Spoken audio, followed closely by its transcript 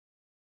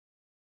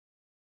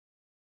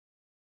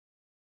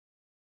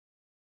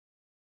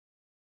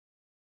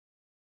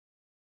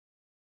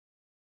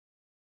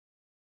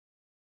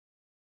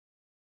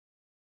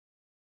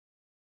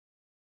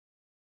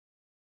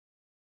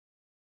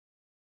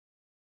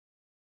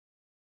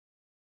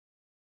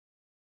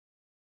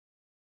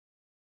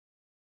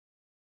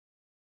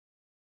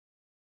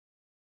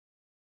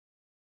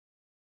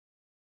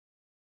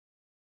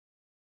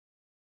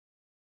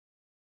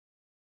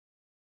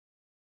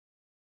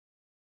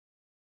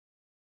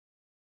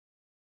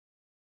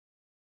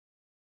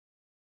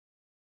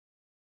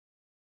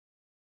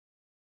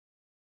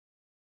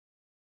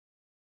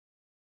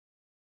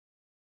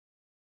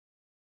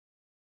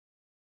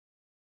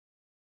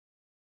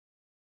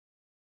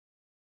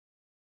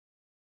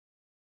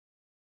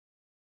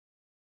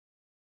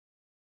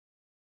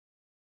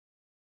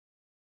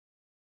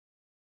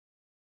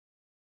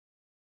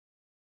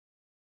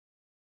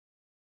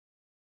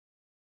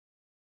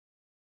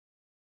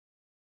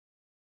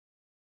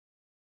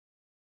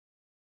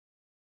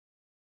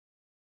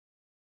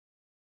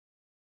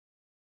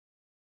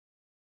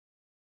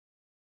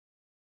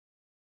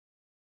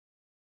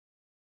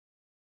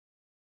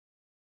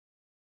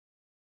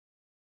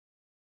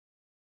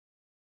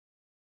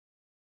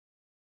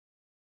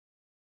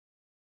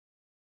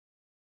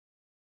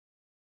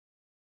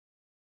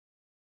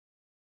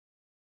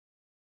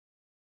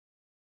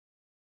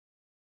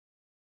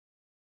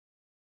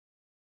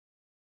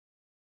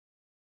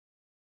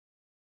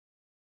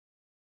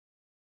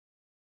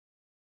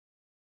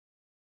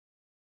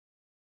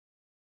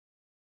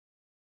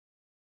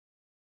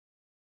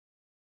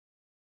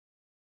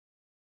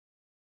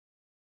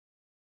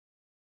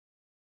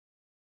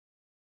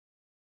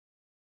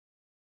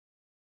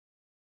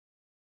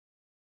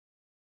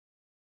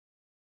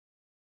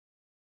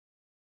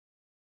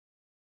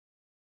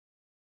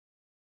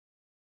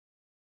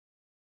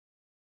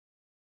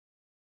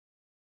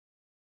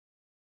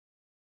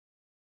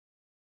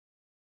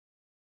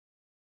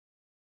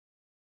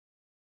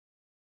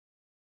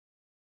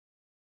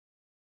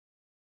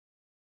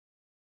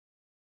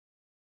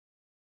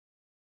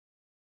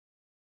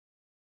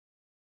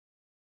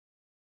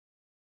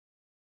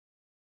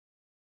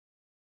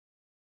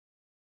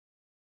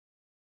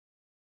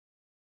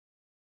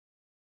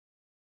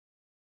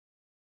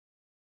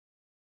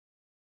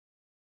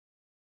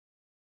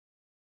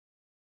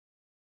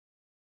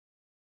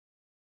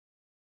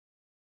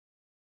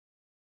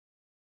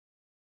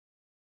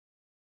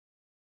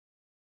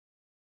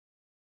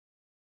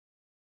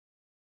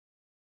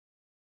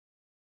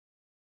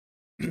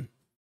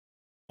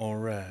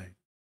Alright.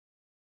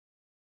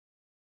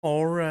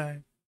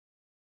 Alright.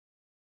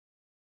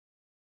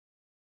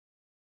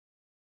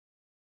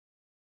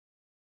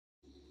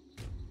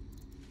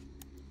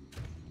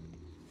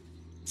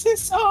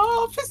 This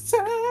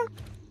officer,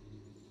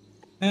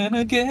 and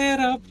I get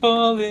up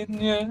all in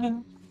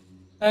ya.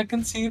 I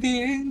can see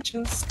the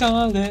angels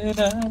calling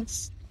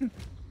us.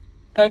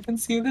 I can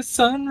see the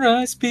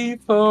sunrise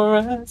before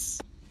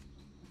us.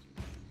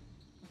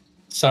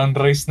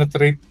 Sunrise na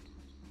trip.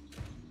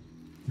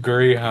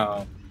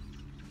 Greyhound.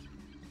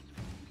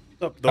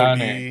 What's up,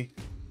 Ano eh? doggy?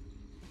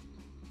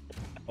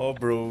 Oh,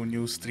 bro,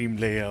 new stream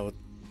layout.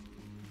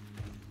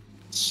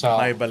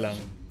 Sa May ba lang?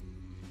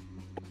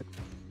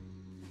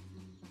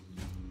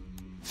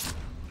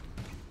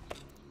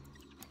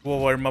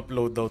 Warm up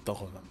loadout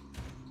ako.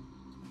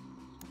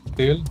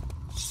 Still,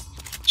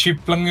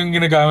 cheap lang yung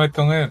ginagamit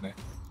ko ngayon eh.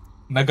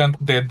 Nagant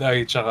Dead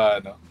Eye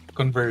tsaka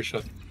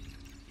conversion.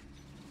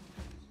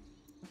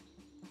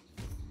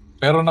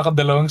 Pero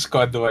nakadalawang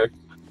squad wipe.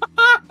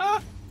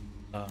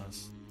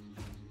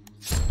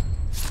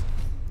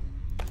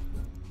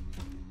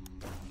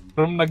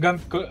 From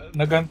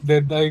Nagant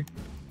Dead Eye,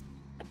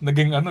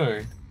 naging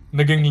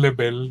naging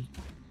level.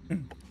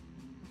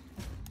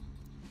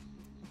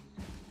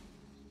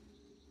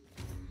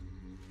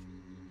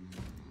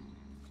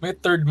 May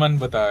third man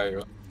ba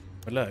tayo?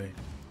 Wala eh.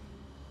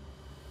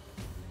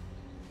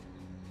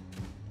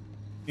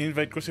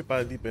 Invite ko si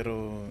Paddy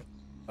pero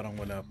parang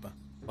wala pa.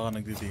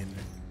 Baka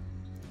nagdi-dinner.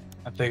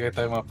 Antay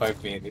tayo mga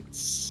 5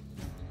 minutes.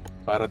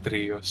 Para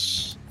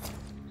trios.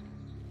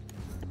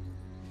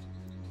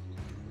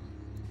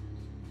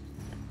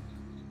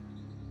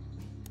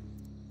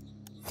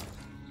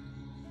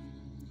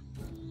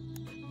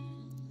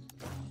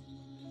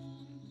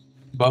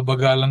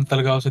 Babagalan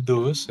talaga ako sa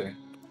duos eh.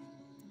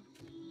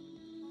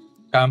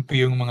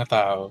 Campi yung mga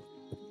tao.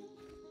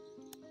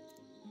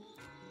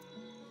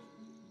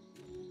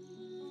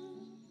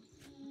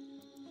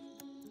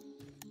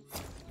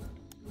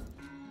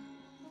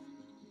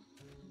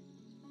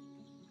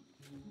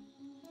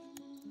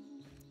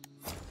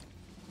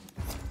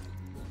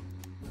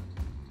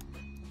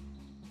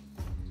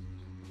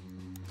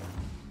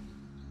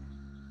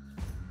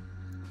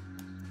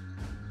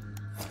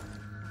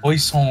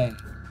 Poison.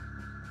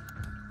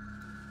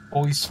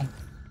 Poison.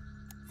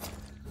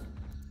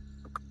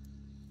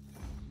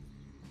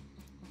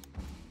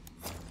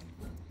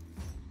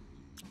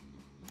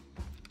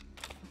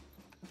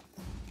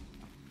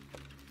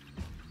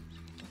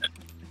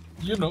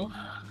 You know.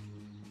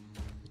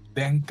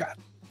 Dengkat.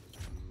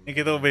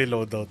 Nakikita mo ba yung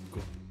loadout ko?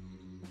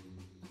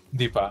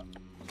 Hindi pa.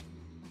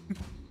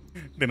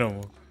 Tinan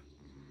mo.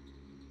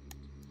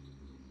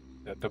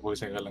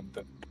 Tapusin ka lang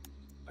ito.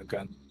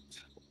 Nagant.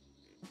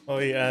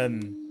 Oy,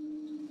 Ann.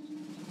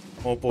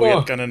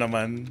 Puyat ka na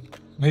naman.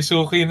 May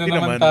suki na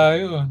naman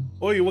tayo.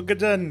 Oy, wag ka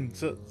dyan.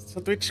 Sa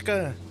Twitch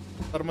ka.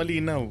 Para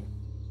malinaw.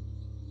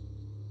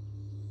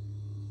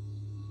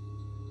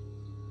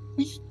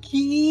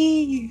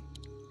 Wiki.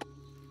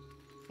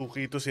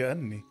 Suki ito si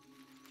Ann eh.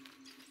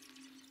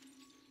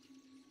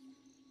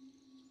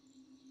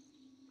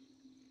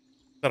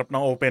 Sarap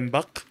ng open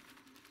back.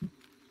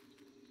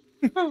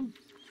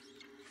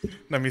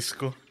 Na-miss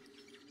ko.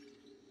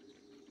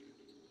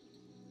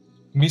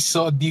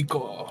 Miso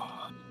Dico.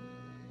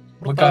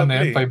 Magkano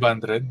yan?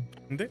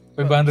 500? Hindi.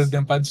 500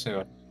 yung pads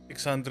nyo?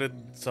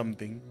 600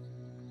 something.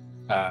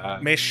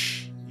 Ah.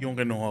 Mesh yung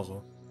kinuha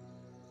ko.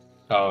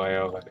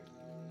 Okay.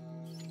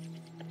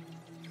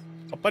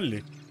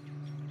 Kapal eh.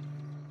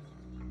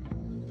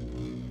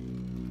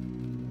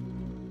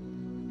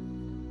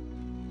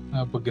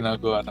 Pag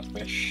ginagawa ng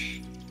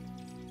mesh.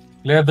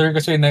 Leather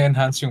kasi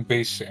na-enhance yung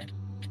base eh.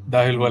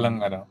 Dahil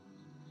walang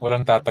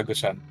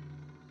tatagusan.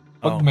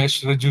 Pag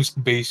mesh, reduced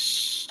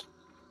base.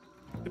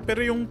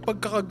 Pero yung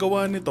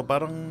pagkakagawa nito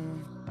parang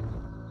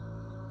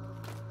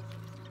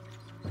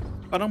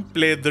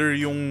pleather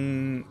yung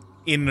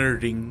inner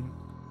ring.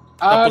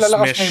 Tapos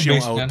mesh yung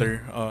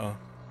outer.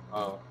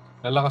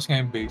 Lalakas nga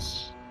yung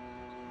base.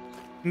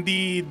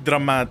 Hindi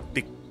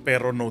dramatic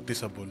pero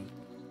noticeable.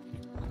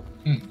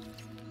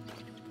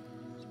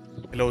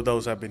 Hello daw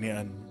sabi ni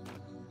Ann.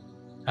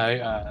 Hi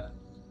Ann.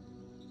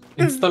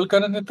 Install ka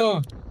na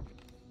nito.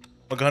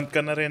 Mag-hunt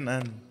ka na rin,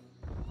 Ann.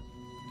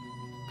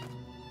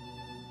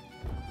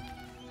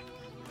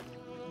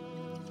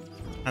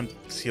 Hunt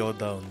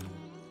Showdown.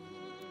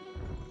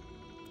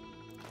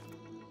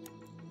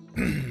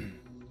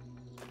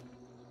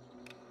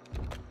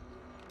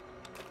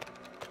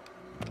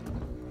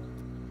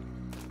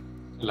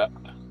 Wala.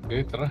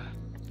 Okay, tara.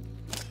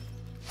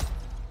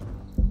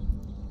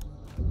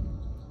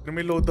 Pero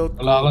may loadout ko.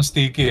 Wala akong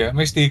sticky eh.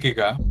 May sticky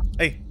ka?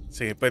 Ay,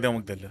 sige. Pwede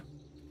akong magdala.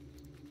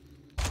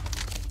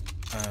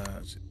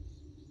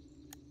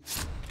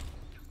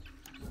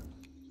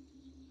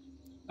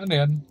 Ano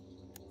yan?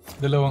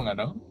 Dalawang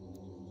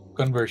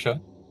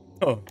conversion?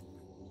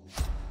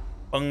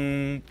 Pang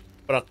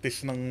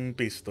practice ng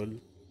pistol.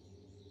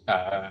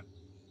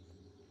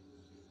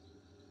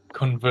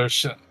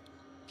 Conversion.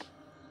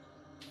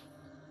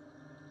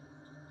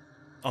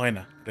 Okay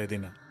na. Ready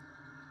na.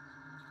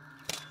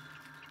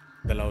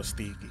 Dalaw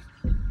sticky.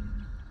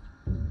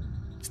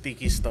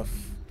 Sticky stuff.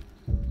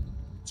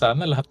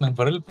 Sana lahat ng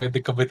barrel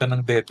pwede kabitan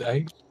ng dead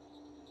eye.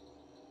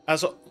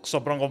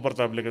 Sobrang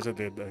komportable ka sa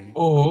dead eye.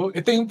 Oo,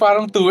 ito yung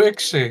parang 2x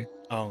eh.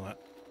 Oo nga.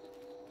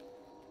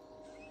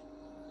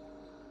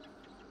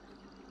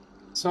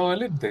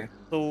 Solid eh.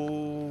 So,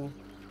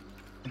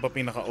 ano ba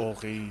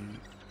pinaka-okay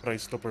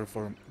price to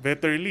perform?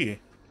 Betterly eh.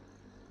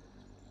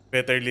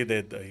 Betterly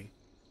dead eye.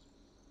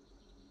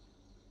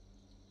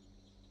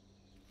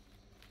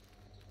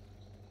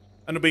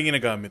 Ano ba yung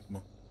ginagamit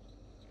mo?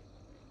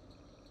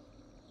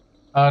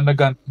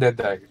 Nagant dead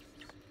eye.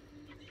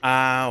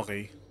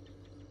 Okay.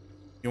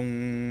 Yung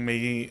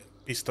may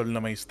pistol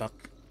na may stock.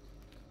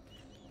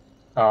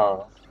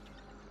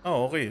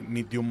 Okay.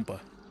 Medium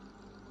pa.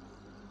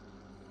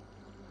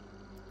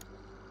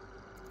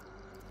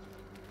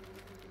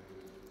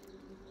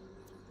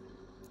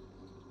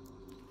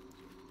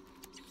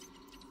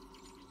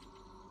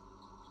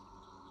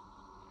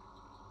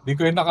 Di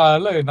ko yung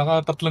nakala eh.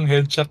 Nakatatlong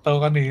headshot daw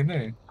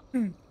kanina eh.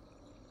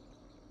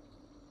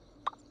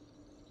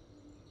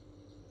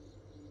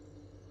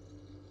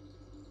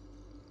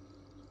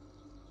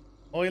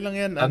 Okay lang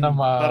yan,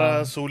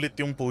 para sulit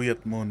yung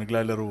puyat mo,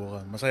 naglalaro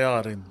ka. Masaya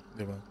ka rin,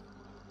 di ba?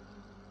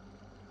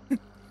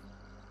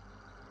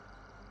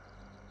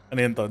 Ano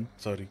yan, Ton?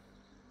 Sorry.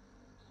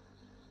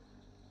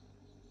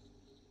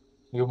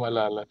 Hindi ko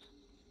maalala.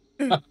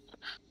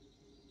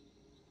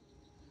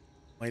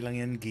 Okay lang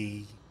yan,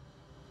 gay.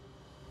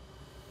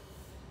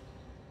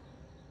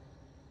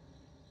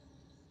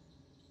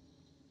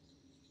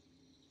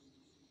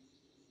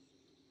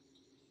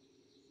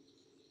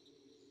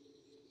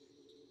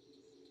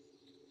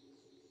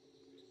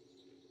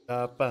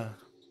 Pa.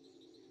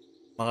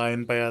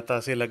 Makain pa yata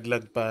si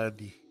Laglag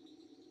Paddy.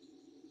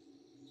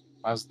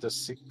 Mazda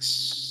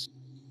 6.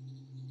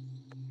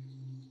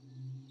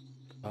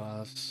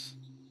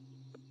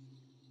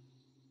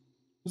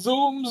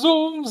 Zoom,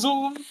 zoom,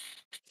 zoom.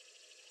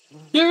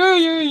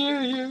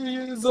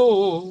 Yeah,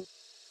 zoom.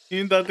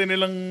 Yung dati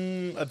nilang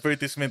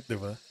advertisement, di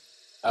ba?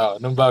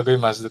 Nung bago yung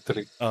Mazda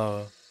 3.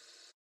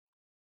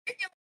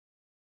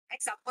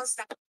 Examples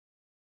na.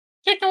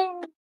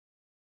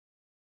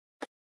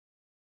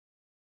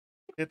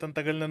 Ang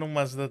tagal na nung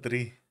Mazda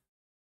 3.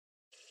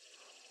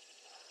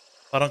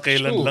 Parang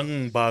kailan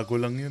lang, bago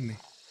lang yun eh.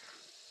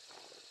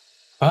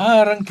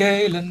 Parang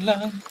kailan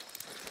lang.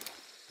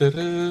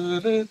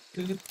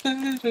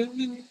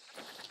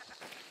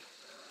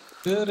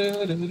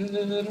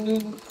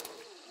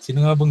 Sino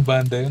nga bang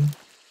banda yun?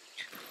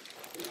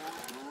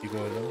 Hindi ko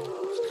alam.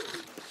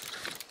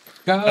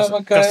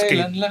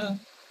 Kailan lang.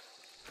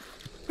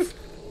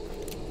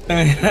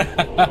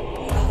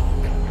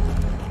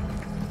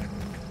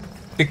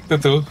 Tikto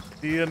to.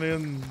 Di ano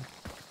yun.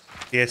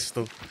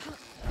 Tiesto.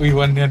 Uy,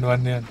 one yan.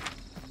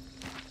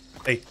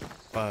 Ay,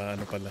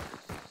 paano pala?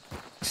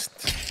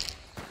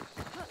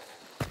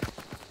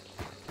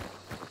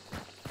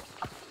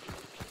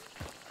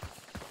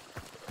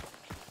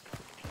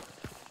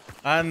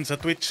 Sa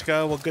Twitch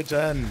ka, wag ka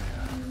dyan.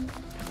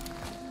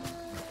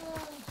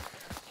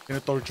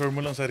 Tine-torture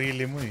mo lang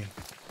sarili mo eh.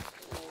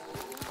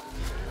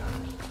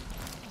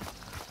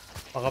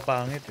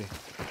 Pakapangit eh.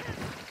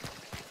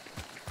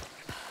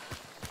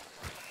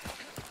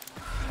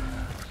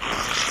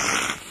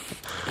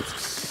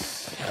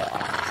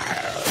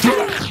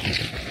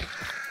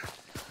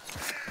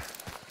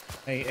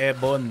 Ay,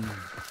 Ebon.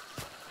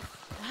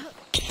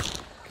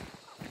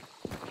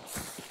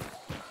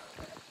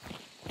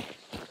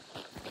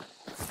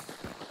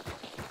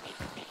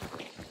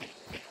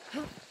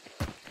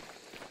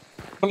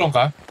 Kulong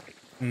ka?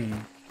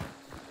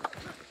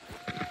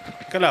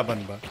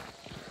 Kalaban ba?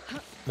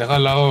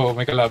 Nakala ko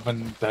may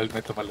kalaban dahil may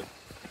tumalon.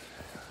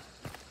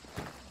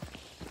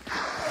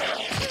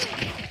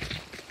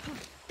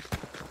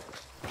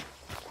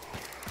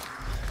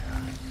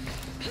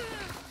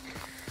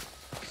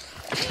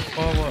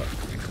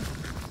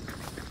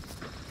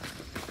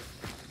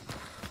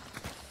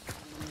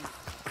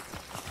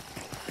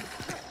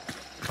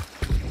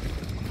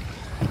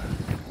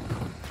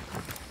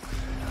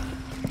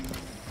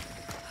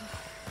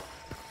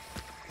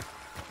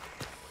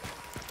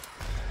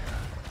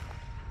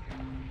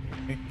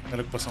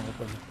 Nalagpasan ko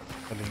pala.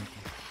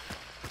 Palengke.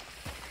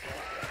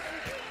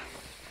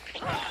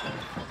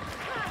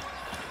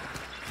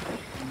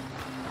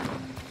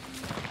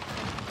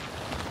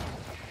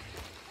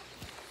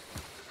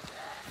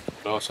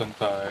 Lawson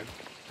tayo.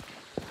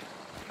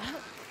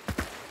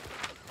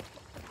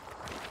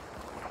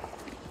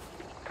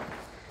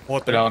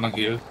 Water. Kailangan ng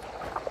heal.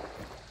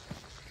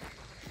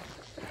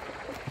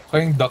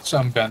 Kayong duck sa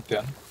ambient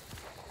yan.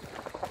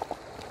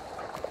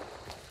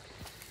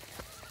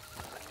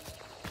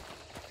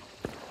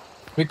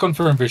 May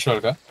confirm visual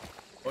ka?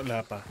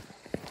 Wala pa.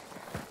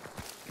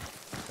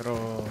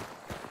 Pero...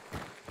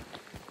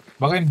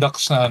 Baka yung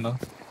ducks na ano?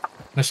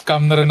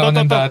 Na-scam na rin ako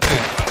ng dati.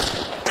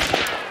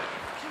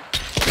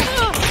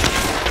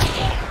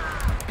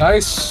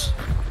 Nice!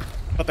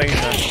 Patay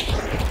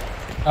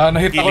na.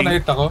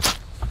 Nahit ako.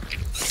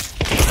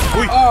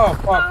 Uy! Oh,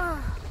 fuck!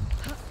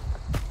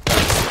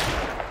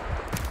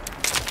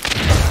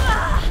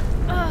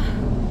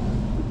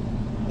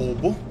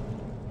 Bobo.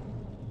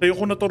 Tayo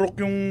ko naturok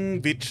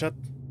yung beat shot.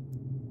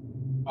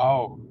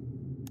 Oh.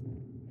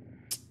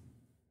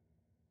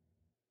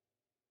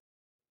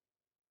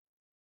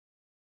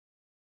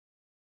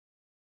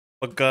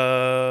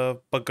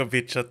 Pagka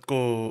beat shot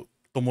ko,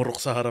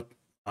 tumurok sa harap.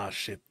 Ah,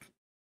 shit.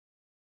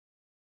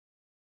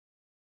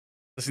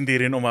 Tapos hindi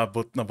rin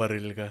umabot na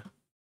baril ka.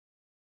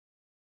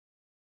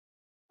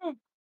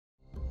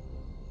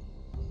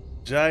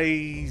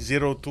 Jai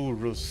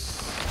 02 Rus.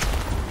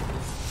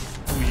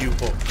 To you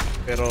po.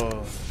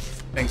 Pero,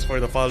 thanks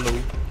for the follow.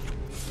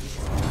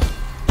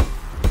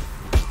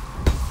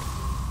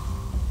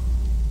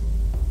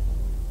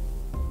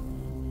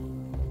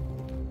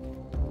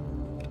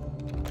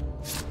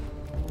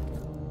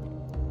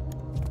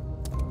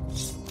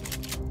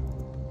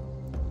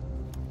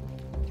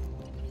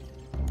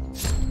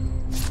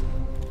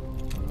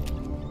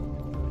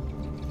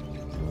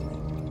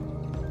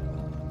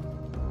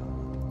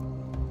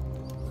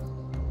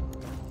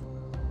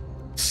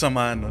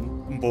 Sama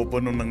nun. Ang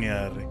bobo nung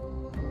nangyari.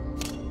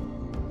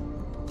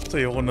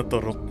 Sa'yo ko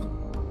naturok.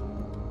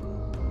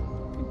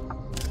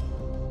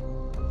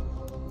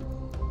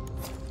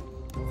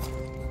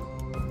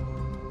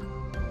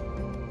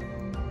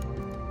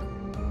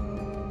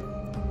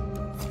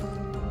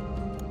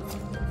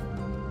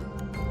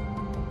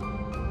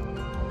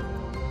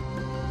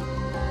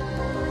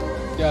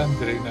 Si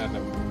Andre na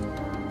naman.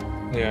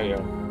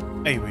 Yeah.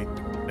 Ay, wait.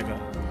 Teka.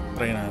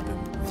 Try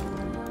natin.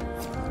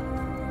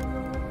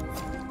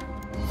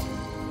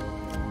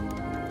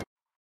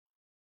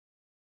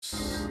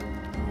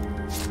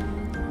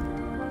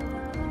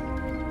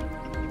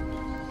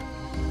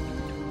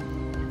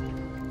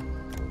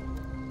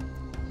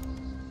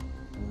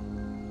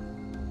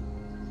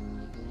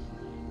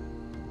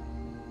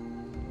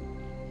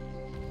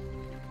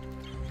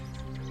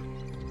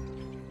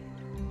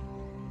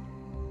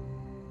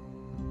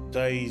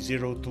 Jai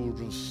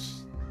 02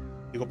 Rus.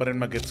 Hindi ko pa rin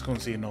mag-gets kung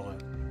sino ka.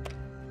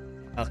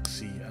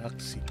 Axie.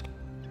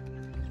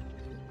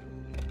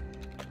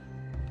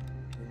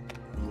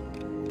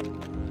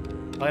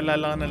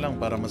 Pakilala ka na lang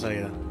para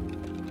masaya.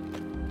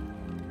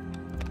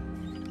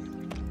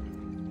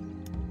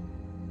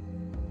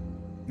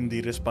 Hindi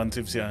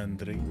responsive si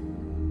Andre.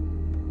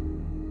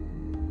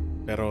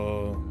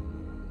 Pero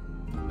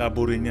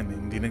labo rin yan eh.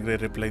 Hindi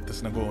nagre-reply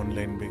tas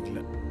nag-online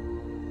bigla.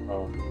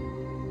 Oh.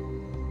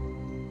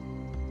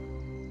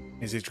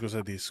 Message ko sa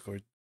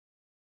Discord.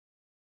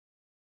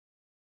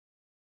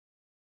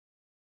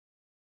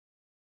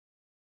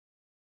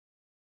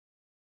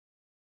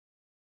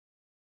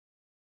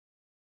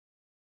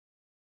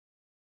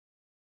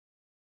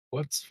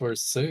 What's for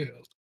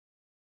sale?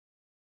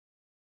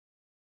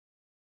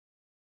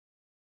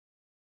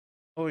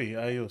 Oy,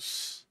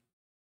 ayos.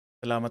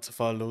 Salamat sa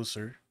follow,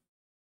 sir.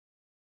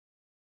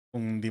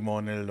 Kung di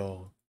mo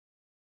niloko.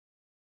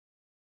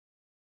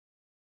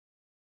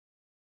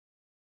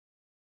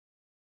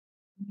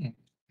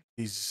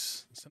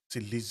 Liz. Saan si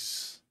Liz?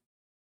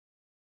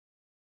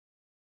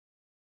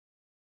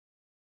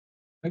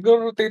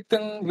 Nag-rotate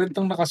yung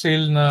rentong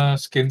nakasale na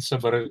skins sa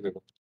baril, di ba?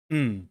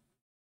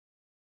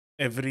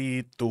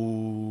 Every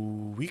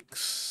 2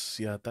 weeks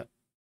yata.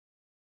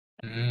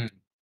 1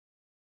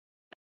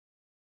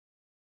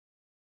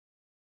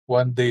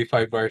 day,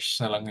 5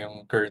 hours na lang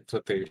yung current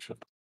rotation.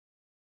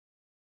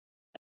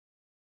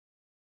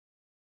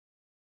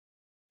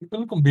 Hindi ko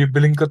alam kung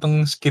bibiling ko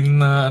tong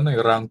skin na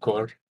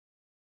Rancor.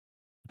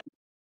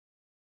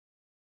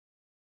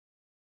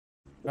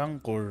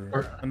 Rancor.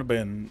 Or Ano ba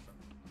yan?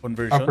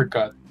 Conversion?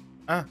 uppercut.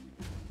 Ah.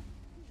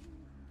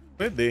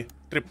 Pwede.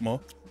 Trip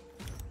mo.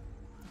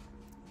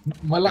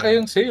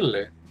 Malaki yung sale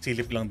eh.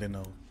 Silip lang din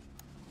ako.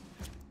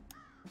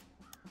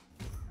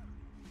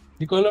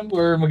 Hindi ko alam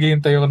or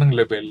maghihintay ako ng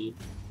level.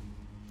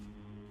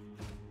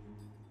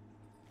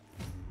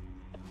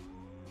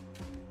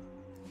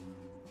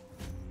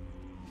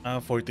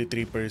 Ah,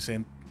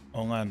 43%.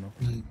 O nga, no?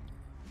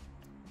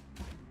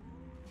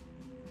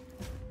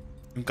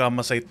 Yung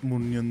Kamasite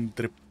Moon yung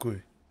trip ko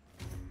eh.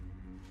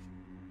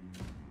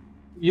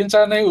 Yun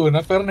sana yung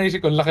una, pero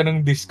naisip ko, laki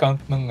ng discount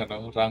ng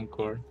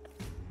Rancor.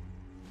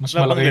 Mas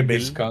Wala bang malaki yung level?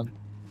 discount.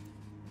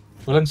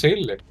 Walang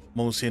sale eh.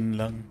 Mosin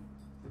lang.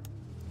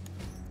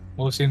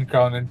 Mosin,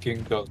 Crown and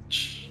King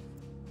Gulch.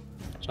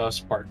 Tsaka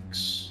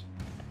Sparks.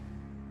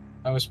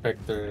 I'm a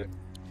Spectre.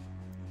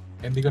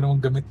 Hindi ko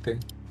naman gamit eh.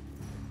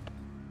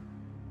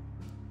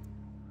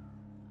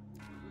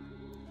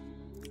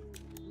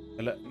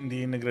 Wala,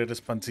 hindi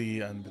nagre-respond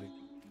si Andre.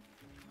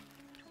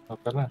 O,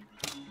 tara.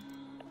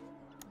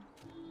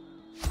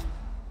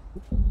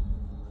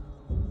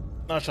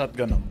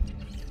 Naka-shotgun ako.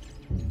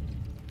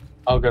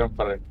 Ako ganun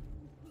pa rin.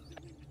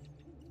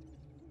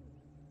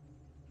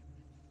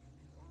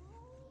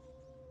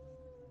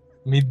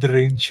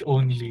 Mid-range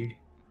only.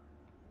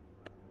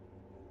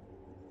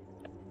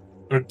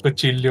 Or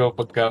kutsilyo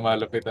pagka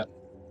malapitan.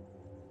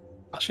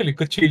 Actually,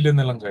 kutsilyo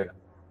na lang kaya.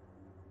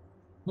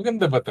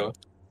 Maganda ba to?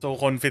 So,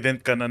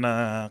 confident ka na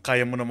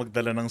kaya mo na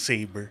magdala ng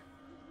saber.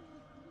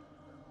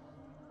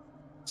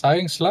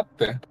 Sayang slot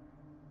eh.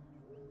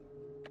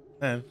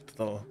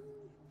 Totoo.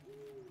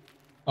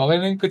 Okay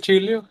na yung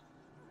kutsilyo.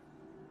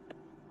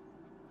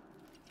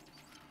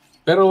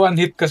 Pero one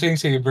hit kasi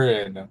yung saber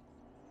eh, no?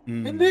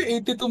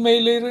 Hindi, 82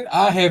 melee rin.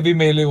 Heavy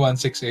melee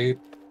 168.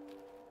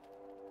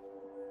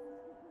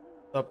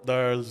 Top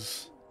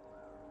Darls.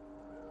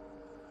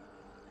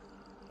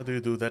 How do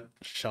you do that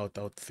shout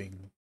out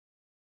thing?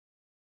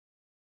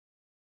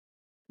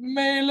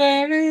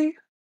 Melee!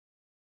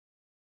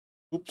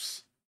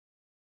 Oops.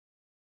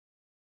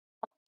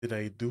 Did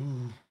I do?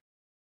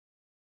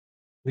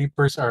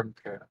 Reaper's Arm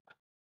ka.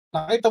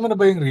 Nakita mo na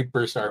ba yung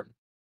Reaper's Arm?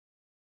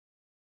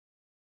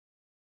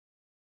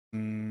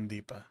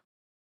 Hindi pa.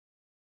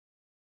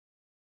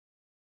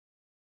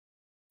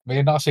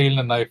 May naka-sale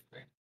na knife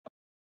eh.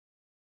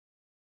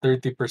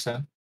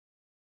 30%.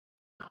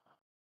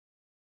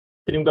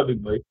 Stream ka, big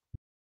boy?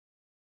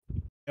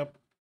 Yep.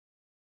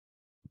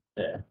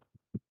 Yeah.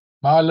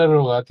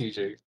 Makalaro ka,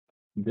 TJ.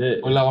 Hindi.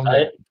 Wala kami.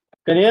 Ay,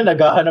 kanina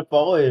naghahanap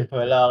ako eh.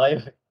 Wala kayo.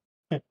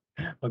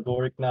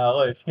 Mag-work na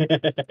ako eh.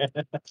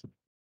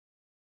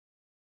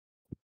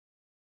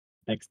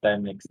 Next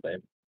time.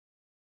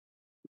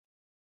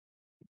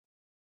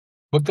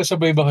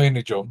 Magkasabay ba kayo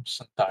ni Joms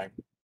ang time?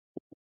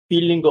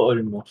 Feeling ko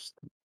almost.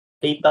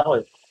 8 ako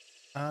eh.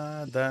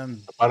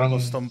 Dan. Parang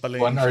Custom pala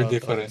 1 yung hour shoutouts.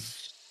 difference.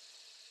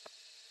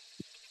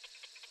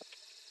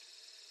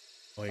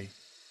 Okay.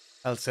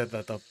 I'll set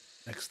that up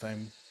next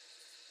time.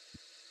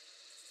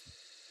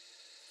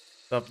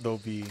 Top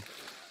Dobby.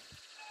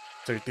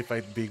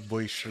 Certified big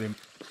boy shrimp.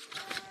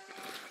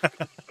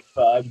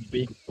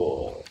 Big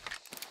boy.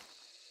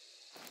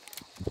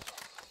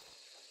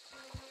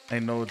 I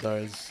know,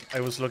 Darls.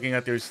 I was looking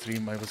at your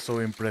stream. I was so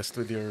impressed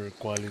with your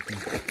quality.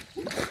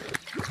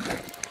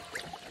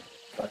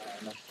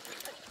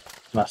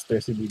 Master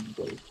si big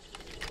boy.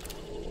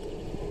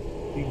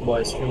 Big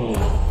boy stream.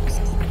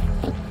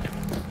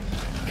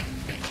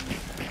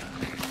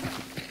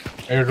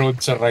 May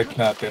road sa right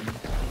natin.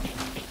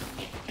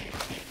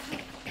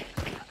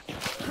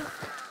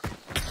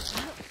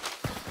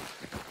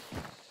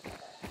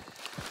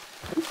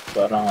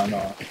 Parang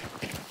ano.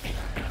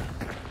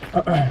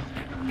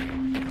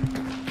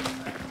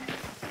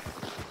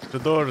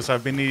 Tudor,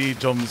 sabi ni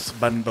Joms,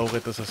 ban daw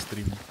kita sa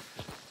stream.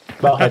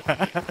 Bakit?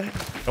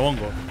 Ewan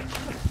ko.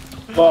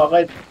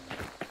 Bakit?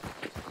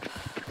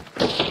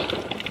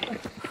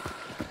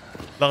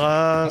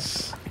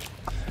 Lakas.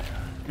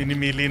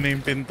 Minimili na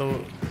yung pinto.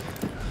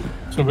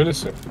 So,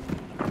 bilis eh.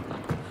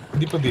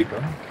 Hindi pa dito.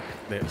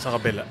 Hindi, sa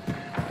kabila.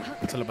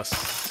 Sa labas.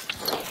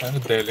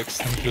 Ano,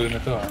 Delex ng clue na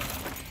to ah.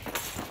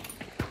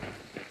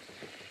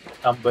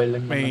 Tambay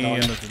lang May naman ako.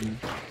 ano din.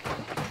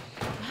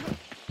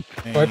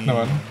 May, White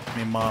naman.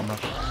 May mama.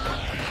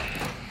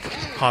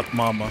 Hot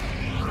mama.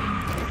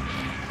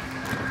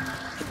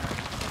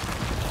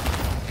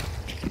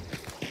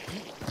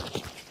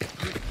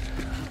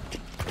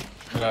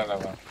 Wala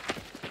naman.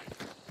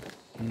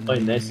 Okay,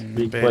 nice.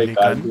 Big boy Pelican.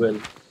 Caldwell.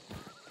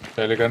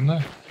 Pelican na.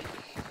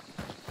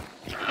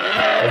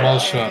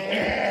 Emulsion.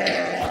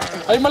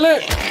 Ay, mali!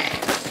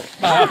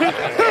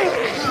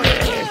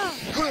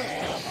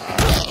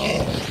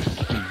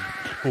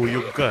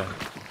 Huyog ka.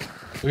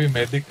 Uy,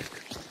 medic.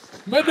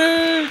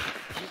 Medic!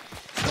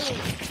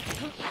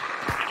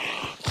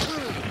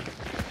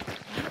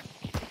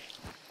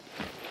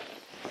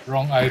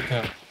 Wrong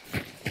item.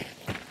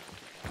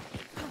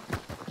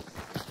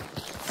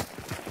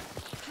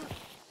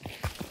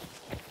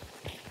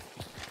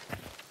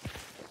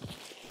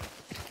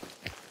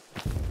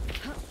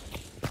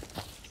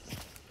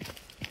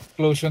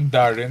 Explosion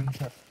Darren.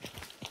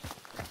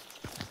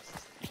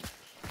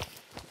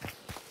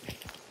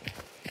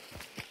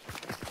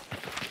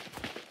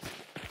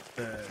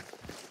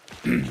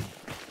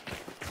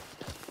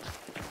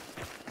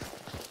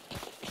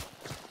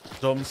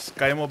 Joms,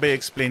 kaya mo ba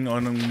i-explain kung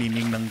anong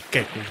meaning ng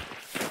keko?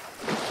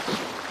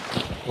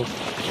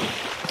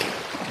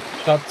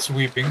 Shot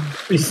sweeping.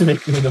 Please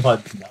make me the mod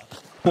na.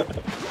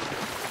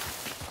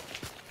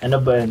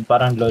 Ano ba yan?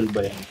 Parang lol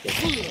ba yan?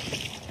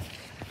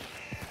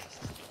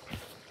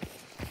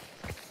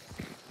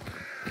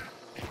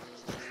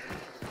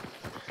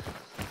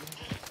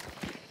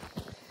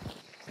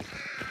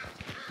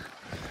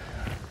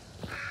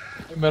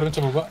 Meron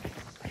sa baba.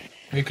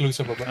 May clue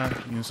sa baba.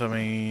 Yung sa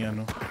may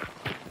ano.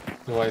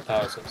 The White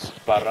Houses.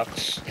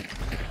 Barracks.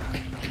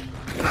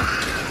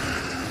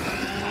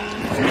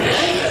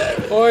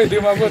 Oy,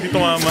 di umabot. Di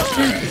tumama.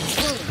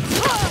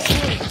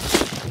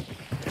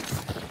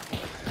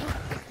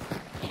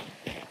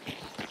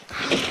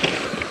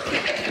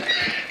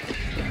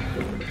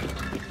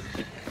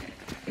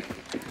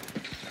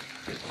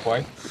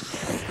 White.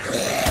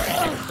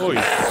 Uy.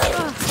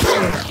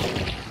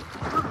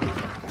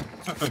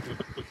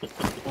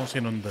 Kung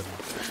sinundan.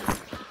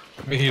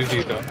 May heal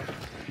dito.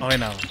 Okay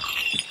na ako.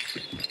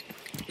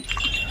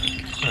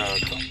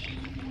 Ito.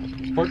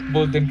 Port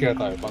Bolden kaya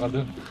tayo. Baka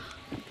dun.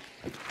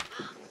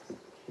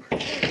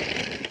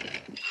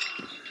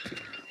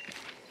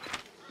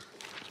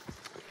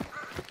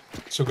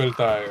 Sugal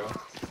tayo.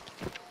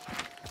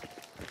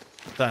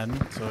 Saan?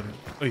 Sorry.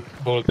 Uy,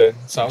 Bolden.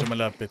 South. medyo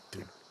malapit.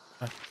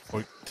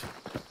 Fort.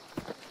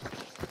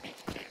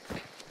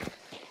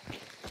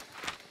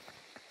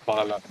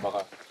 Baka lang,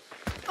 baka.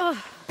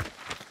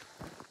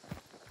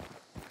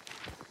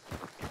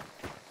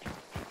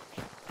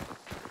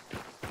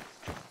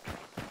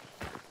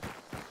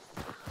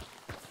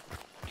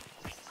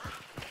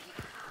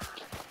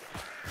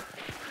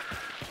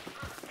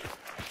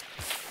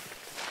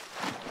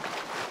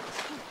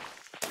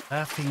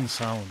 Laughing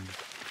sound.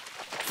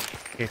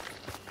 Kek.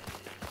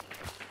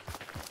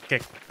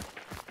 Kek.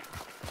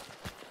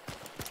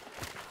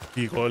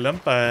 Di ko alam,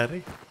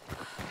 pare.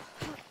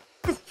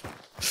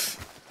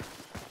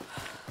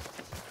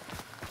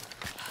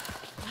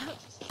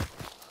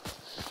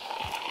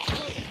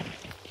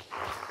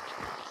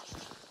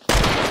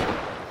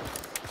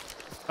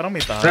 Parang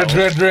may tao.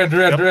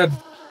 Red.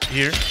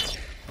 Here.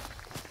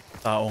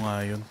 Tao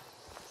nga yun.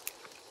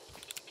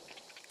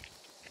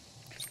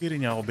 Hindi rin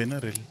niya ako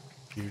binaril.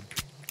 Weird.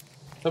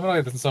 Saan mo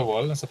nakita? Sa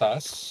wall? Nasa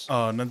taas?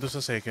 Nandun sa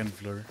second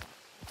floor.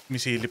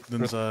 Misilip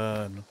dun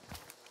sa,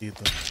 dito.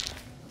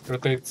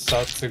 Rotate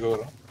south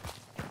siguro.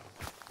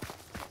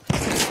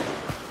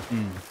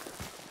 Hindi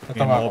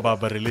Natama mo ko ako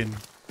babarilin.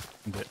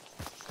 Hindi.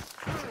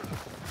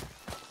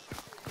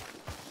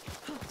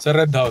 Sa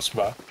red house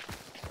ba?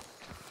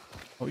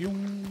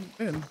 Yung,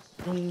 ayun.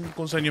 Yung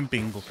kung saan yung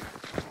pingo.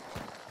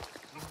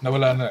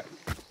 Nawala na.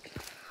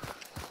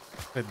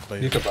 Red ba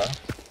yun? Dito ba?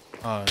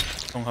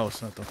 Itong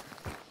house na to.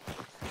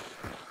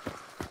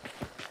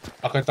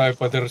 Akit tayo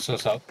pa din sa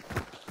south.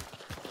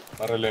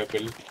 Para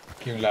level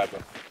yung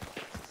laban.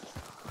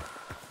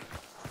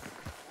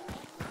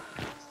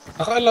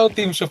 Naka-allow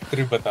teams of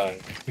 3 ba tayo?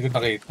 Hindi ko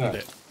nakita.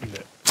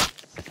 Hindi.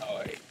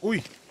 Okay. Uy!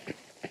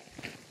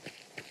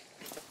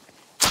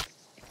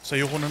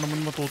 Sa'yo ko na naman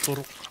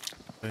matuturok.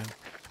 Ayan.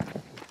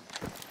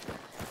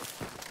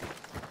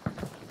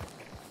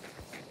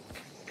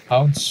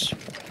 Hounds.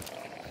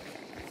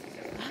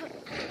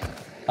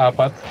 4.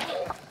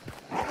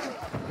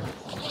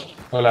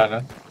 Wala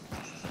na.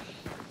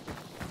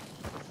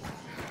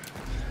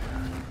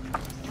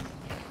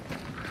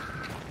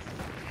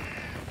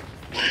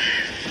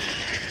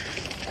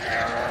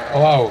 Oh,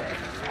 wow.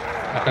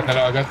 Akit na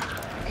lang agad.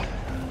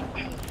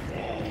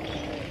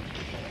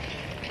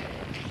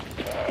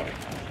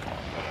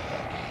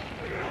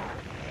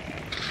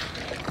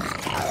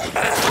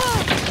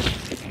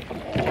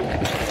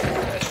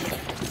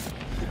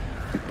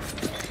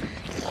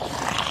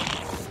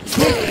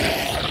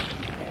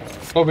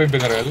 Oh, may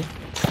binarel.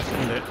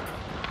 Hindi.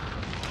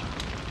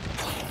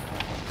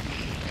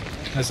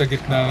 Nasa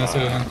gitna na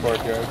sila ng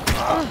courtyard.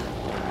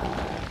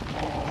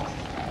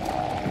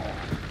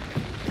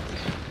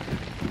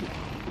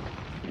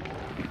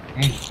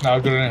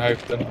 Nakagano na yung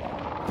hype dun.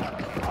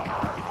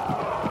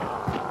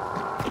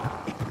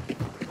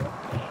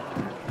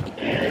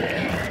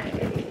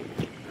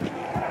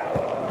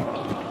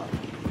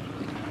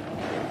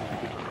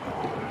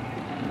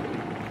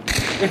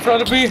 In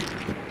front of me!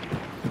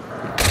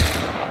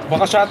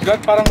 Baka shotgun,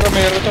 parang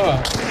Romero to ah.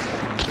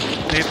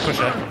 Hit ko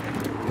siya.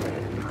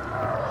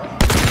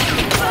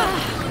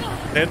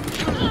 Hit.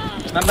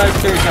 Na-knife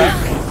siya isa.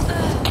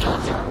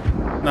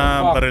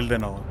 Na-barrel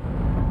din ako.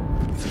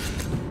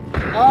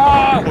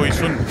 Ah!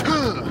 Poison.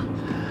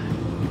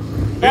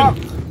 Fuck!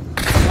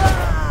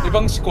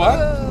 Ibang squad?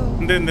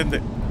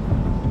 Hindi.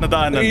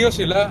 Nadaanan. Trio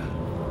sila.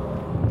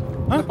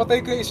 Huh?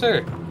 Napatay ko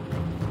isa eh.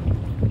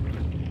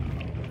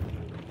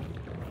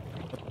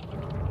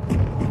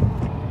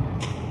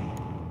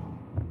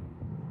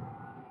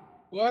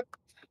 What?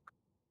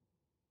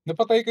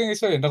 Napatay ko yung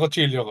isa eh.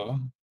 Nakutsilyo ko.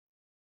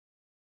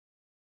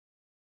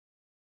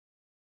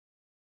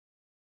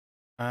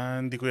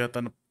 Hindi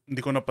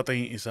ko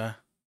napatay yung isa.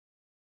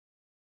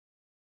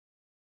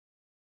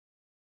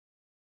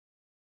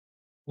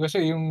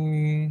 Kasi yung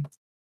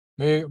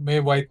may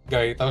white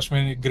guy tapos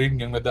may green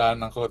yung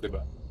nadaanan ko, di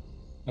ba?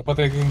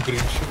 Napatay ko yung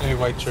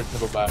white shirt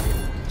na babae.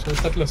 So,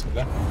 tatlo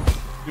sila.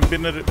 Yung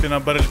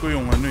pinabaril ko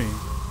yung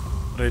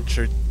red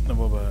shirt na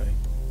babae.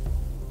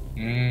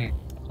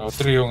 So,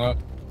 trio nga.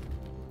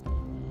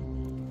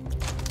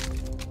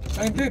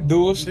 Ay, hindi.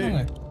 Duos Hindi. lang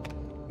eh.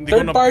 Hindi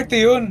Third ko party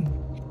yun.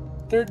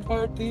 Third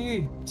party.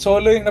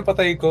 Solo yung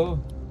napatay ko.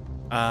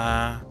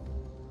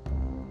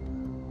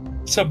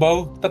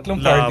 Sabaw. 3 party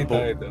Labo.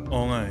 tayo doon.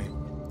 Oo nga eh.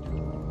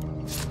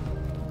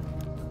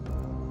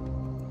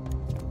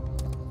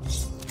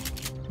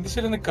 Hindi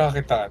sila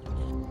nagkakitaan.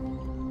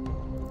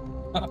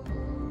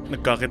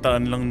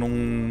 Nagkakitaan lang nung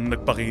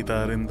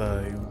nagpakita rin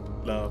tayo.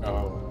 Labo.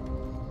 Oo.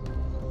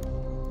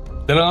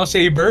 Dala ko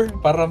saber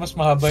para mas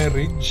mahaba yung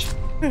range.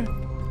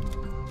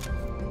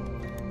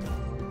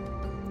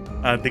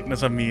 Addict na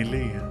sa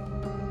melee.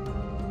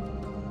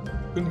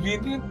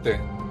 Convenient eh.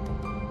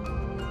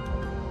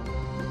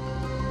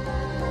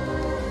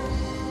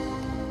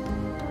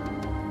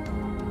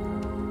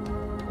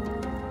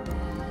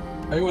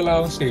 Ay,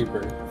 wala akong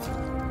saber.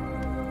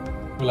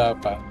 Wala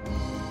pa.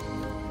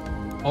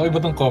 Okay ba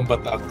tong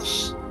combat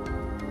axe?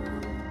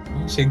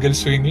 Single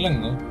swing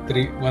lang, no?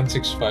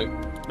 165.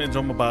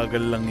 Medyo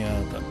mabagal lang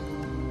yata.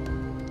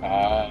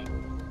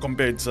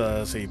 Compared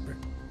sa saber.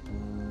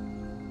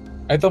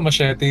 Ito,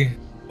 machete.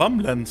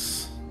 Palm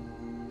lance.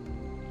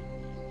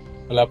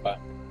 Wala pa.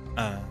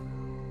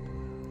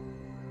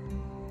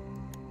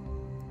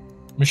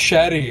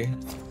 Machete.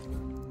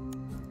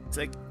 It's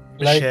like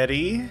Like-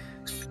 machete.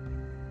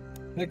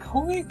 Like,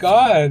 oh my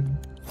god.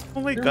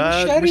 Oh my Your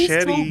god, machete's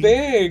machete. too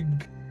big.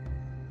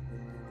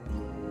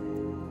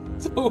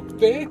 So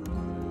big.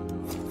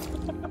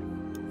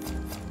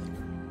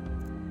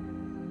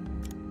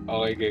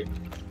 Okay, game.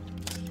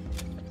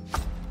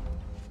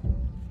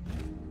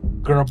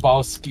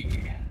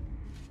 Grabowski.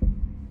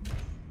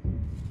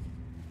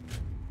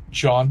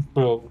 John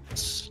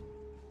Phillips.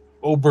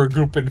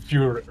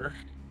 Obergruppenführer.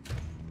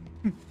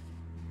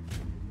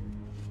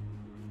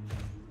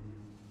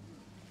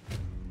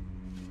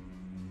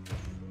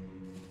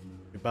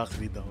 May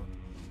backread ako.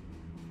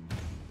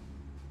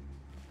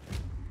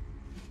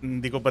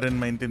 Hindi ko pa rin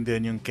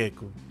maintindihan yung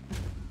Keku.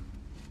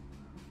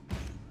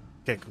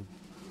 Keku.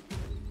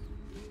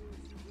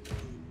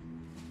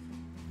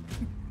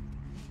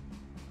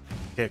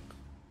 Keku.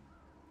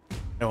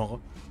 Ewan ko.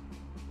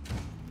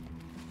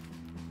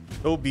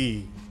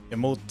 Toby.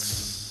 Emotes.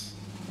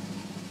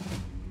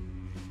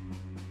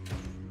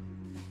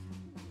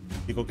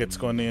 Hindi ko gets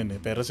ko ano yun eh.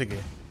 Pero sige.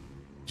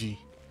 G.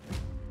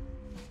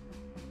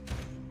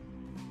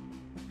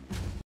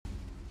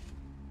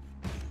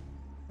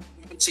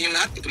 Sa inyong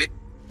lahat, ituloy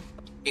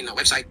in a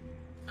website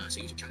sa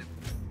YouTube channel.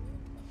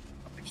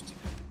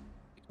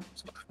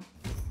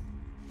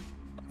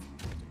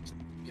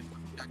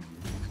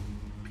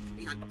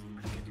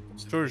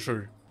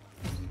 Sure.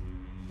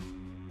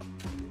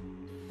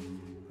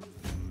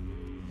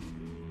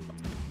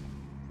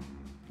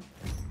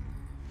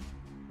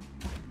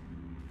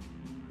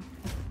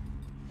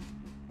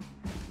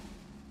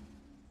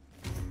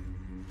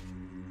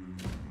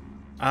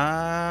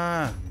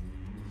 Ah,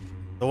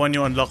 the one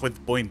you unlock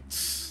with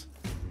points.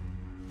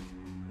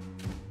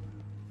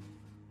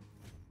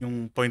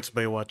 Yung points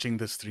by watching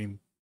the stream.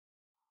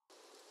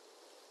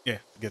 Yeah,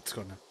 gets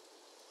ko na.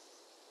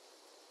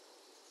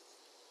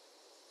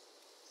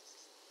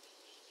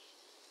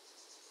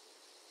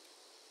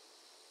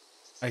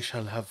 I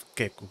shall have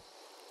Keku.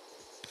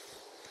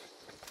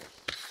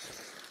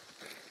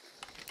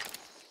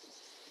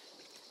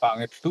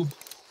 Pangit too.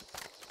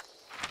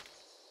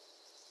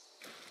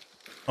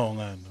 Oo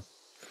nga, no.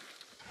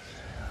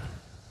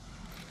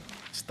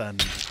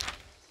 Stanley.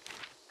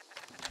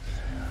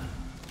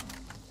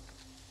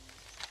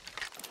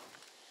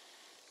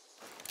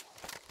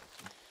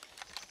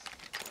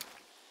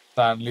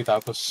 Stanley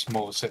tapos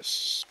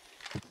Moses.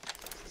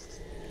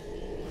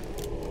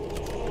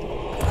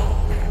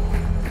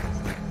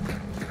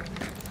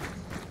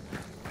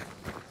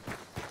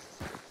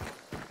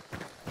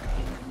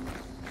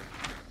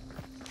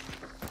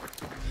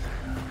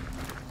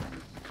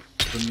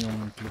 Dun yung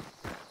clue.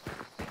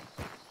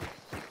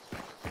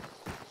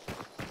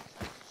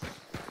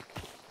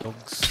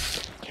 Dogs.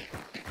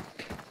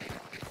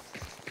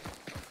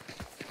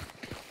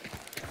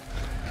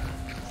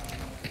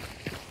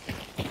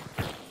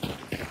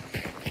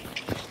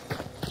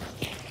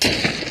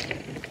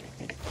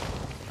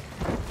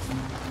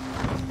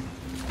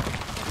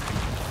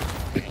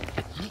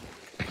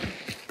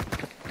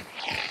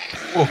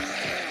 Oh,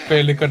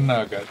 pelican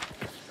na agad.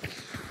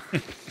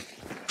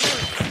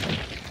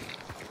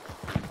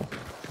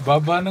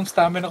 Baba ng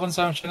stamina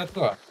consumption na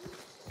to ah.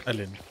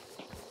 Alin?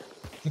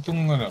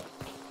 Itong ano.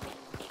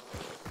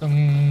 Itong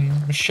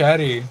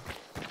machete.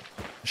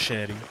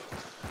 Sherry.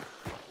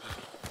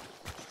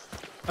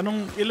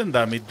 Anong ilan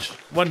damage?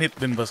 One hit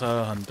din ba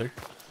sa Hunter?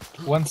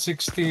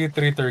 160,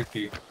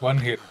 330. One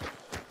hit.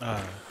 Ah.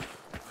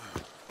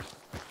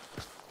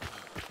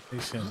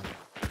 Ayos yan.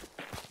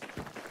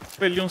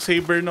 Well, yung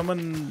saber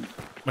naman,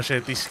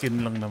 machete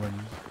skin lang naman.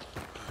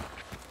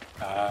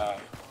 Ah.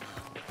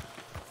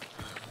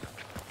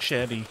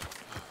 Sherry.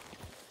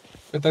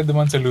 Ito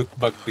naman sa loot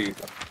bag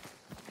dito.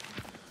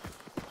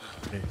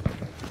 Okay.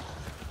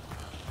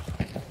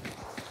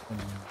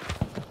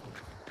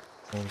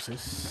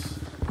 Moses.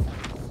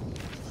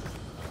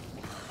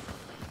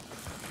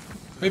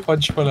 May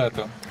punch pala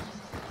to.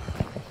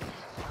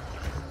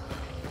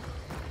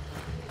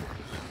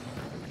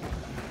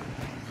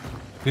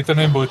 Dito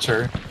na yung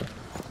butcher.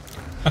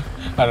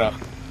 Ano?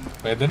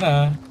 Pwede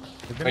na.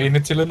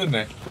 Painit sila dun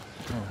eh.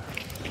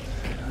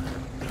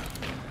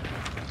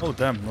 Oh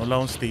damn, wala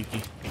akong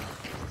sticky.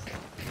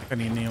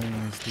 Kanina yung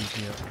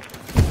sticky ako.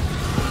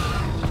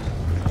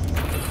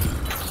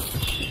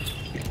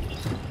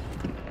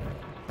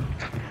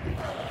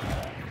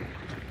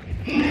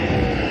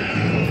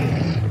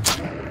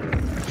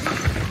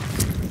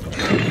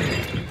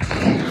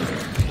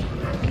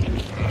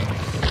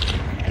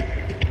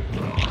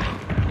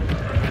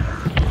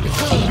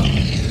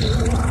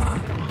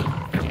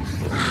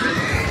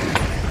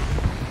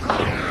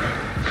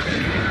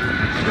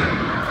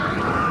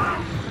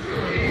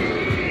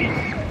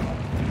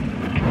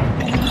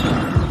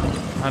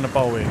 Hanap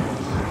pa uwi.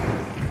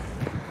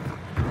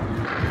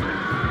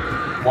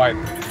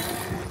 White.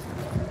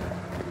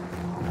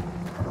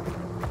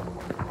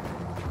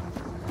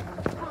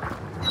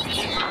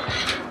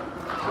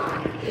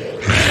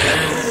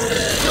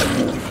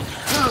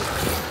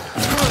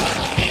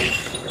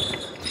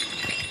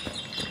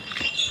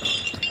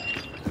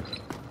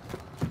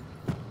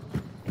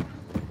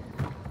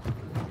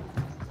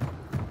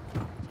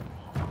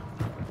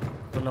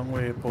 lang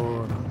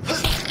weapon.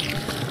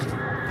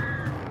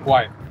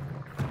 Why?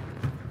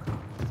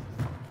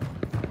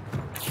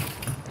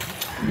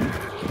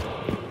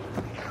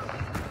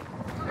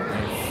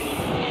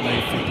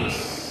 Knife it is.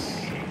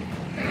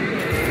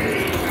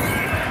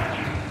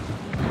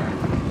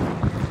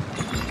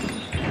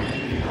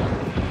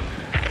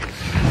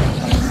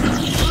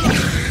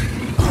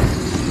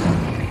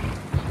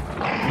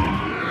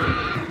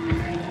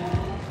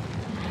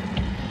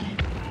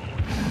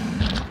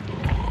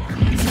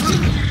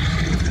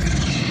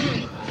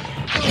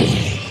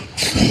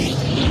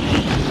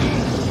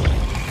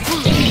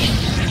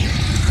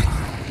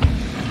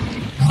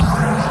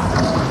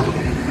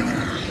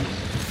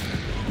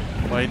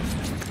 White.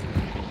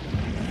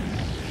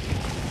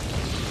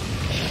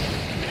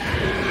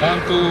 Down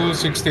to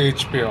 60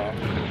 HP ako.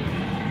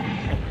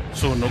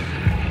 Sunog.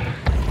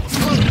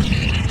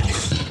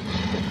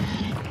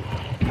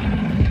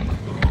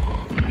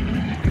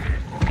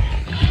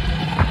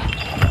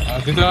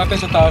 Dito natin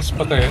sa taas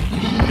patayin.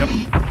 Yup.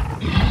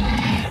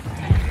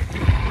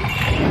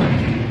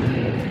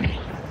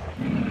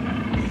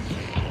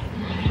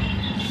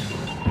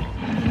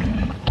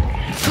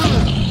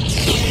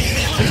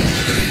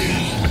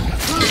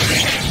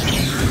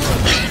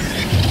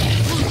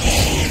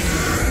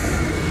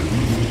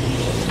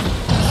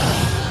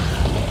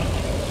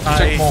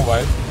 Check mo,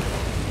 White.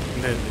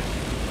 Hindi.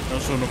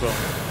 Nasunog ako.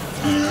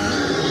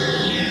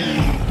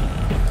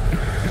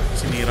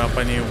 Sinira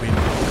pa niya yung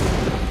window.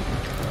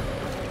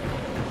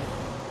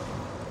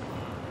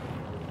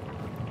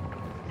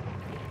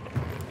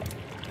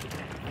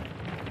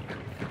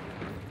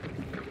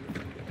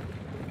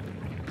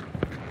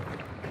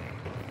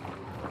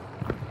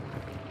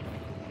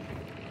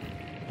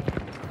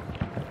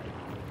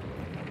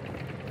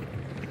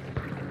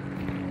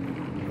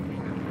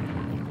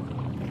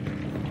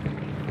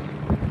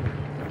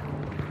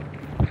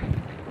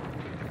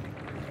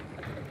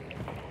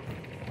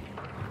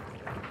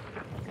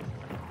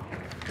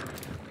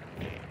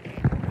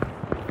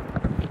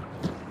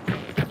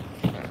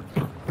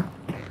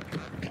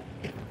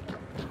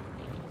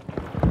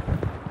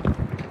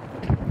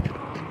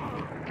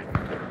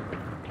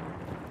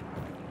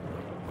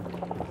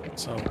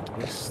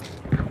 Southwest.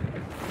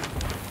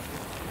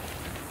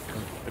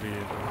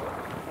 River.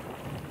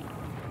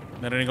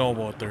 Narinig ako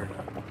water.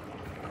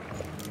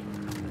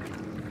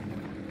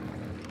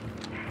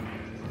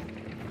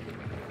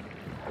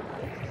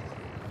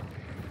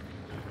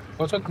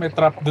 Bochat, may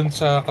trap dun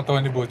sa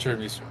katawan ni Butcher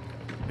mismo.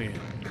 Sige.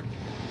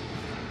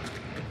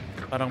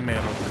 Parang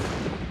meron.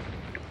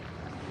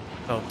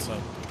 South.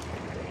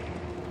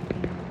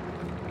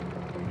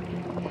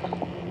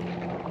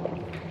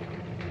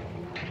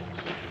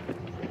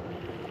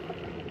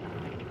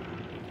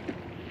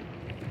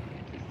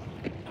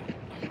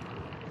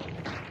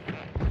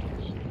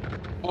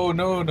 Oh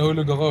no,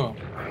 nahulog ako.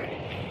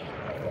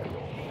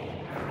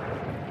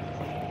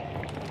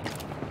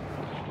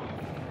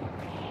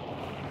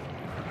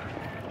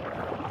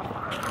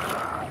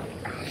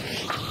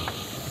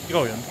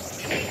 Ikaw yun?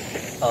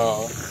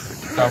 Oo.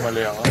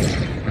 Kamali ako.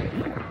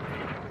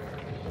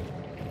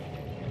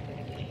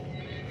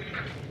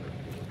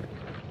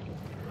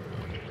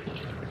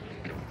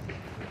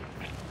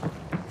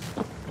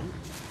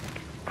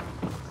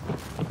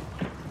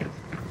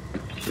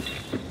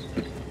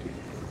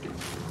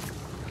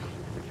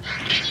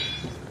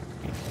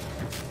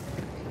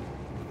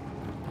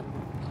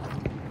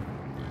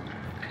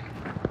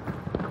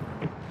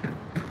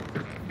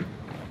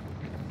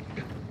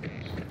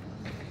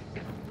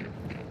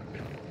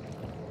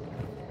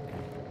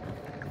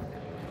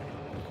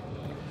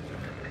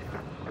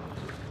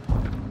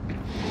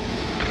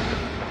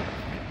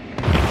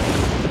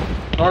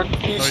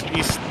 Northeast.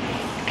 Northeast.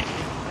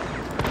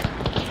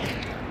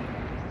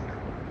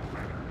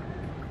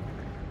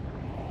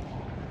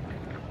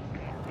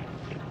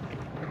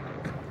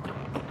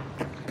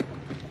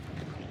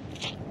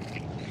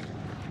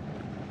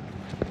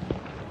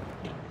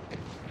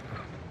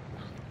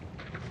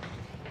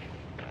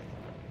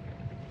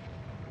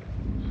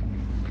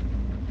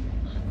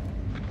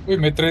 Uy,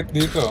 may trait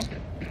dito.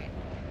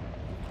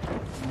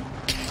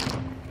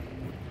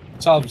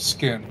 Salve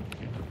skin.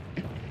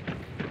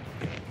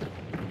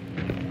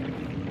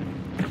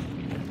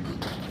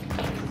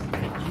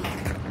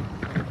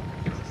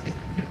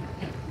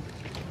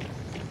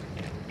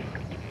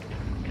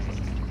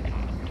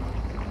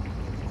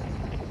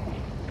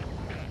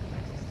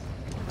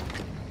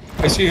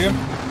 I see him.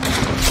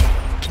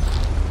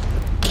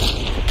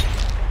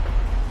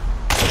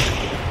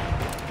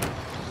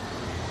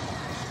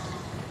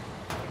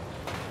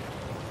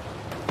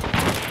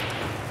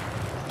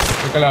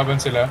 May kalaban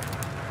sila.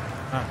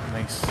 Ah,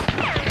 nice.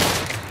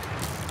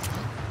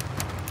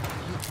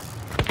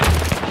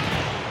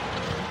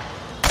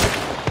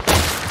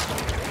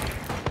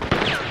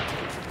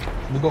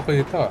 Hindi ko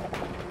kita.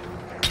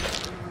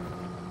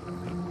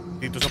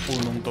 Dito sa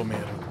punong to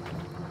meron.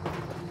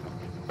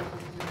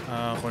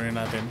 Kunin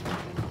natin.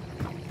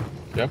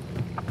 Yep.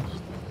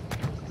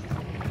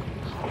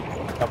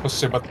 Tapos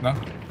sibat na.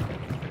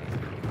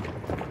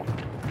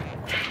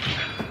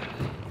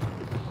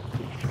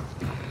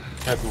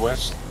 Head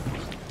west.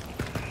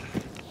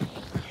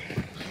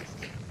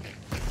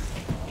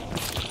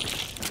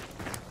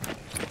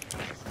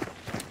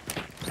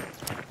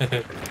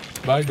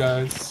 Bye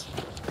guys.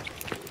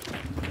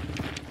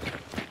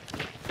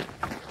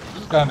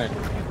 Kano eh?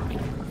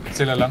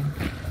 Sila lang?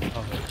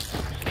 Okay.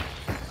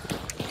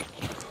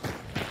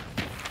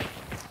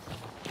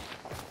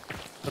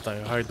 Ba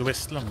tayo? Hard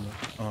West lang, no?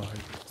 Oh,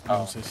 Hard West.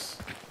 Oo.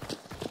 Moses.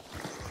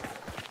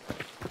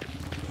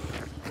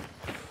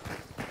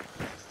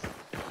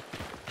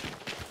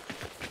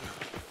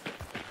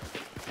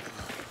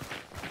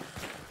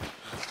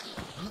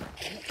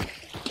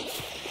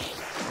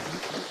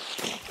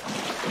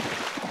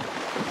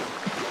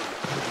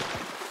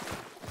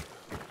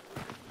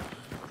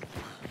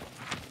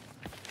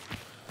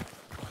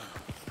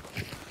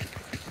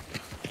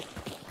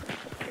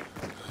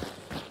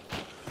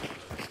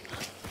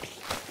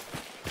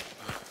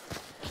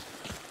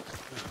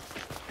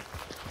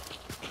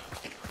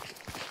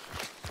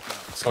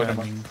 Ikaw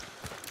naman. Scanning.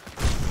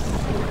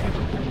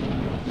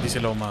 Hindi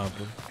sila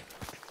umabol.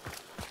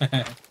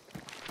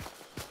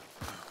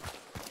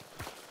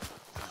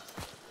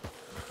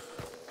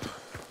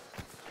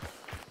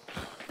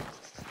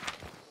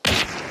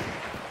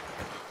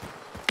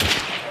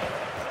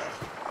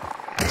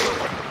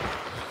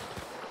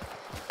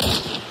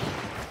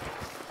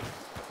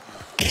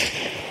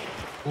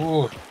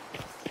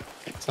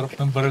 Sarap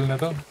ng barrel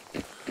na to.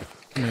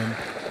 Yun.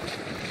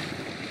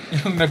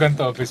 Yung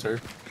naganto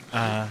officer.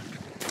 Ah,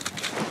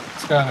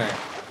 Scan eh.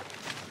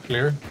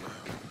 Clear?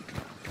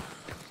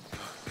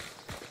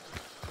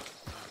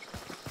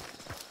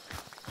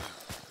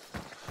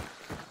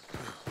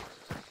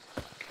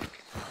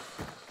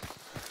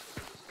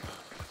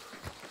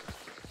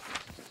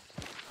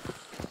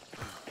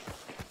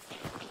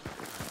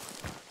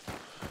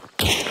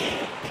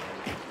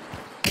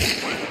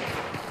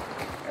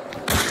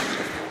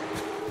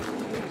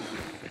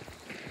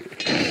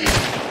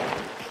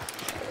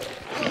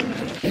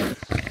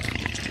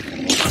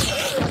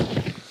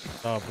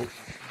 tabo.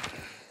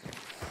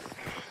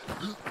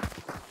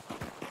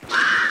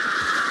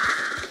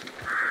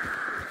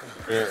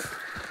 Clear.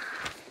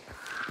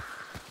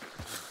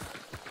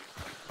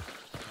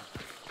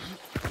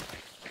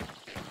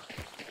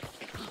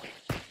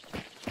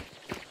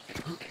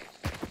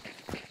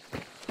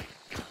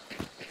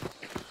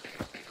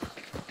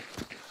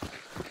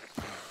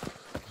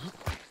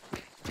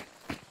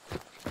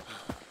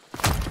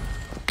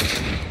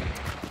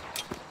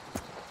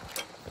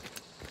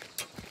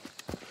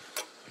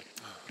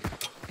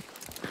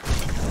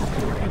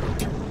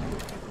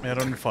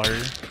 Meron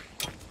fire.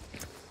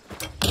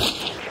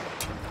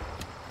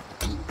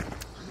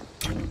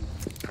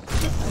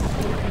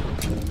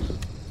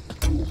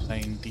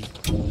 $90.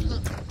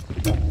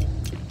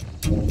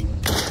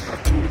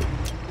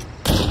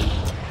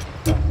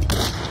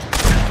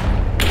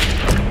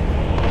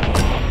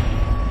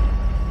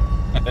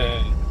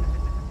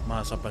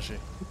 Masa pa siya.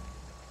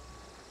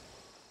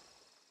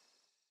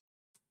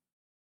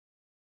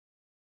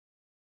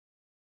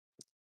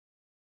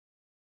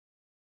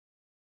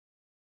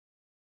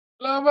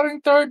 Wala pa rin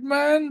third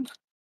man.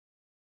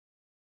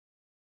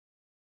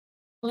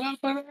 Wala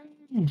pa rin.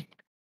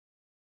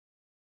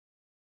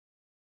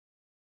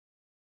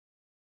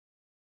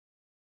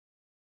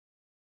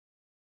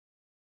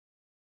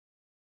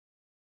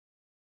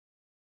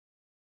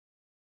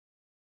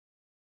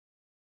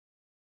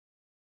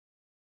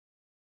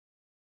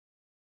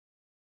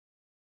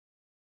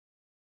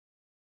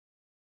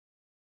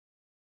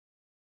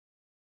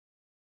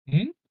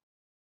 Hmm?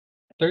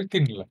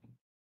 13 lang.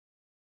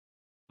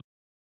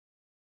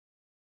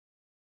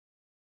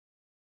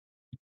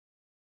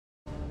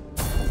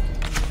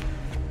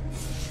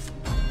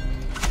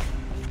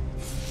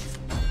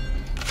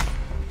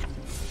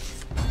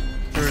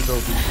 Sure,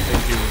 Dobby.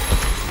 Thank you.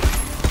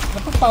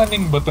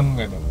 Nakapaning ba itong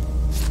ano?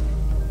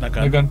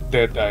 Nagan? Nagant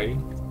dead eye?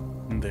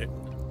 Hindi.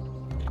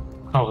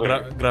 Okay.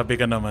 Grabe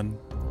ka naman.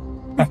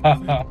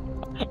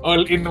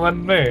 All in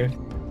one na eh.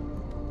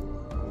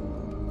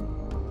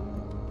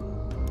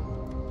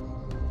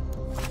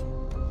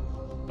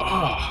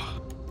 Ah.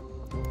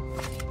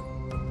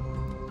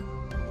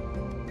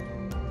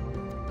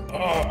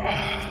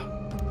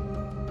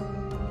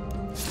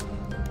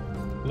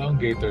 Long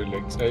gator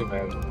legs. Ay,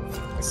 meron.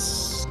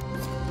 Yes.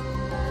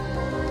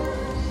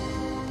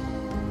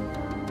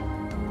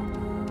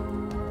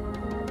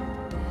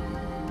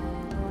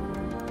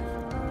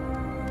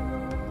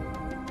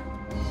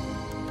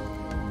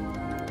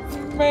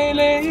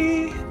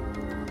 Melee.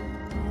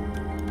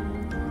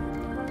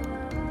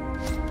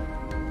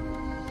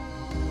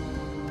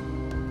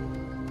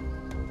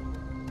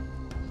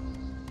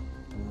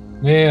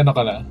 May ano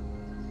ka na?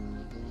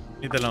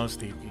 Dito lang ako,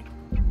 Sticky.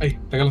 Ay,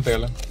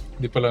 teka lang.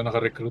 Hindi pala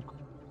naka-recruit.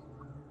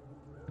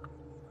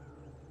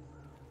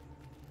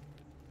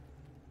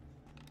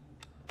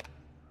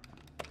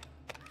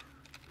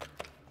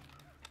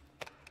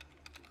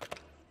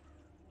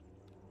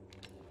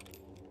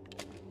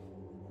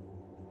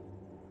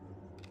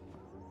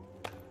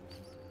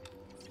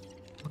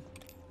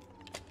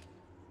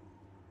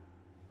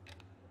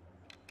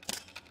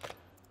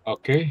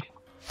 Okay.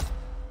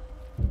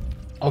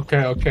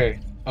 Okay, okay,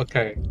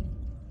 okay.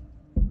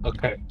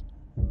 Okay.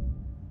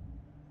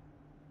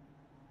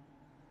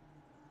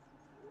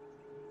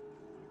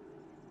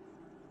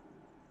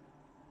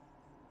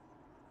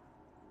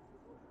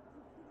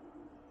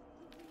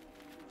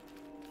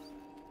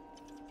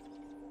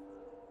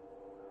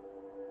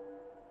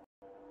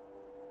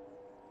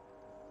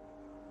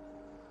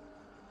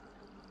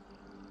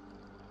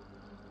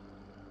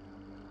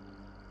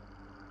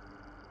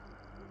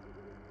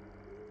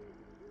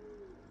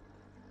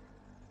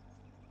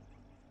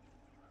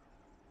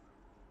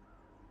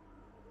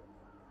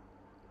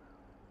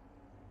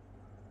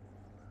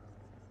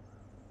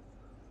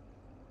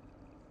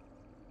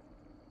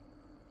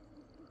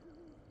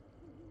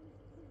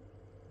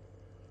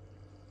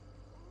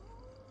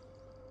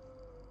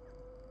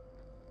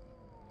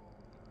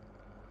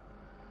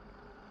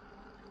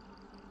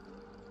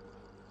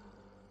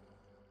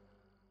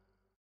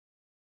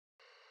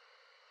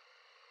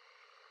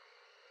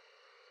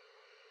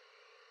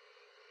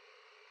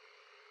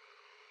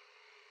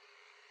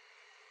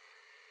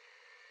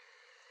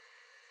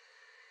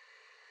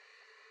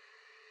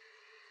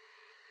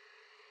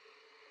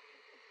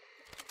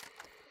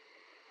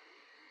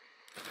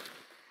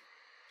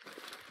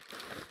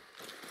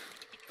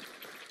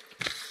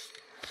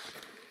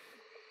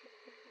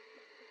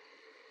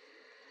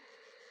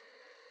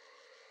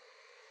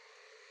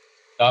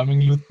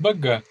 Daming loot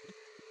bag ah.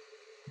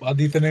 Baka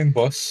dito na yung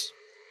boss.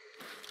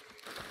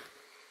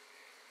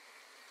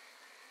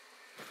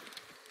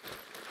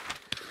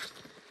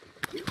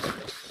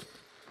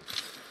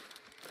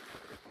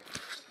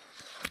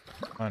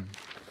 Man.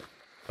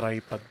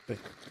 Tripod to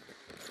eh.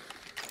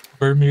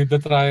 Bermuda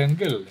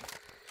Triangle.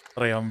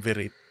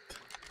 Triumvirate.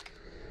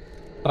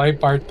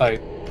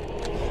 Tripartite.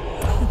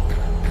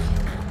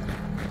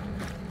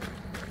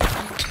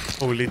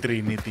 Holy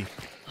Trinity.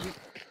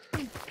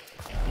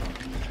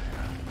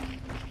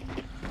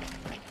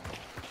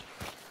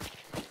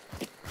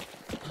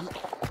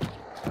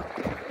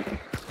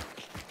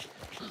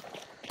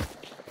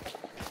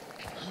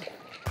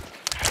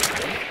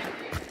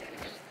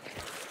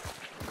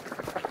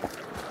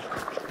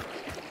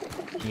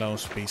 Wala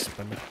akong space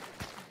pala.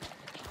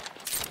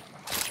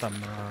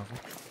 Tama ako.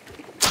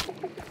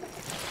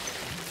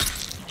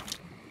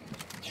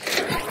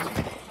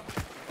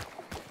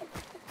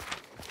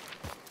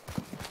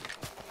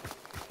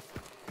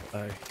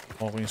 Ay,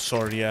 ako yung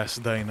sorry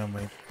ass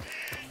dynamite.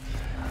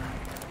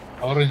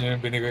 Ako rin yun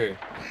yung binigay eh.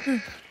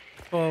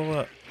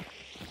 Kawawa.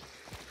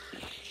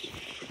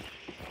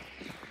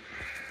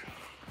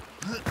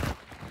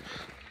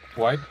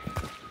 White?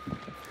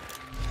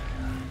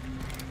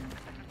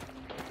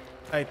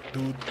 Ay,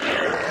 dude.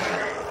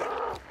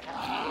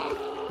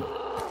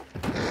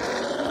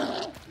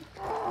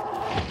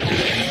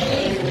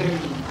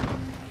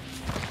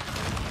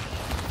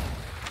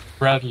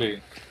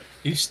 Bradley.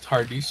 East,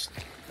 hard east.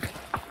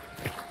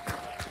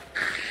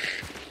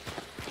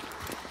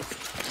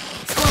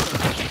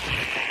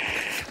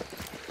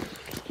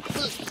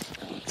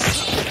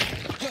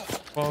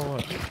 Kawawa.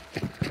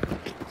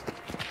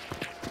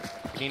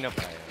 Kanina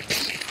pa yun.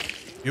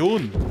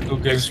 Yun.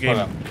 2 games Next pa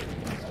lang.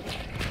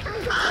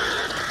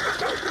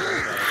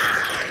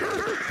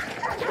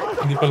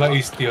 Hindi pala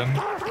east yun.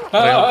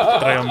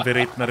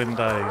 Triumvirate na rin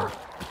tayo.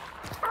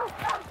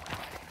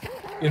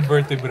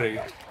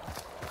 Invertebrate.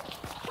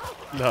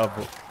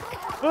 Labo.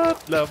 What?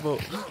 Labo.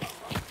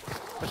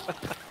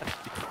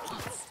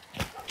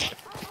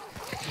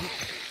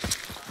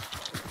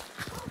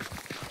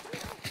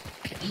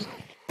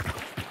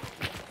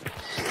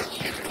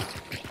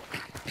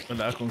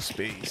 Wala akong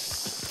space.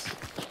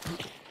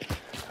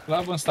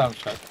 Wala bang stamp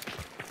shot?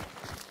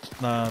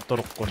 Na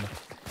turok ko na.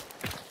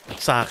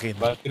 Sa akin.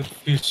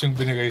 Battlefield yung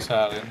binigay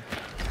sa akin.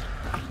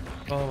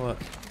 Kawawa.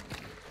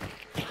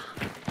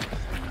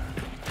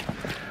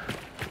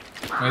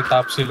 May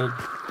top silog.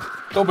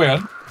 Ito ba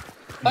yan?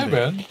 Tayo Hindi. ba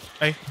yan?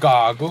 Ay,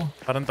 Gago.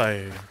 parang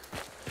tayo.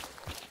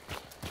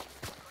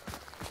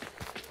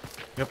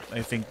 Yep,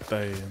 I think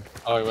tayo.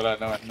 Okay, wala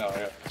naman. No,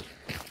 yeah.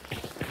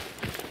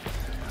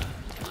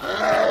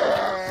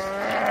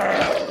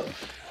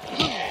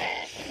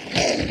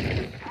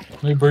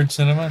 May birds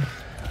na naman.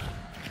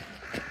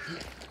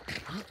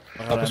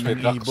 Tapos may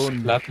Maraming ducks. ibon.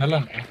 Lahat na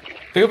lang.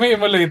 Teka, may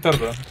emulator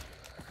bro.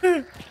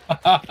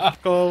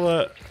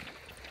 Kawawa.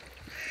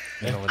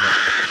 Ay, wala.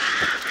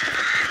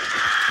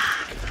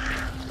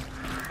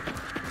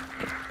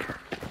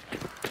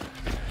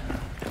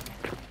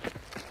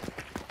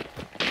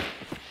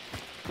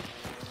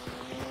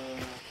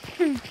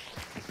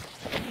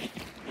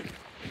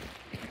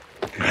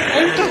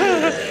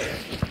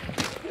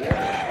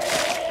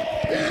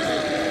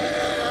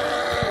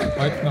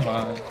 White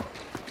naman.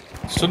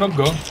 Sunog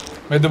go.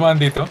 May dumaan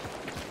dito.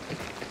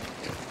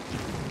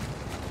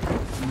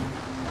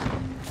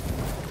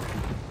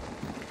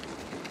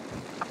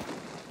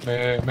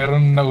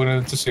 Meron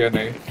nauna dito si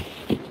Anay.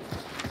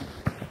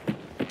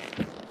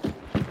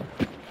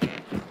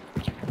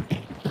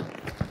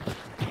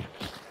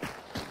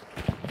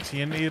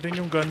 CNA rin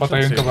yung gunshots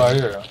Patay yung eh.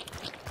 kabayo eh.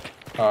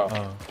 Ah.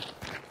 Ah.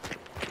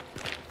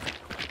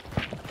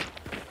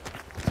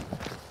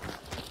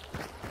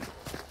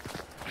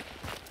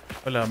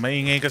 Wala,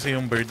 maingay kasi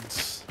yung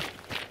birds.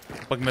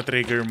 Pag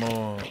na-trigger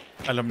mo,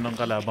 alam ng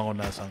kalabang kung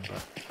nasan ka.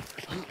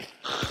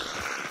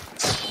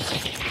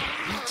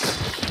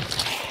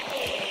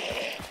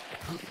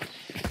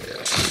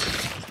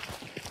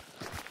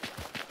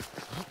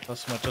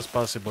 As much as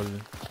possible,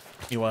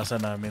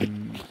 iwasan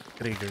namin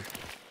trigger.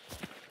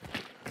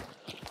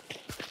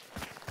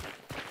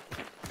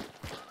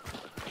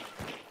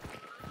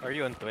 Are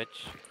you on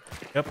Twitch?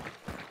 Yep.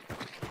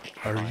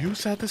 Are you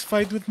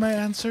satisfied with my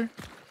answer?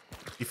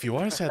 If you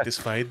are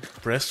satisfied,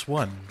 press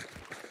 1.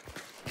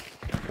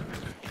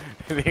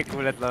 Hindi,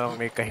 kulat lang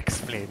may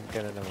ka-explain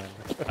ka na naman.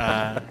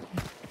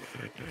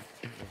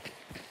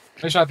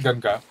 May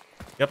shotgun ka?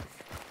 Yep.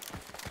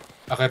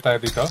 Akit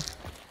tayo dito?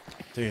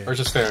 Sige. Or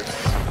sa stairs?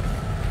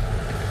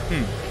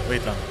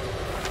 Wait lang.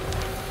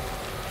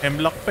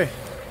 Hemlock pa eh.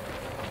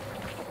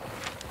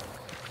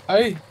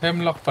 Ay,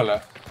 hemlock pala.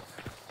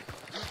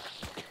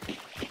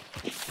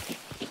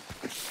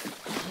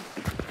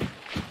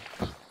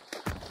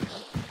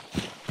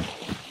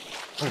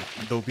 Oh,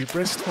 Adobe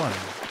pressed 1.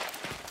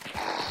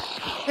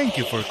 Thank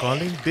you for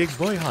calling Big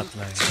Boy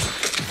Hotline.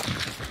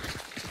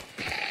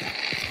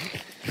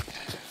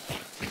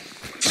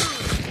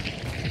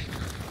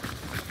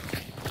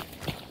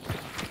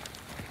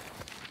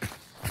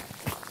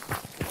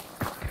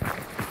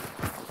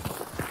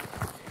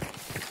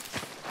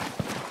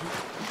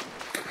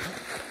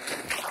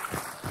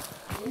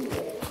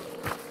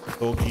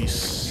 Doggies.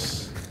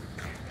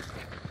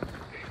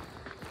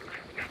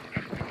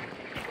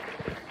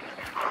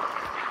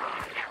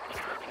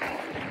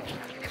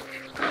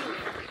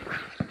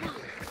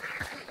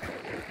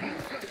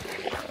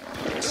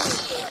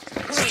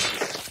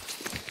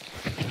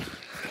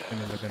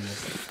 Pinalagan mo.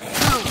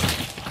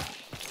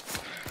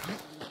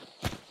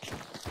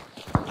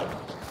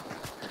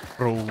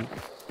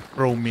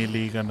 Pro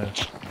melee ka na.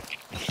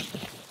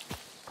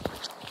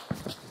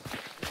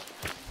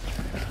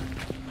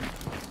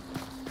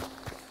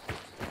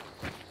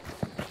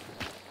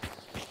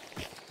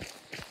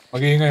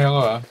 Mag-iingay ako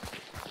ah.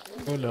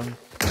 Ikaw lang.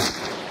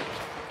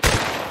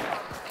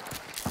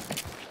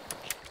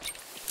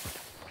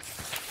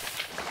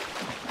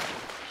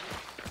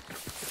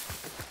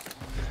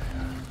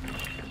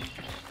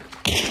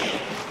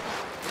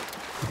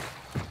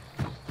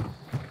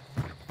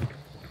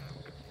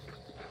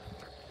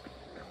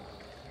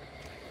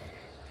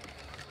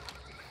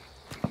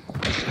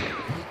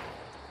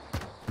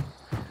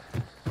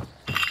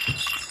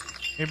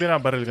 May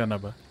binabaril ka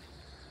na ba?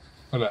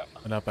 Wala.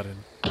 Wala pa rin.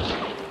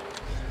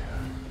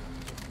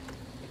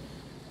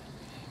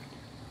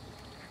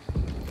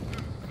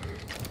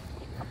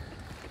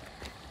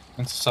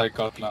 Nasa-psych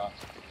out lang.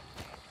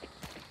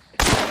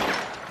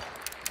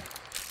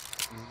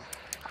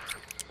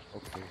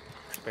 Okay.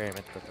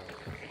 Experiment ko to.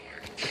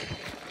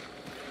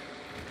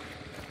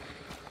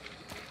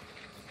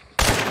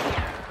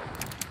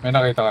 May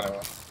nakita ka na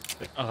ba?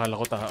 Akala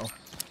ko tao.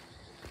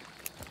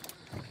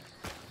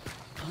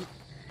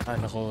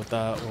 Akala ko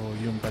tao,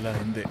 yung pala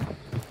hindi.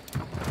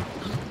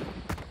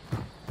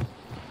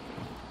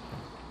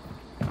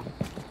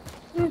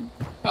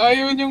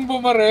 Ayun yung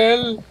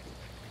bumarel!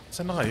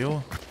 Saan na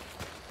kayo?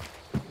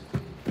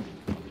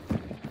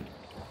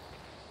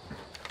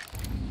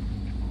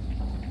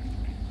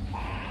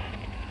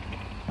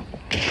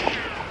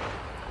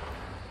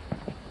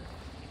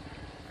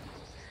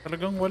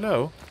 Talagang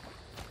wala oh.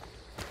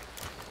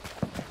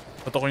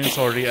 Bato ko yung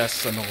sorry as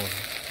ano ko.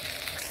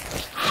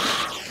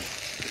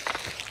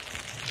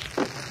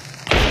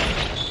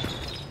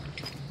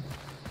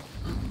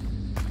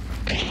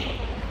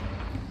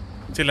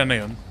 Sila na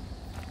yun.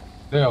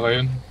 Hindi, okay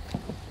yun.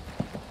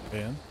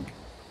 Ayan.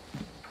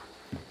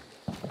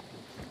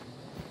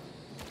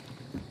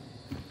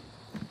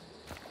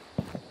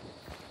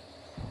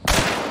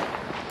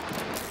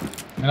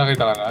 May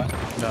nakita ka na?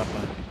 Wala pa.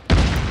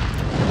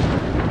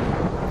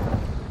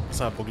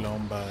 Sabog lang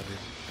ang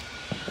baril.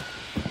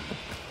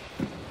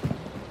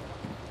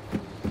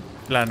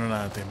 Plano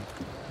natin.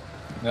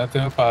 Hindi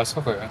natin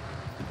mapasok eh.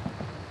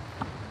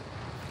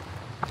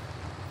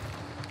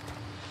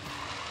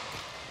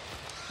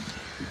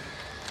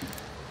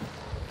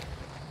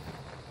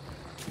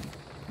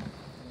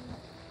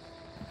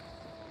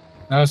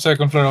 Nasa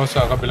second floor ako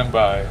sa kabilang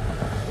bahay.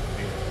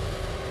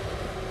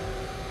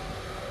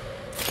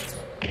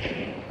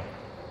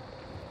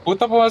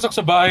 Puta, pumasok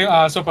sa bahay yung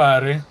aso,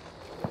 pare.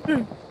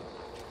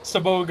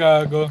 Sabaw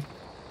gago.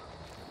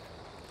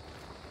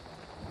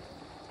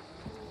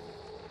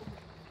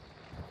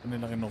 Ano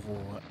nila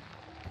kinukuha?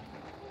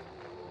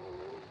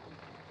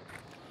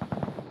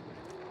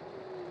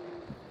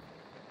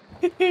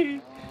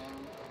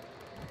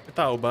 May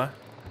tao ba?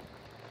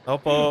 Tao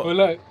po.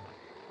 Wala.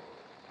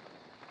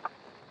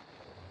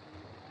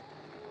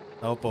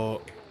 Tao po.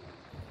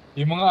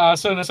 Yung mga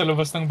aso nasa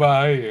labas ng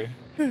bahay eh.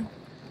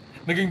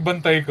 Naging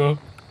bantay ko.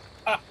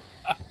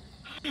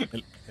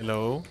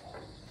 Hello?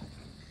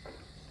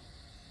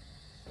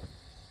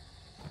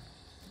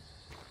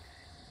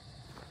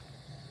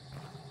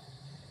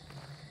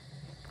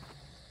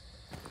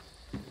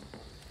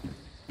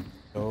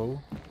 Hello?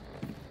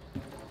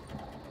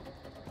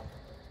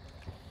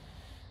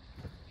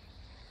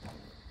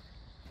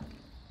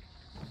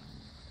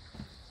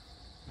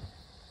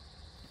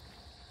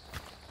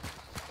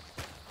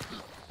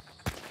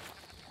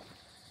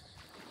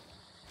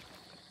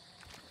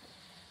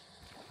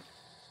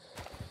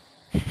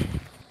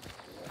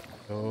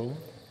 So,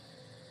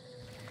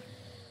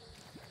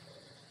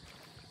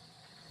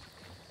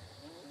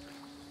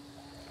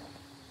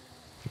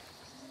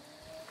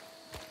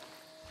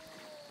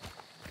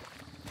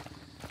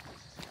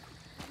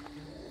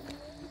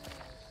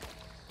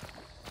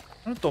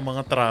 ano to,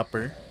 mga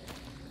trapper?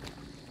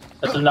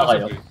 Tatlo na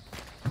kayo.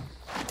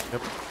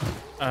 Yep.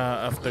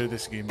 After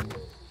this game.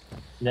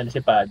 Yan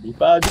si Paddy.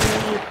 Paddy!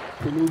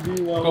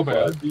 Tulubi nga ako, Ikaw ba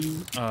yan? Paddy.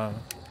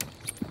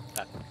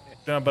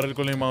 Tinabaril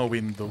ko lang yung mga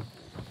window.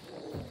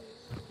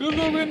 To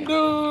the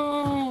window!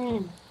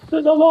 To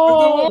the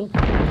wall!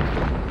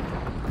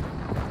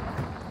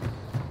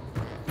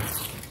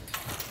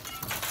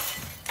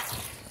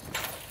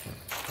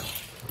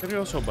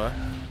 Seryoso ba?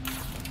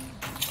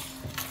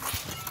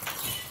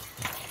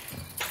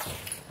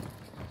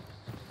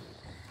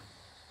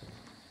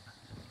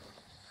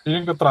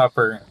 Feeling ko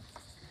trapper.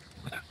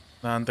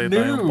 Naantay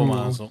tayong No.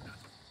 pumasok.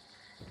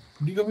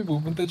 Hindi kami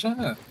pupunta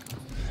dyan.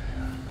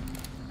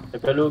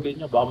 Tagalogin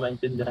nyo, baka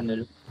maintindihan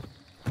nila.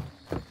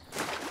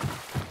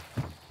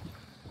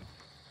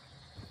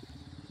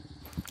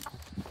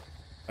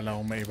 Wala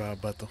akong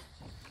maibaba to.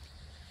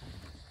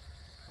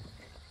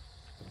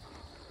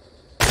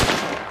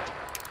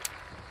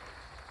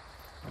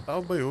 Tao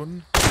ba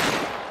yun?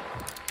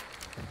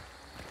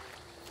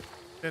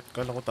 Shit,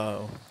 kala ko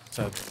tao.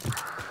 Sad.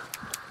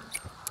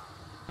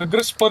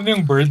 Nag-respawn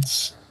yung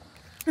birds.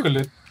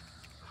 Kulit.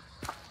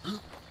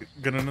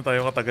 Ganun na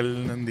tayo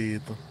katagal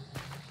nandito.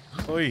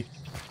 Hoy,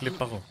 clip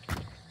ako.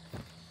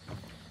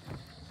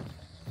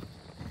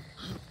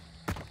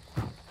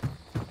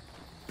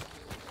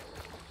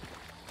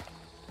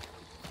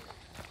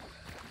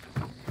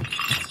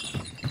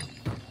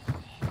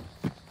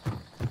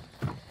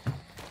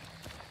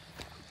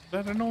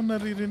 Wala rin ako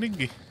naririnig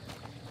eh.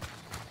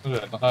 Wala,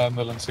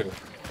 naka-ano lang sila.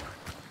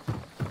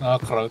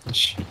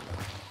 Naka-crouch.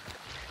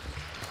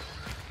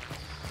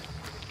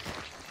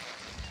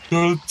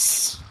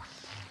 Crouch.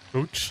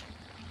 Coach?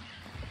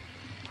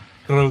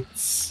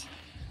 Crouch.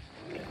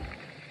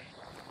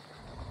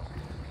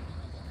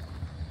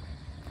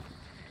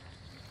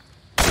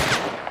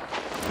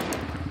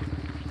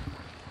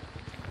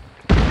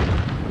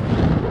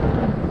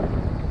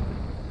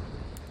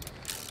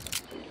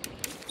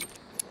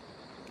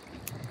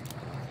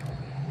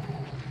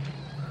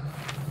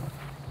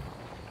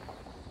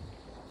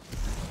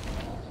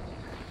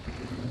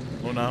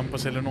 Unahan pa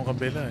sila nung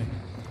kabila eh.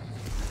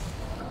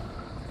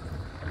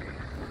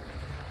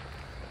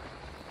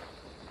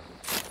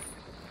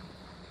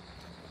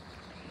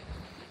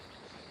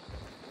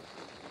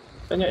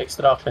 Saan yung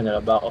extraction nila?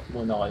 Back off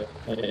muna kayo.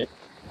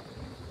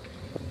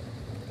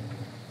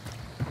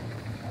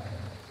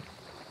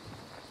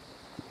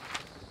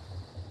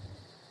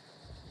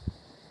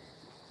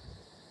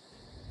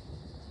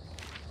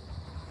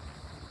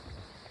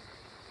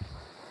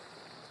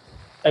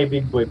 Ay,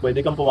 big boy, pwede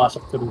kang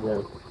pumasok through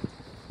there.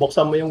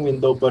 Buksan mo yung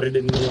window,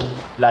 barilin mo yung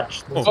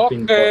latch mo sa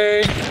pinto.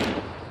 Okay.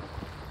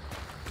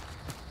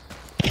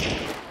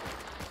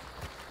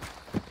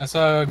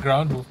 Nasa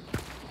ground.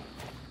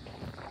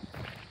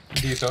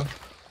 Dito.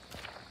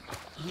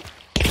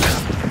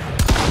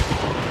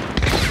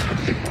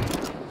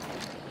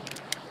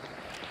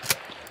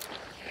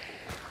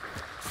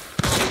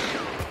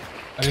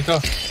 Dito.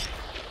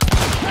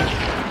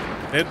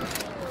 Dead?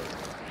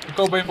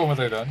 Ikaw ba yung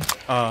pumatay doon?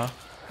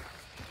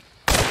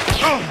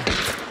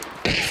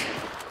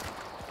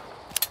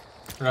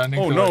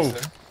 Running Oh, towards no.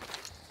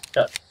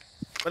 there.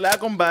 Wala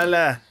akong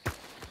bala.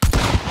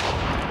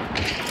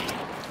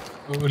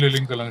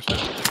 Uuliling ko lang siya.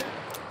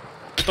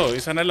 Ito,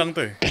 isa na lang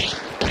to eh.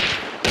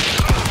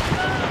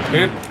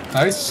 Hit.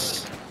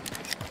 Nice.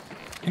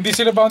 Hindi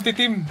sila bounty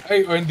team.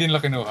 Ay, o hindi nila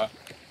kinuha.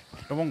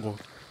 Ewan ko.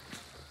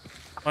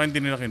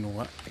 Hindi nila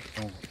kinuha.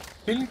 Ewan ko.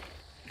 Feeling...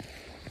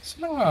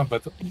 Sila nga ba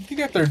to? Hindi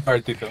ka third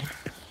party to.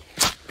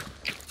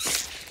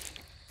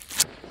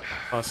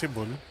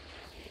 Possible.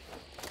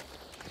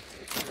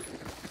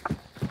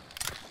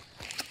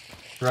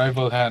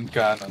 Rival hand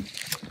cannon.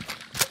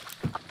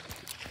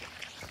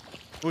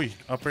 Uy,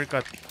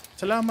 uppercut.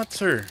 Salamat,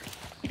 sir.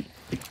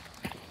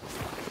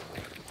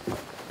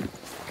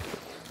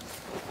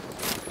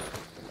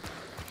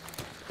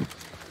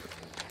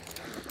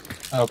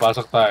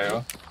 Pasok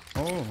tayo.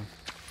 Oh.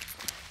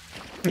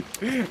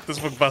 Tapos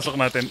pagpasok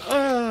natin,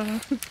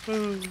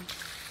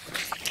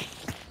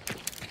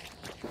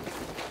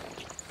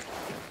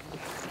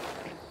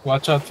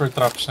 Watch out for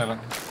traps na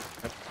lang.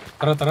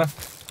 Tara, tara.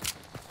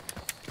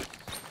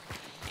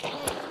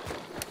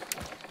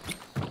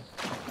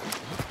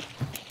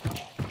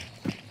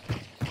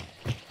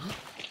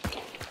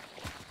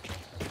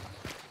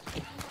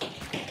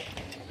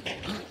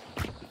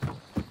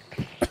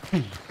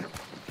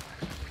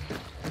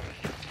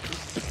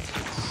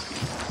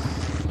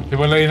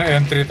 Hiwalay na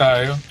entry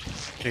tayo.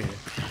 Okay.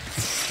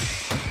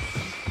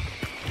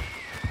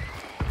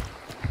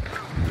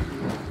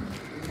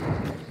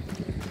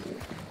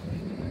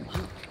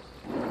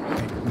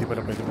 Hindi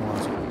pala pwede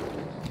pumasok.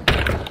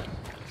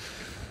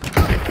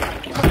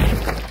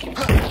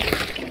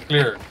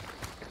 Clear.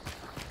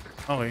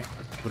 Okay.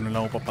 Doon na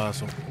lang ako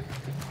papasok.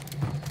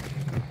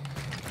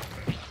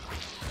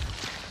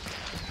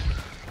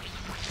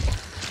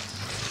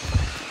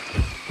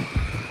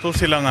 So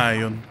sila nga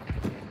yun.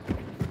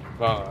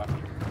 Baka.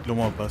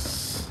 Lumabas.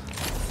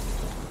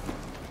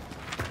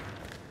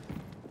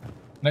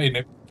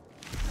 Nainip.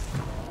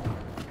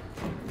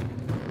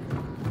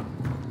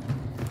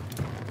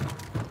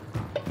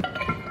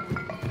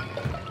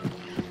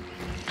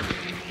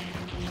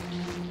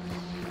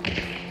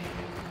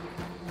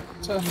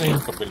 Saan na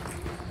yung papel?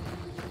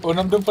 O,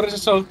 nandun pa rin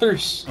sa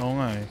Salters.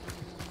 Oo nga eh.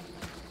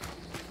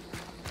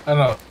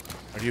 Ano?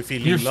 Are you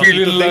feeling You lucky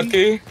feeling today?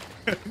 lucky?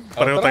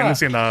 Pareho tara. tayo nang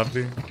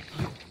sinabi.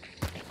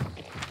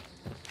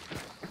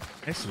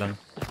 Nice lang.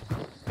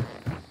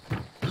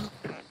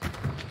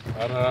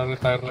 Para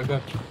retire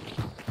agad.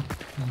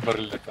 Yung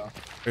baril na to.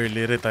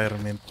 Early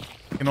retirement.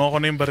 Kinuha ko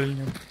na yung baril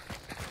niyo.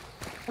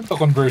 Ito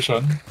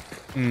conversion.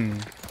 Hmm.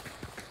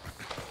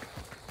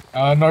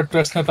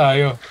 Northwest na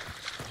tayo.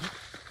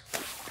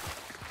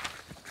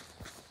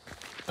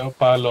 Ito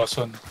pa,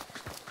 Lawson.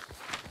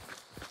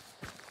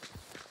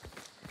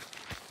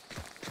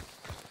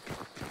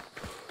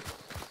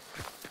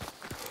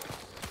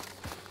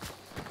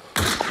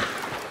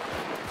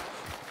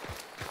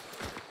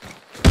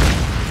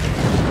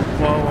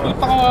 Kawawa. Ano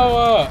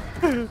kawawa?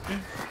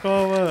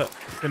 Kawawa.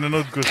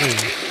 Pinanood ko siya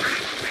eh.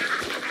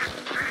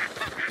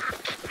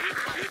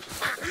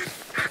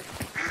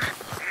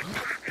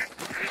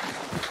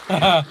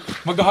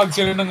 Mag-hug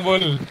sila ng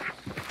wall.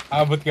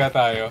 Abot ka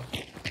tayo.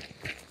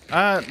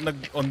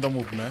 Nag-on the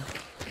move na?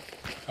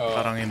 Oo.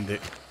 Parang hindi.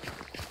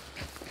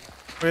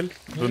 Well,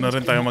 doon na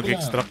rin tayo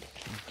mag-extract.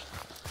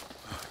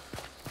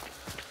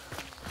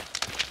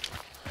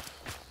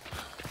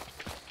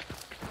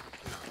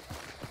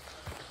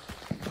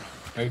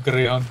 May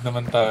Greyhound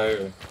naman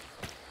tayo.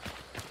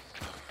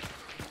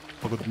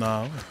 Pagod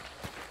na ako.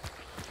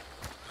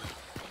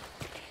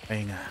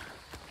 Ay nga.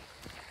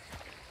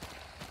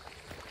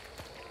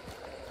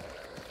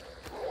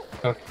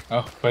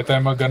 Pwede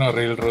tayo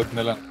railroad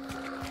na lang.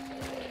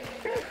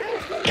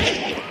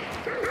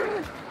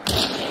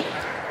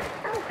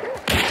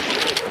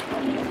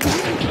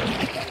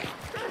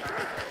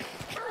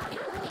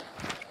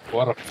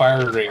 What a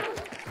fire rate.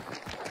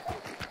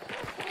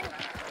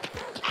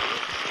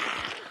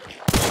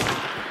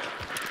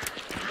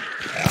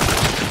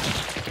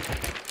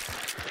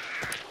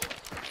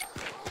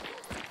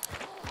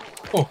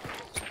 Oh.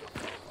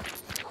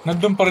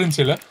 Nandun pa rin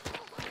sila?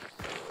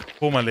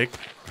 Pumalik.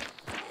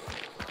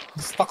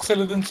 Stuck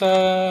sila dun sa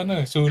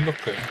sulok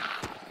eh.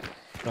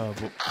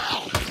 Tabo.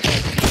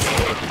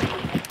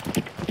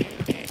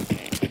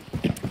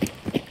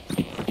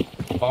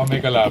 Baka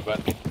may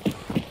kalaban.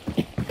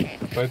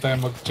 Pwede tayo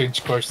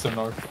mag-change course to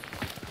north.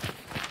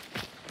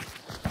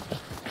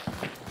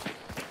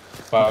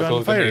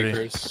 Golden Gunfire eh.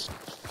 Acres.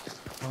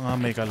 Mga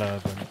may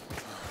kalaban.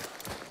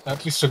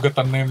 At least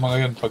sugatan na yung mga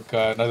yun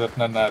pagka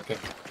nadatnan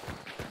natin.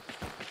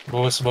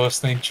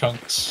 Bawas-bawas na yung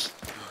chunks.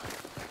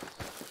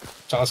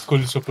 Tsaka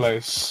school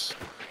supplies.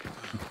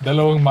 2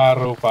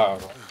 maraw pa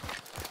ako.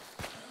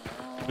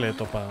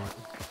 Kompleto pa ako.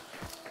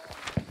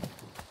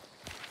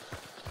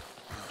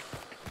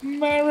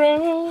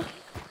 Maraw!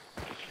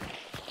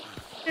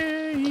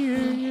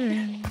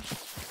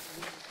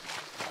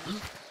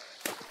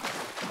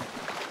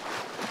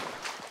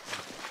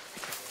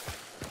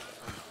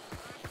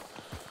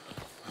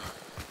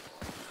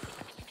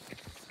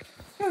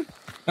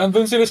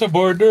 Nandun sila sa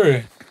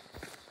border eh.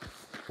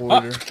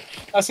 Border.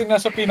 As in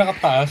nasa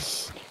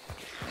pinakataas.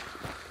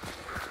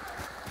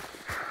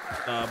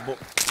 Tabo.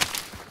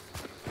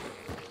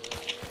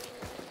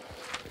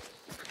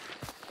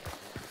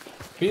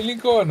 Feeling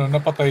ko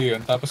napatay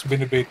yun, tapos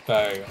binibait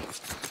tayo.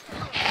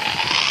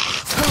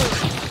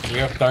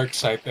 We have dark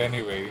sight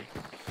anyway.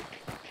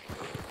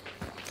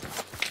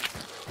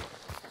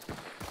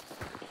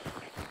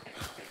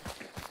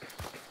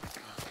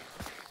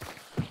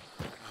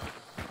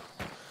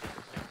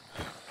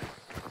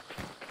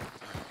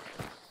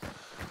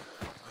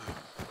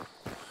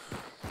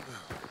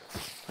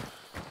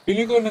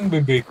 Feeling ko nang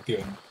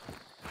bibake yun.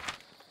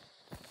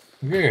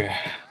 Okay.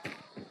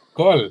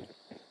 Call.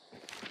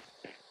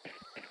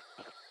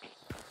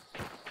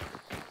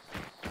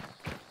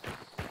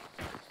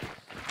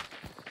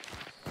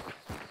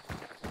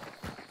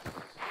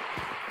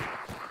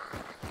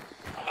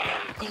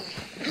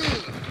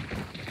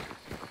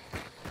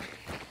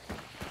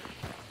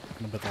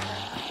 Ano ba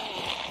tayo?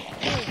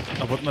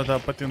 Abot na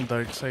dapat yung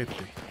dark side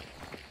eh.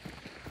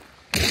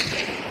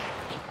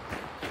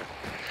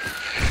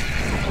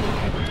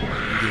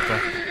 Hindi pa.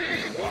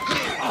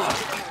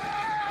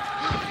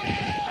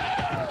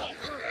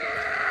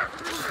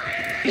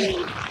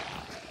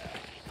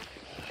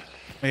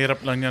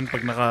 Mahirap lang yan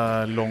pag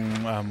naka-long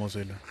ammo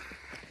sila.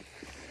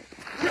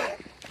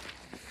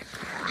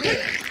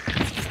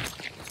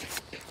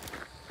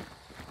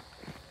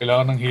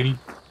 Kailangan ng heal.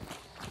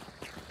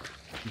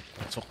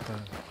 Pasok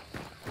tayo.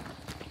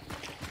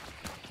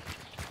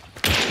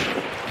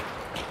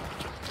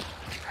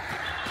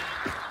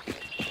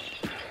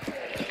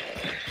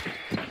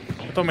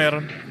 Ito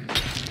meron.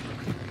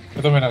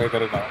 Ito may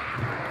nakita rin ako.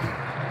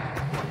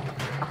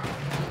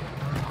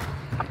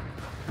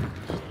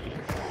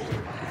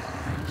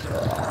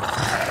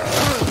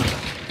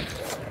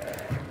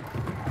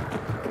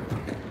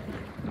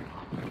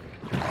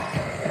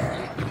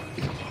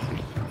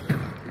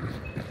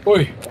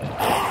 Uy!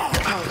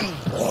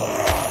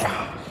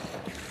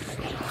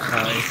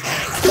 Ay.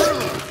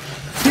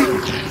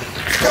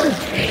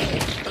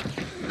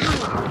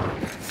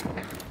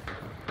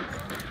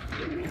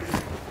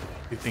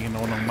 Titingin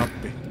ako ng map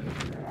eh.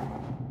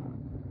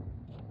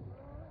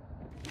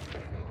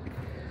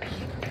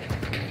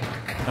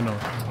 Ano?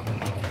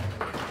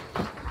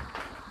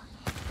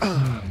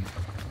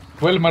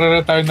 Well,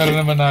 mararatayin na rin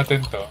naman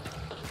natin to.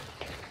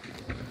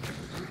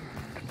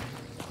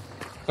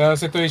 Sa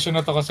situation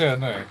na to kasi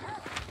ano eh,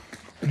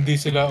 hindi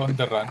sila on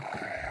the run.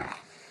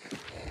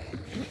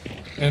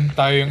 And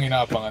tayo yung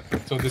inaabangan.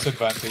 So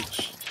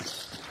disadvantage.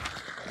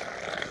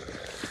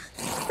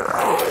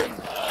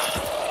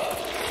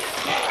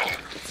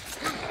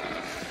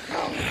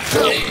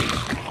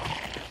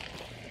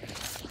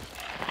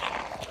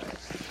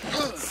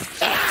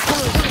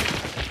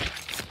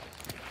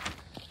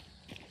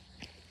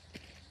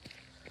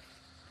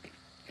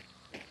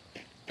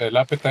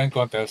 Lapit tayong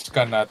konti,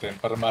 scan natin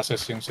para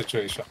ma-assess yung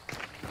situation.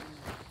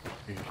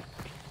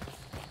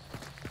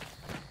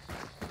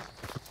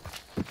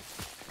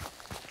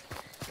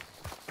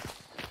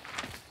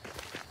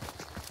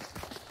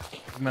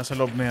 Nasa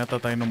loob na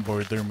yata tayo ng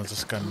border,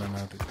 masascan na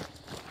natin.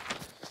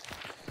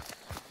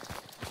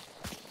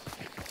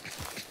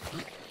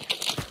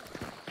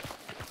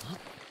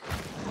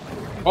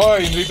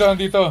 Hoy!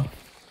 Nandito!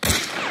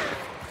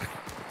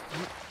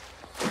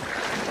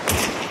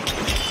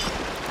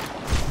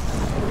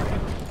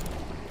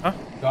 Ha?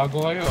 Gago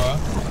kayo ah.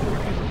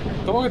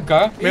 Tumawid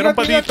ka? Meron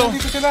pa dito.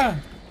 Nandito sila.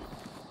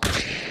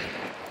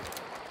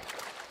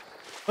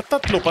 Ba't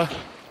tatlo pa?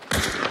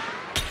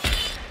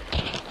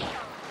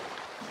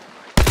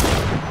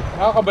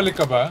 Nakakabalik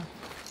ka ba?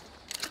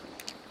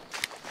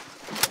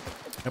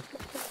 Yep.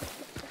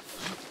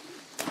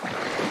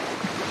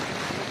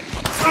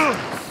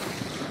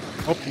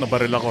 Oh,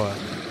 nabaril ako ha.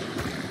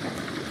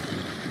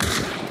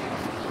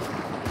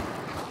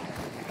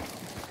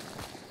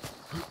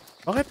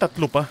 Bakit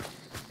tatlo pa?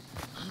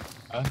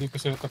 Hindi pa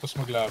sila tapos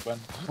maglaban.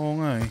 Oo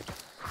nga eh.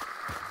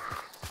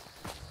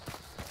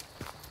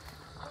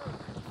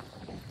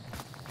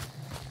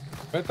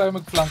 Pwede tayo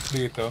mag-flank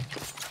dito.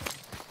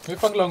 May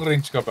pang long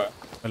range ka ba?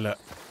 Wala.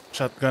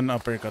 Shotgun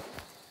uppercut.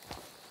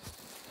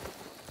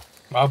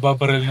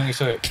 Makababaril ng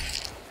isa eh.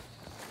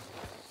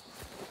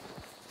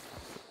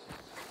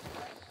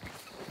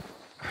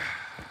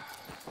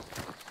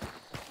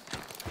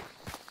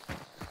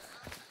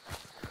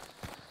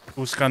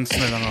 Two scans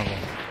na lang ako.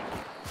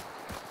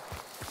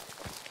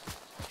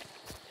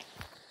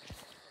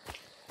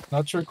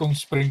 Not sure kung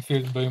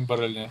Springfield ba yung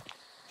barrel niya.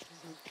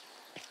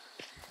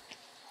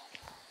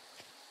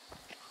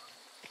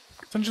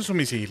 Saan siya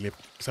sumisilip?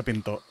 Sa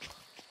pinto?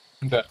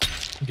 Hindi.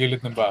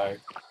 Gilid ng bahay.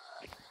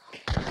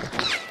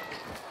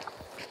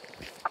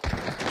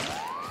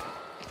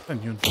 Saan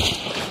yun?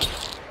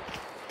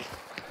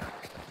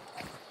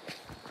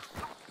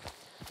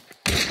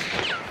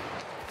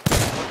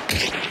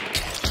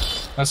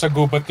 Nasa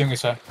gubat yung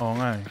isa. Oo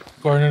nga eh.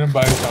 Corner ng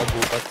bahay sa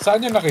gubat.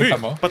 Saan yung nakita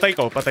Uy, mo? patay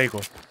ko, patay ko.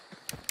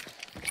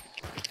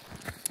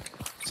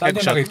 Saan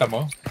yung headshot. nakita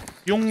mo?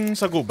 Yung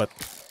sa gubat.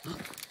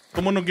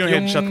 Tumunog yung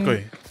headshot ko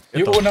eh.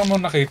 Yung Ito. unang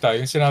mong nakita,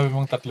 yung sinabi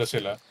mong tatlo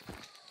sila.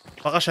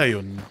 Baka siya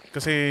yun.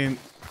 Kasi,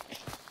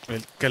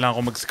 well, kailangan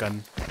ko mag-scan.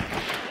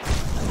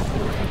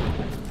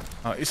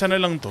 Isa na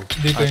lang to.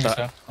 Dito yung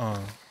isa?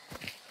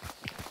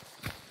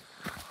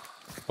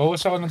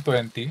 Bawas ako ng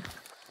 20.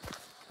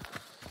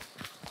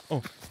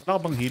 Oh, wala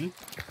ka bang heal?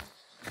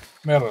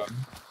 Meron.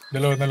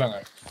 Dalawa na lang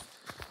eh.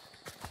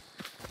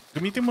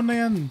 Gamitin mo na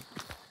yan.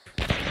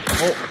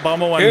 Oh, baka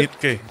ma-one hit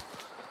ka eh.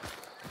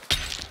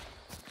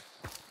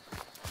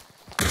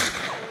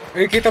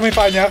 Eh, kita mo yung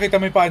paa niya? Kita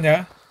mo yung paa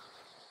niya?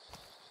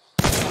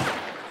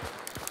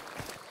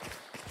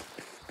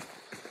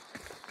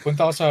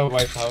 Punta ako sa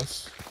White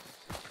House.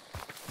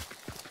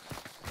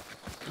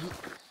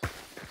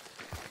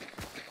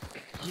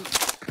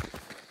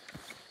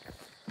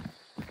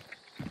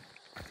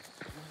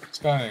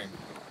 Scanning.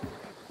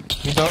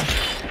 Dito?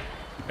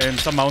 And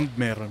sa mound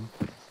meron.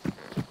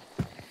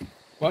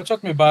 Watch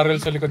out, may barrel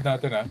sa likod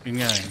natin ah. Yun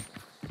nga eh.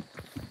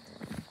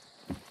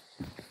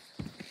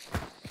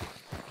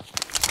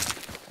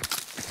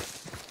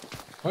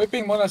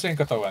 Wiping mo nasa yung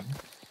katawan.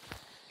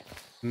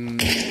 Hmm,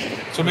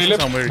 Sumilip,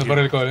 somewhere here.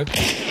 nabaril ko ulit.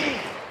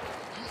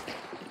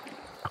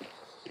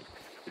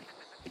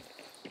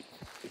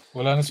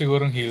 Wala na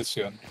sigurong heals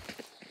yun.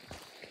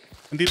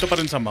 Nandito pa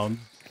rin sa mound.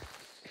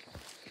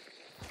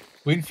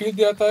 Winfield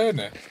yata yun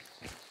eh.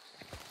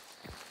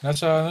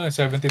 Nasa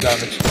 70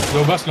 damage.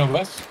 Lobas.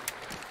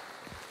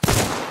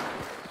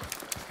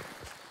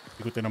 Hindi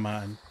ko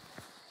tinamaan.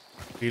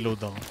 Reload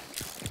ako.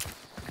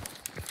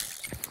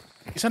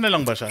 Isa na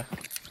lang ba siya?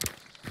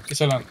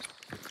 Isa lang.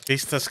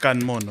 Based sa scan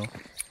mo, no?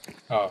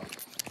 Oo.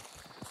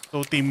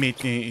 So,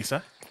 teammate niya yung isa?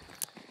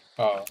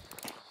 Oo.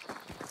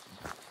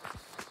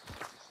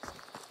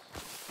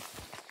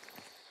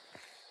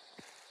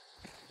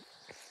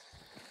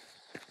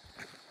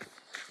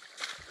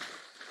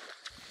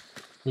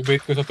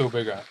 Bibait ko sa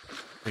tubig ah.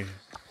 Okay.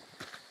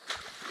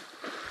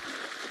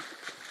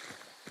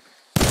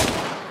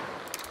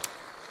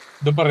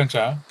 Doon pa rin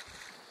siya?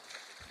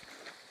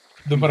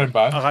 Doon pa rin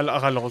ba?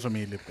 Akala ko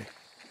sumilip eh.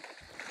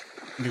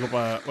 Hindi ko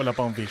pa, wala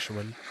pang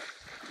visual.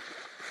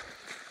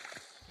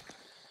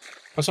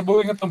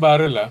 Pasabuhin at ng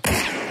barrel ah.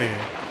 Eh,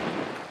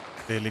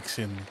 Delix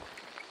yun.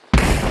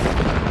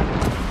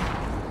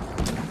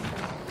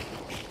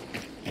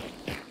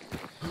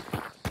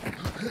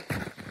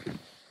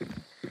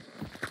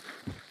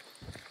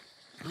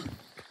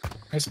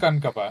 May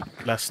scan ka pa?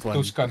 Last one.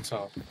 2 scans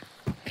ako.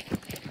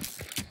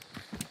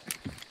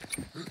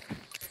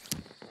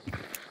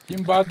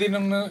 Yung body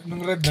ng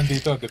red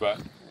nandito, di ba?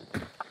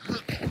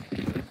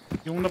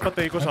 Yung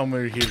napatay ko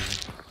somewhere here.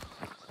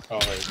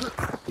 Okay.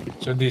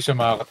 So hindi siya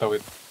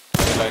makakatawid.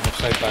 Line of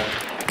sight tayo.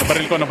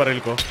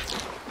 Nabaril ko.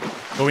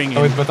 Going in.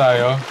 Tawid ba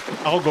tayo?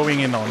 Ako going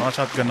in ako.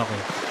 Naka-shotgun ako.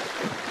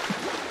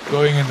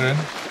 Going in rin?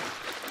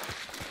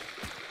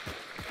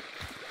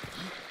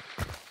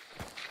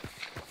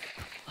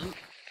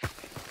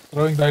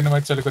 Throwing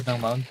dynamite sa likod ng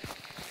mound.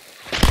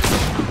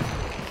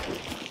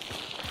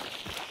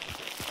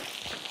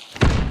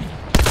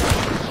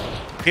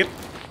 Hit.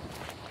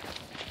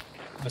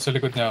 Nasa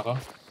likod niya ako.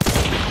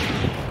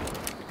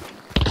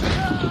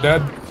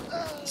 Dead.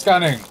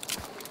 Scanning.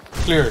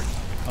 Clear.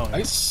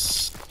 Okay.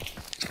 Nice.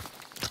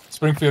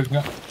 Springfield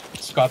nga.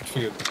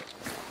 Scottfield.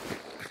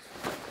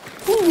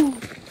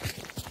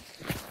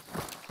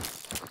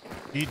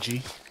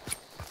 GG.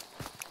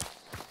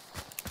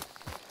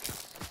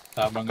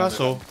 Tamang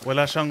Kaso,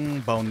 wala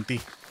siyang bounty.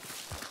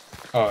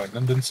 Oh,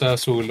 nandun sa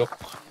sulok.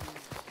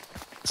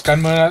 Scan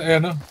mo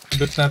na,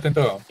 dot natin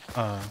to.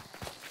 Ah,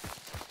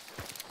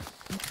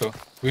 Ito.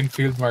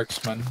 Winfield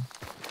Marksman.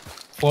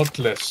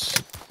 Faultless.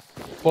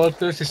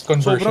 Faultless is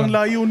conversion. sobrang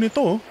layo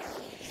nito.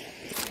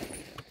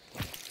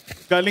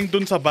 Galing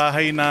dun sa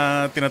bahay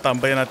na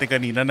tinatambayan natin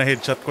kanina, na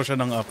headshot ko siya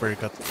ng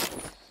uppercut.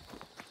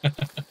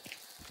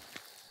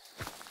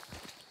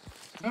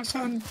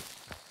 Nasaan?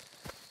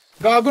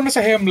 Gago na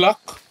sa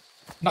Hemlock.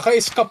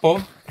 Naka-escape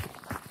po.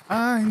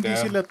 Ah, hindi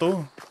Damn. sila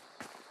to.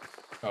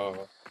 Oh.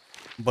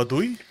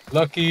 Baduy?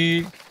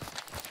 Lucky.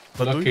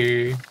 Baduy? Lucky.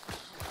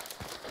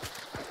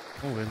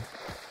 Oh well.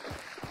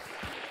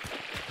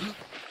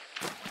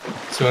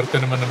 Swerte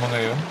naman ng mga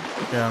yun.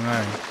 Kaya nga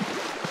eh.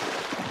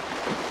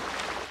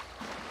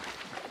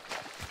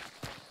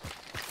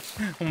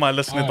 Ang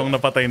malas nitong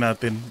napatay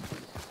natin.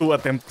 2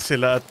 attempts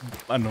sila at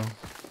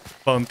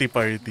bounty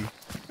party.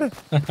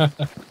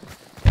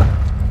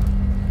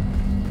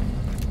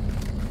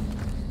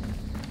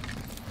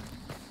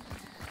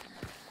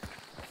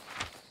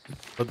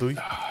 Baduy?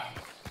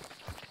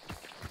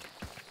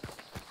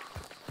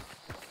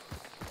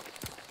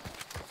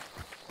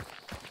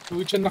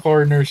 Which na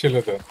corner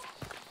sila doon.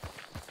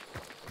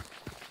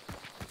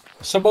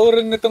 Sabaw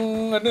rin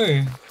nitong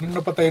nung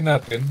napatay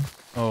natin.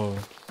 Oo.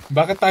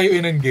 Bakit tayo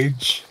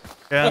in-engage?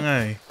 Kaya nga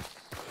eh.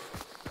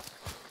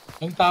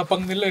 Ang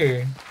tapang nila eh.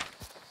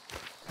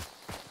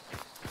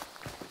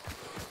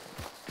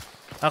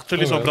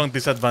 Actually, Oh, well. sobrang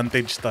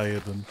disadvantage tayo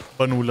dun.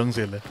 Banu lang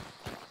sila.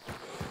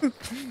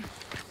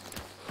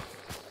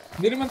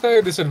 Hindi naman tayo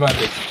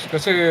disadvantage.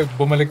 Kasi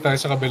bumalik tayo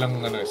sa kabilang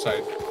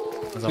side.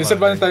 Sa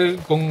Disadvantage bagay.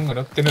 tayo kung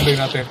tinuloy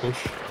natin yung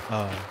push.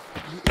 Ah.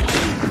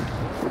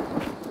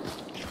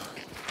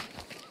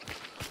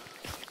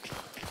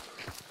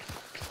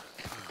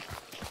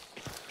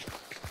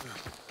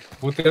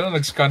 Buti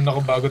nag-scan ako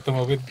bago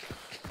tumawid.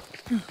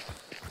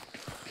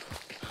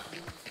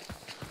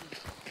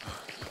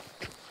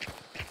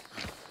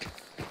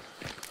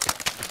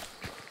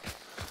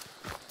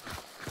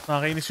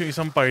 Nakakainis yung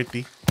isang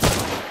party.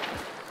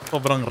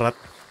 Sobrang rat.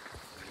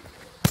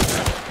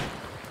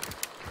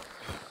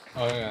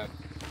 Oh, yan.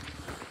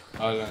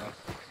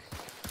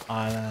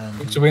 Alam.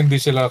 So, hindi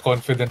sila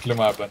confident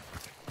lumaban.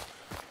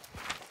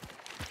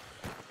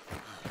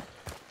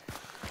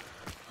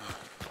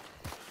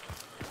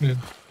 Yun.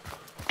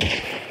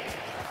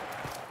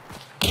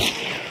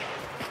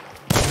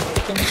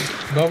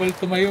 Bawal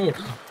tumayo.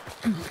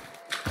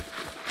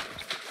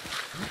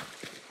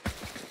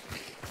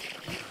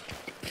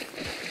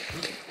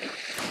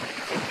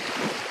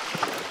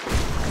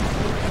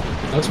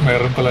 Tapos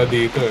meron pala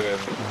dito eh.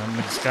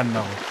 Nag-scan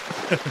ako.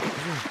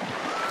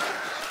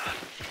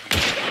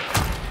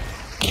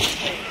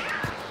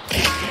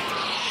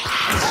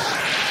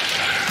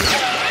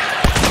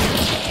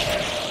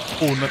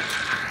 Punat.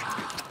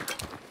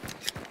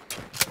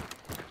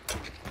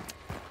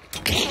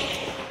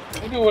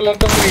 Wala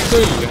kang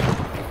recoil eh.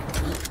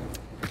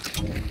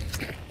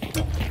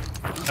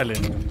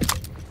 Alin?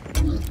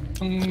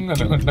 Ang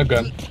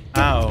nagan.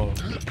 Ah, oo.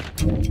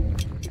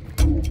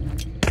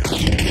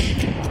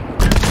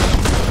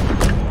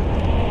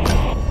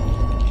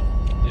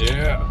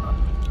 Yeah.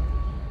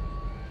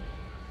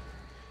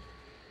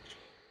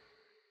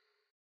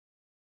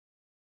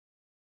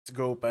 Let's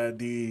go,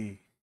 Paddy.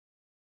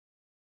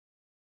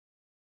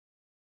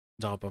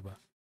 Diyan ka pa ba?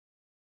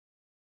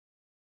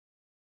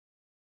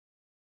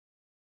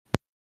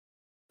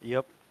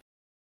 Yup.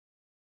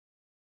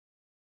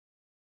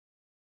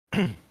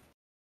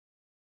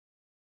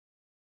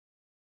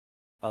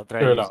 I'll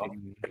try Sure lang.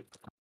 using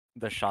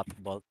the shot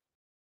bolt.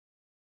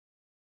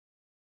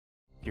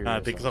 Curious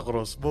Atik sa ako.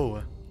 crossbow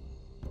ah.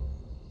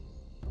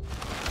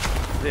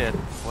 Hindi,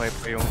 buhay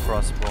pa yung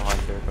crossbow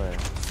hunter ko eh.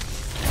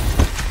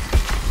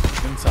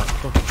 Yun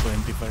sakto,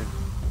 25.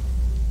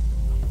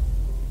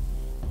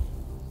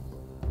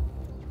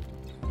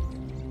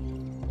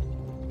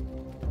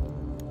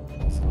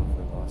 So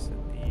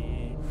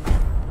velocity,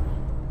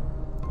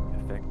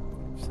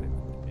 effective side.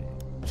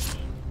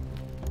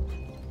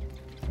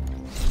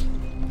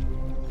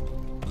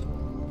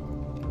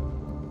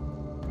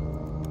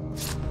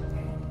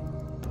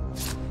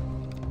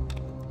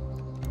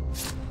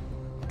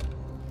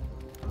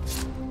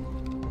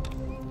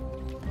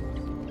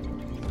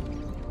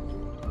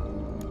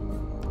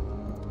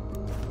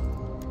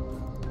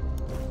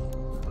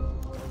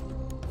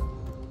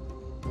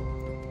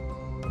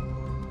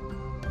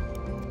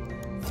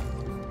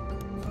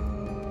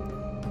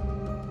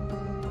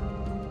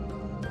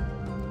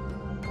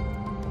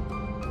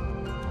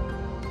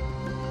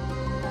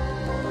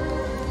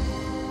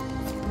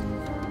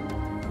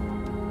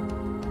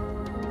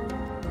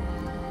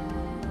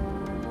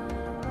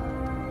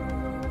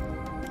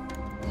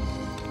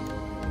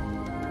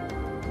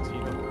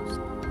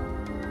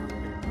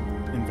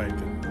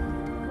 Invited.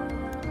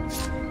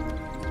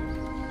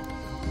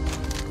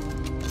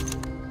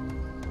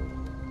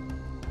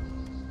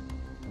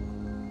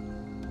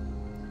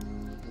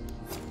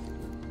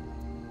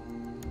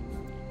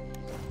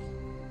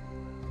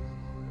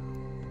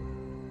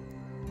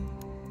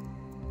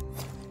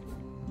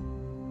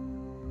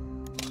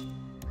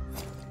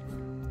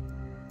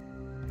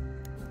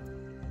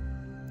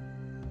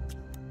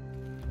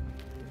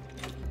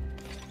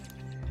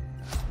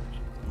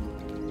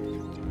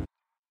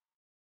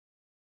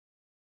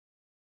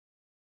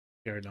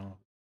 Here lang ako.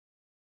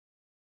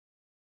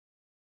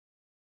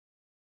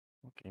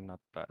 Okay, not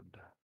bad.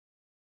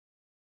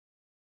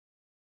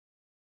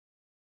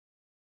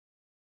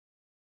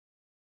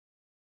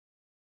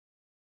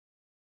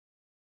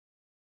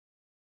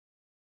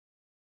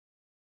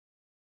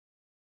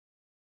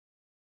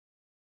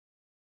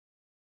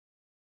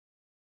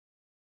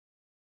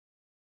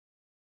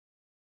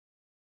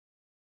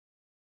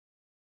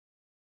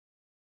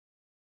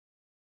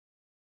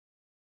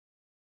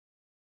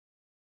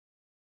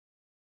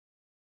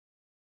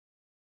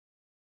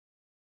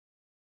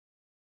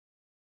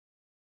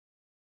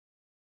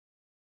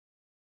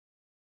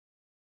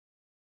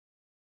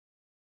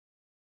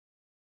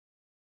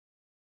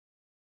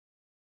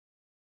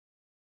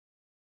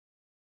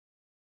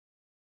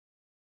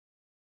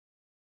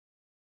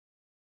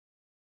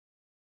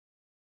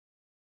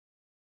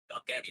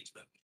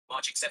 Bulgariansburg,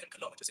 marching 7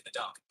 kilometers in the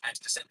dark and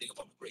descending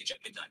upon the bridge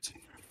at midnight.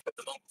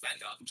 The Mongol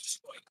vanguard was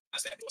destroyed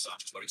as their horse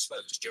archers were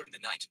exposed during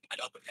the night and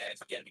unprepared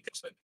for the enemy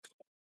crossbow.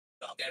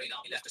 The Bulgarian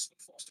army left a small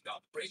force to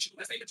guard the bridge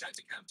as they returned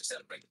to camp to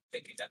celebrate,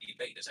 thinking that the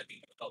invaders had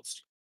been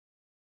repulsed.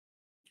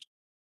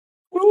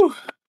 Woo!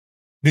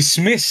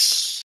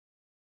 Dismiss.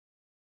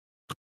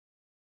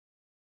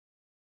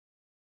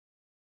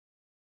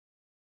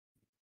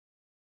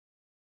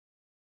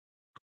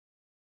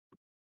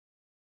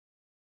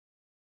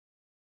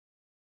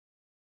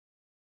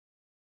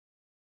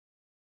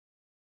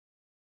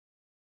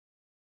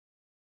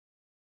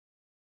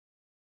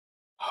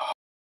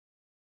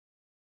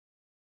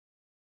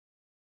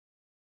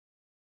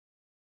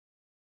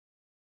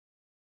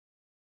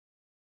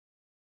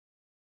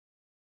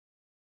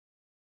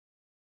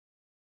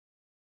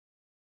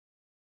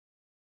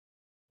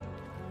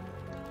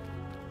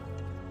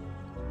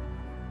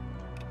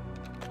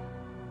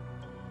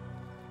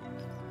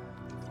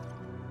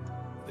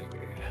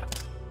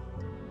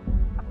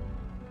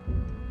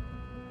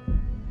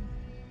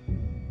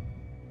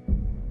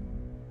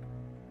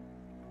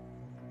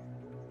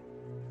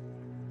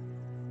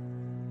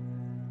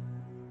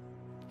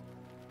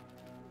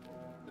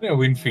 Yeah,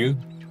 Winfield.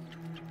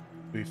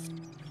 Swift.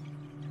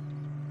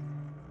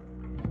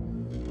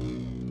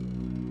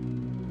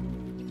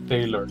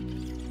 Taylor.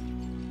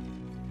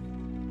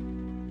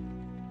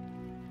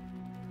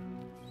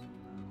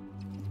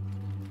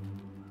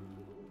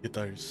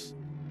 Guitars.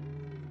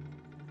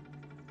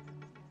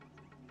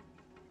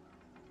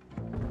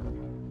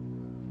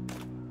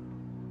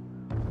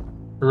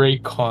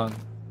 Raycon.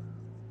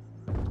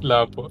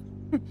 Lapo.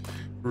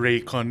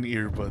 Raycon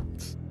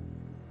earbuds.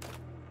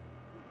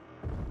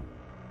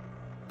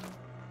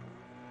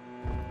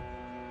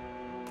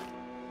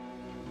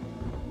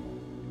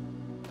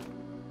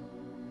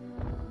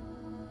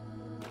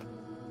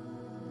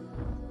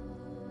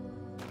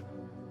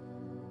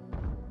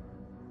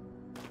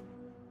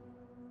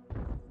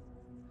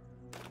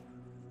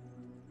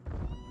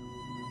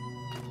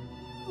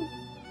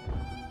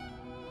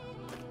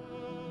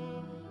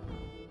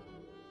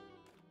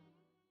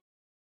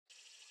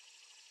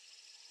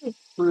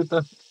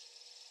 Puta.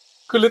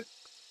 Kulit.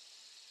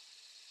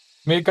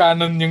 May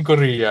canon yung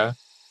Korea.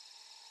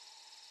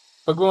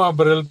 Pag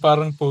bumabaril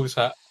parang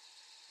pusa.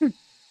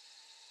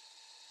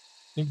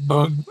 Yung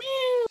bag.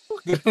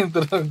 Ganun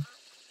talaga.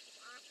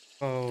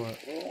 Oh,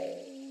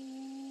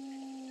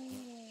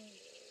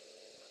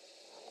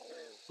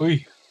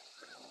 Uy.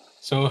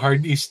 So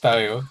hard east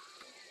tayo.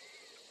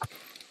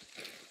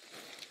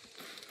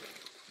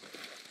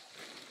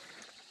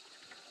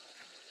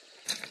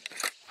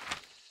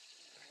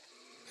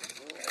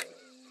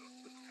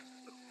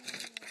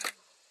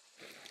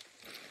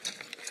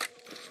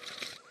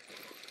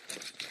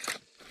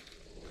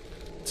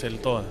 cell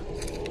to ah.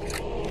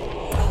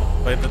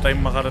 By the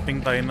time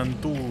makarating tayo ng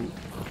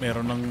 2,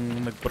 meron nang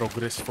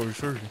nag-progress for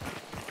sure.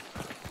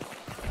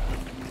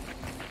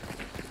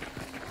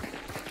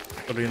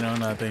 Tuloy na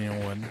lang natin yung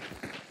 1.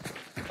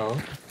 Oo.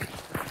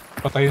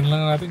 Patayin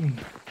lang natin.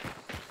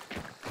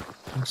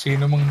 Kung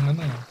sino mang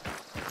ano.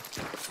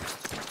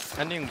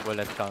 Ano yung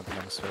bullet count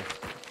ng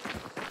Swift?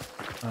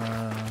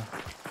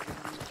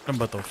 Ano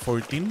ba to?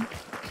 14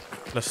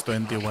 plus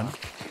 21.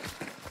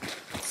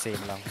 Same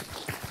lang.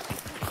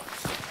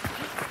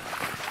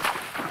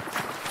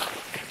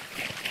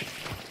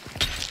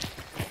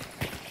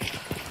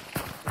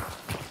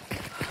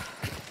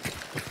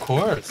 Of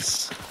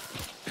course.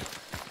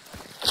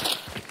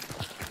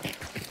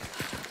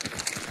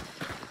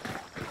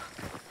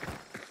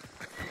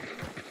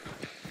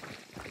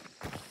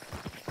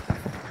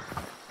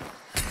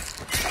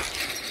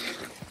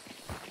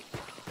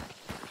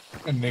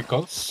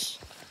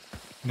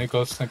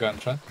 Nichols na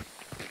gunshot.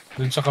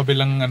 Dun sa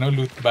kabilang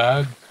loot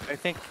bag. I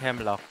think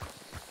Hemlock.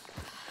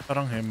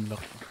 Parang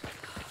Hemlock.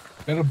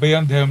 Pero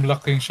beyond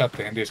Hemlock yung shot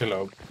hindi sa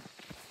loob.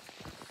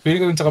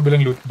 Pili ko dun sa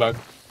kabilang loot bag.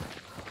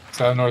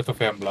 Sa north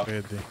of Hemlock.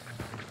 Pwede.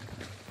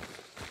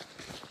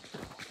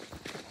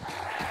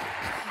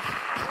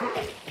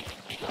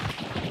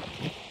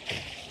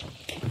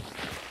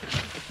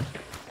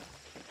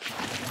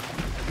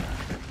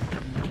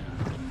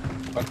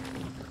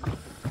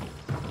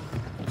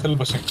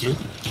 Kalabas yung clue.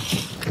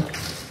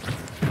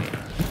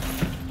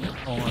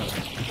 Oo nga.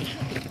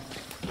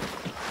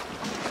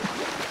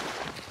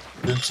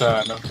 Dun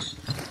sa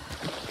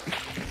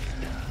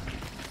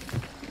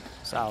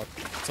Sa out.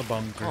 Sa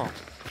bunker. Oh.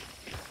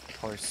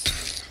 Horse.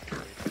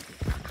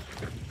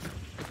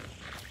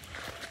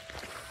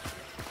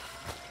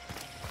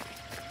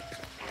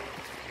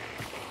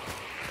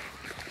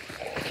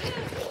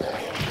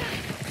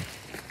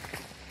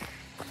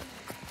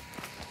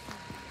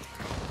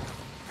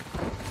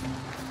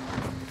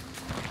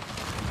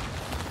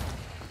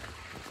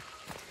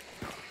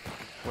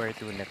 Where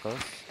to,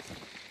 Nichols?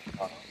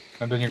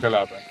 Nandun yung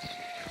kalaban.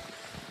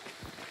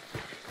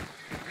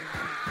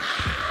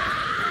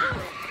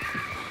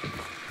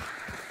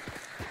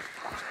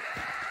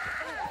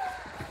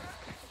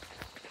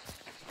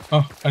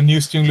 Oh,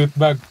 unused yung loot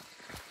bag.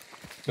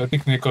 So I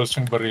think Nichols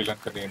yung barilan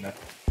kanina.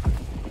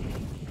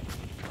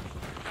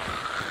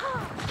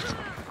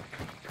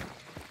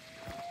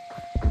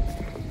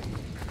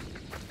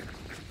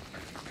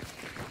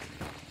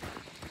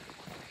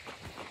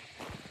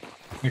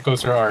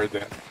 Nichols or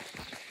Arden.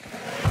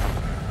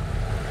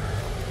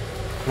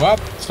 What?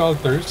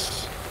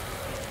 Salters?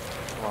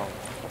 Wow.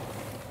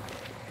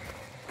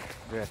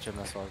 Diretso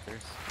na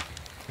Salters.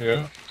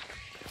 Yeah.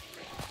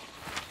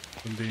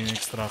 Hindi yung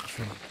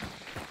extraction.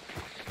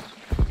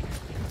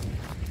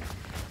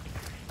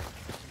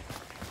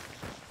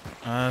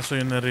 So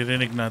yung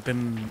naririnig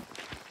natin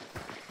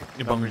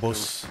ibang Number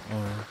boss.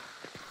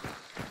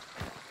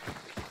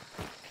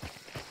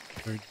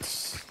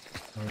 Birds.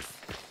 North.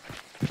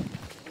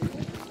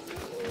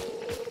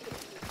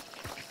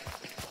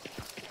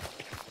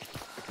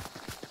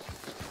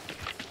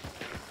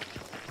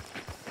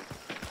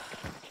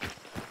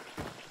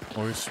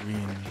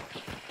 Horseweed.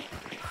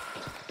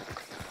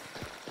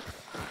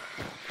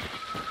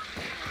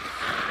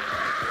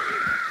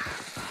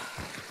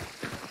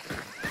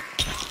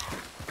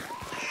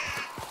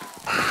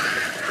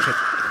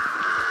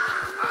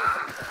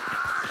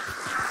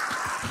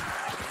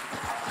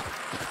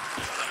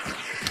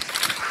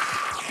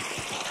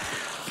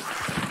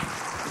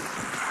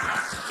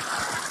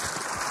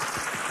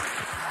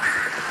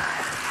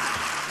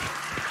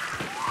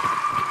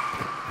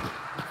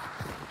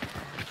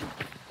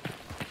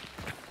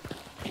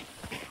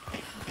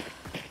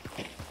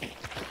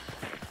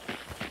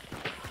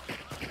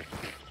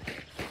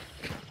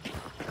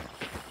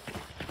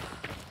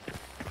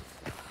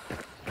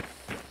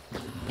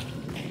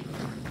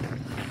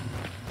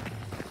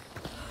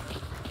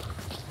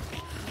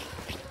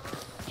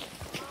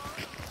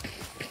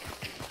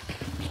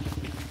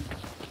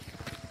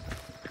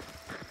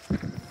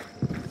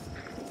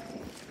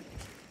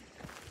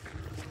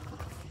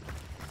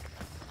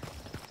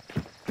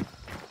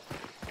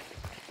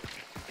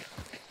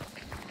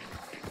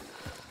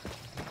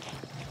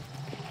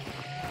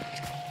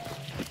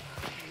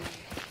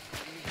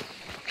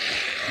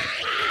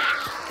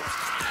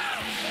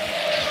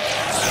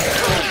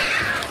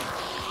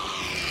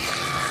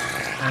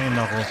 Ay,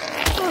 nako.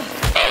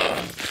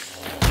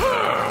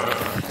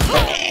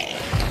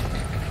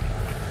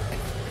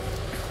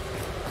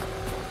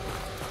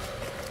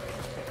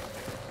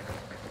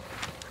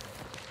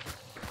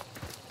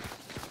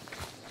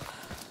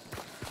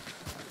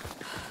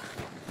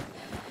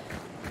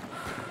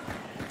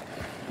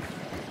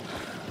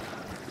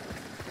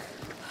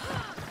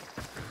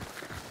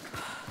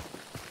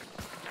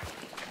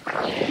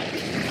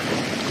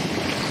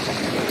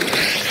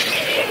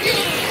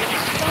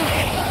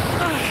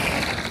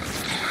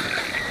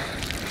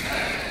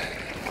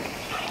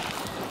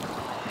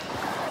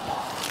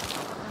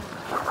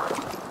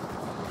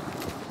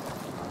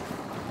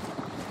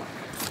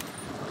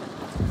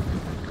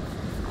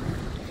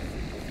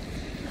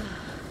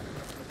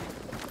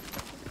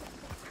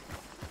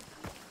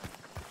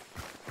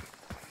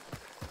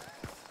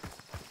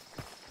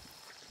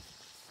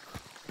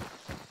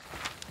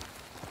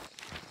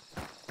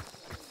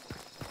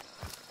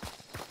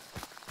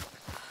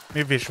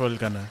 May visual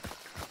ka na.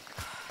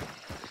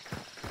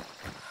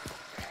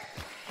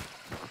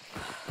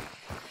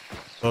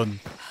 Doon.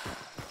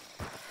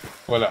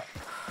 Wala.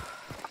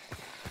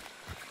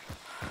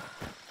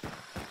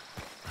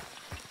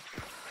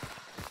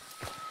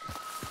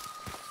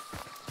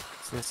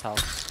 It's this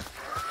house.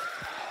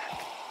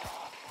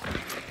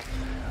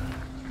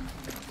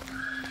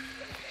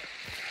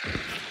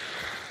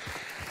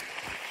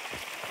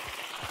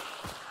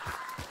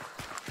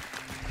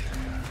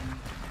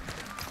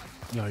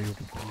 Layo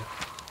pa pala.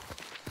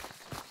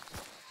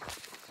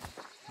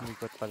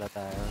 Umikot pala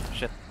tayo.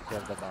 Shit, we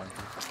have the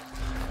bounty.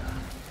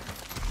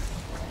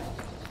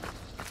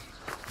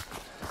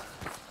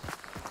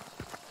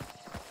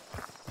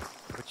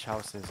 Which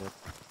house is it?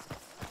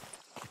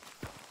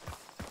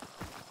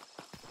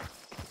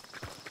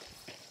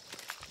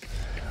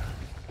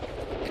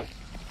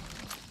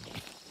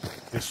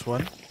 This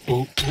one?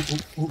 Ooh, ooh,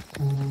 ooh, ooh,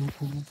 ooh,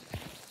 ooh.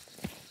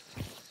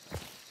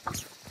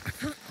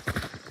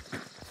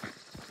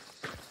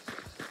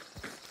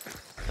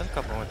 Saan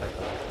ka pumunta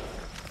to?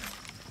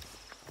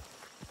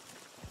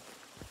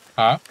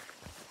 Ha?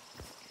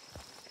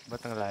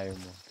 Ba't ang layo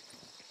mo?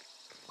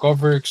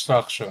 Cover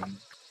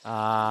extraction.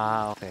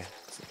 Ah, okay.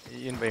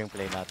 Yun ba yung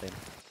play natin?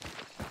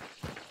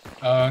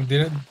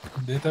 Hindi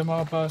tayo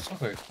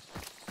makapasok eh.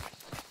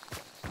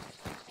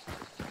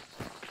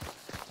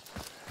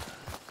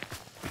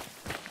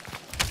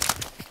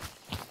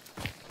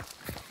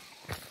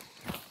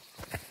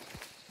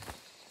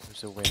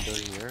 There's a window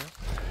here.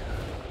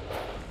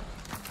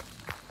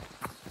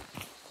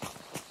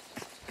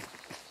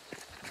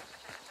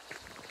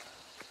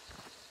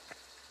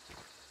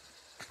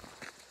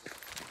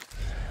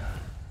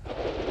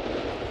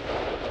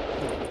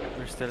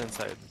 We're still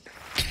inside.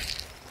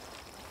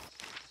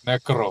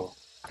 Necro.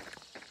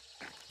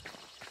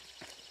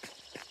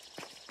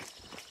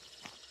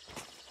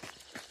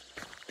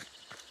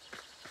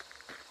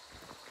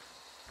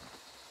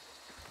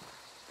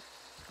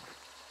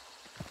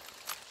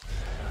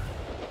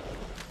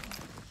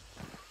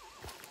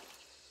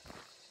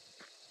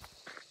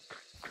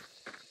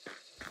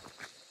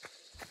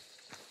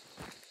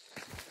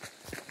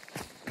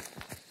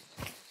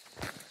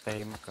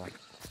 Tahimik ka.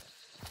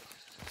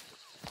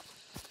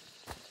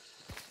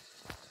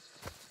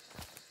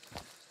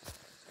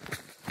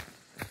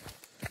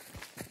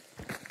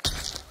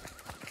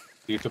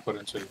 Dito pa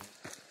rin sila.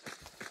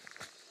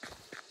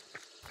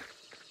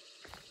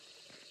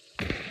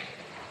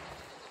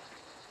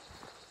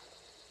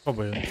 Ako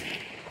ba yun?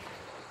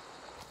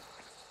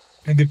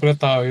 Hindi pala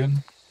tao yun.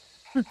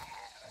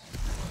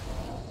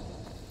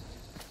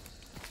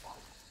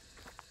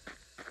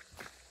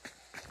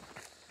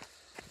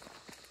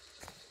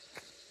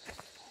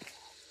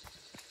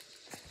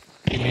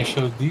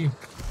 Initial D.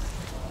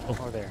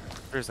 Oh, there.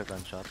 There's a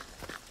gunshot.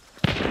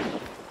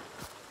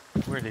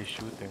 Where are they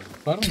shooting?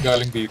 Parang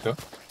galing dito.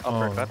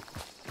 Uppercut?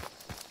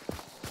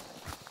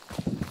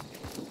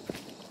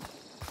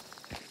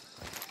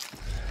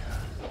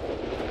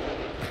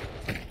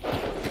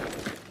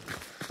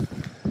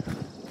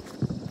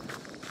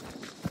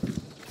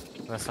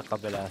 Nasa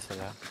kabila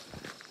sila.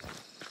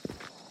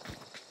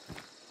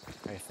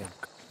 I think.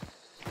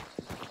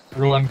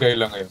 Pero one guy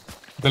lang ngayon.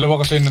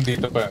 Dalawa kasi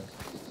nandito pa.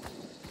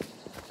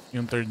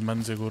 Yung third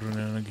man siguro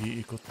na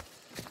nag-iikot.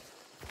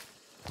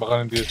 Baka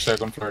nandito sa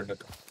second floor na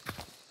to.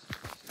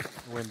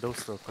 Windows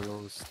still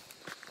closed.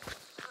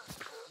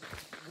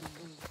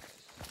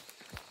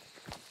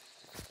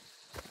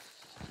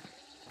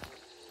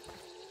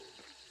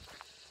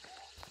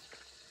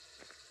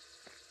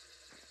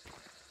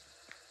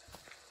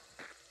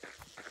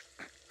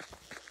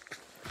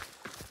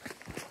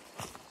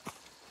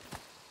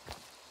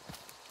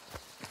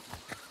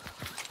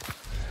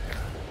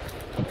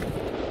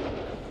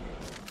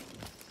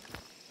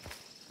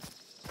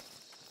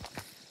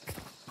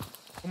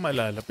 Kung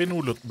maalala,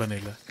 pinulot ba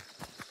nila?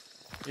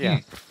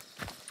 Yeah.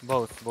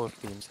 Both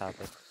teams have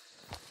it.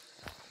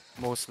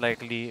 Most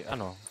likely,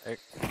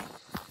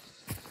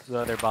 the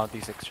other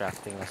bounty's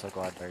extracting as a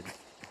Goddard.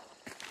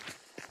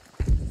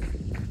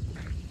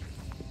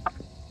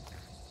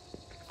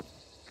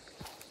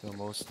 So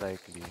most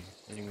likely,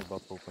 yung iba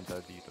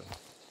pupunta dito.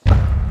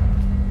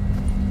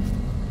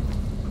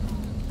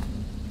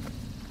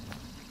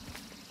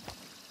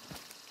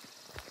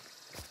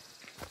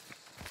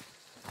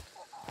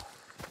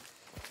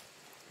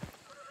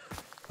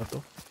 Ito?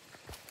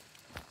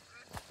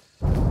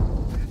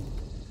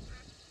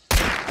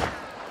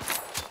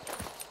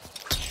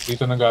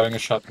 Dito na galing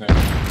yung shot na yun.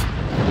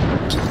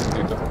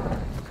 Dito.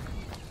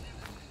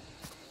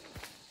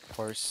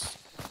 Horse.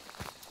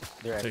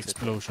 They're Sa exiting.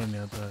 explosion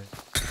yata.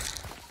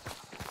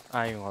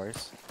 Yung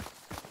horse.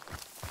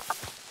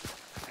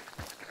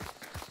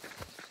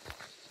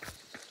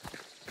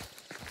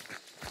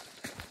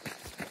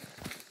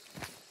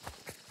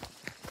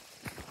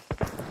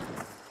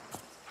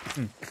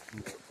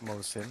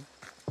 Mosin.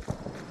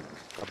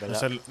 Kabila.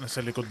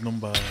 Nasa likod ng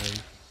bahay.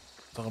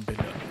 Sa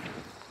kabila.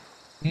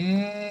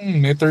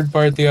 May third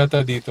party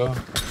yata dito.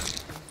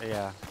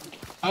 Yeah.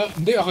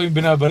 Hindi. Ako yung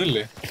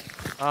binabaril eh.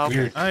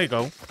 Okay. Weird.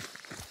 Ikaw?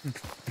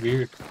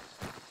 Weird.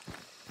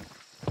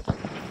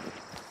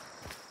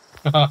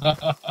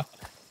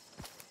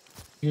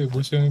 Sige,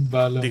 buso yung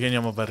bala. Hindi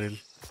kanya mabaril.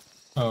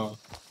 Oo.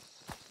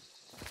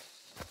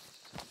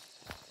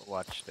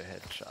 Watch the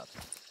headshot.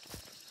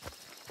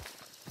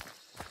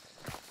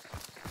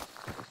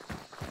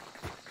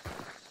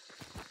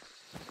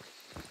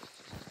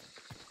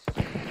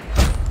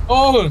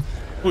 Oh!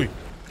 Uy!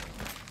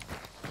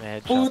 May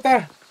headshot. Puta!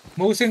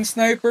 Mosin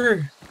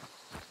sniper!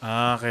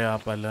 Ah, kaya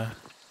pala.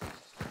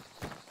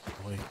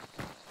 Okay.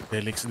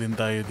 Delix din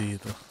tayo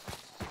dito.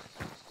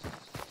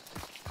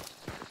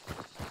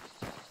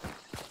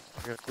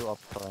 You're too up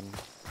front.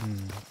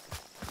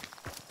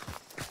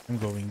 I'm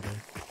going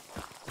there.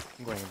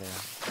 I'm going there.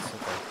 It's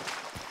okay.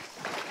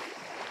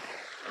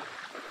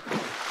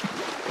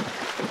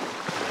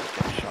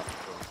 Get shot,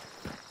 bro.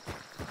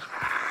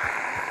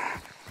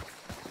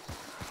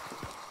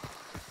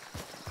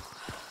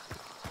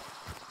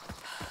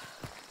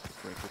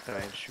 Going to try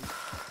and shoot.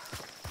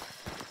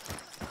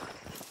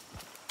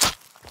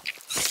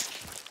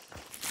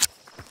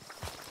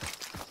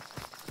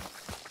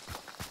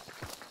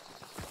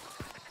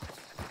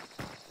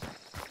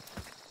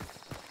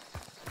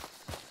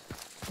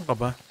 Ano ka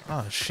ba?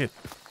 Ah, shit.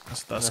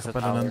 Mas taas ka Nasa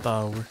pala ng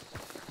tower.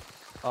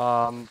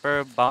 Per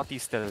bounty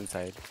still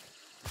inside.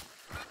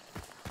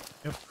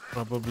 Yep,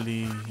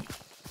 probably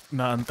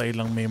naantay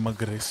lang may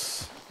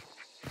mag-res.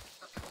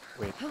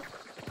 Wait.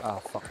 Ah,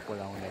 fuck.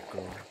 Wala akong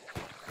necro.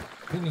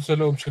 Yun, nasa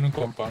loob siya ng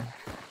compound.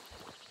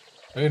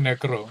 Ayun,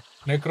 necro.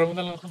 Necro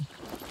na lang ako.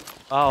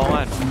 Ah, oo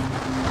nga. No.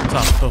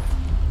 Sakto.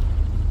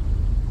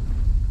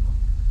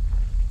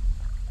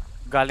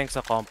 Galing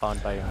sa compound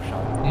ba yung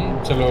shot?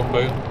 Sa loob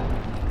ba yun?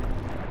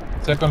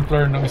 Second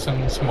floor ng isang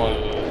small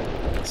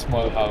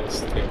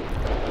house. Okay.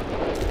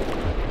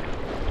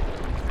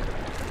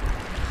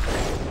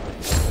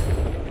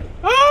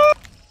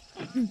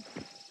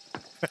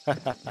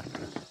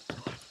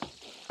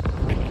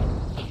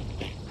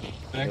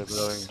 They're Next.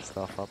 blowing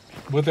stuff up.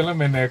 Buti lang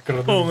may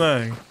necro Oo doon. nga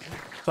eh.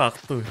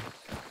 Sakto eh.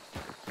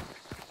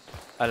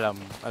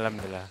 Alam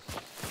nila.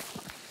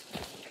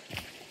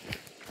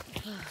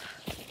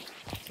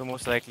 So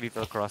most likely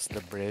to cross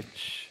the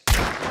bridge.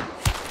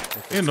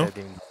 If it's Yun, no?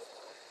 heading-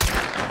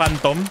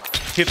 Phantom.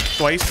 Hit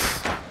twice.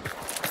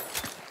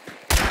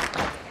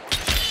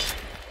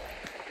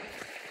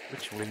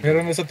 Which window?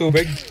 Meron na sa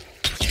tubig.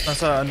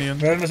 Nasa ano yun?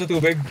 Meron na sa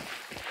tubig.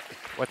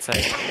 What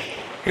side?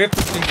 Crit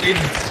yung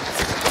Kane.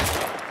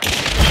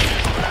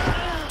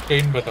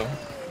 Kane ba to?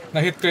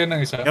 Na-hit ko yun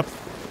ng isa. Yep.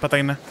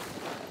 Patay na.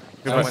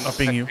 Give Ah, us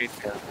upping you.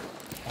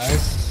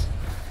 Nice.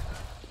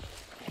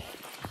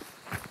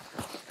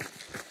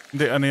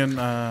 Hindi, ano yun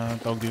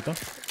tawag dito?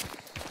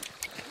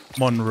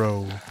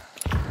 Monroe.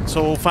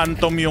 So,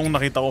 Phantom yung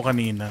nakita ko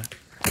kanina.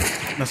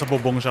 Nasa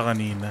bubong siya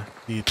kanina.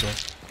 Dito.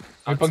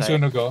 May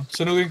pagsunog ko.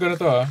 Sunugin ko na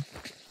to ah.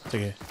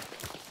 Sige.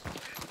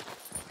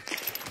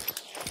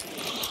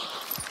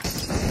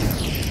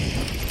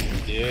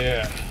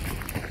 Yeah.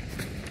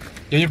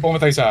 Yan yung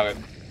pumatay sa akin.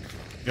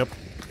 Yup.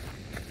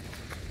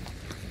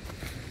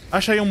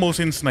 Ah, siya yung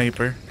Mosin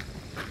sniper.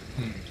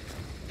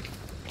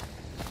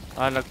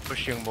 Ah,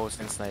 nag-push yung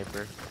Mosin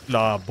sniper.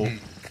 Labo.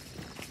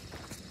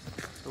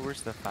 So where's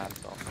the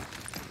phantom?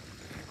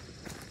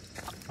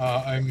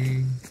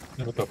 I'm...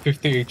 Ano ba to?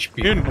 50 HP.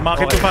 Yun,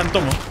 umakit Okay. yung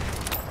Phantom oh.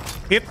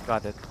 Hit,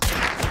 Got it.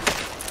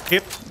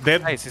 hit,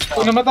 dead. Nice, he's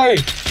Oh, down. namatay!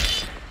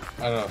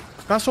 Ano?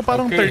 Kaso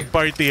parang Okay. third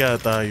party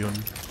yata yun.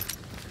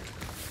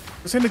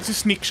 Kasi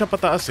nagsisneak siya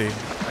pataas eh.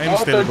 I'm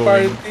Oh, still third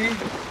going. party.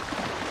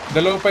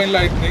 Dalawa pa yung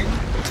lightning.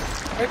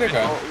 Ay,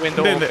 teka. Oh,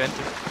 window Hindi, open.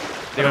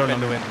 They Ano open lang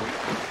the yun? window.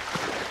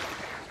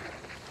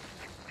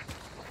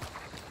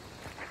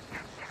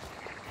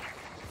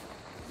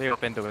 They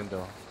open the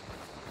window.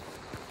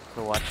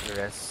 So watch the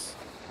rest.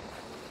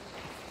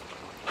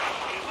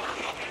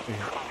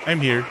 I'm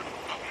here.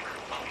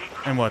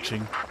 I'm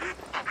watching.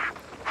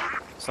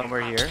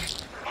 Somewhere here.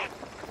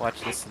 Watch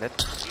this slit.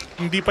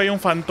 Hindi pa yung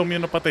Phantom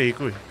yung napatay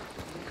ko eh.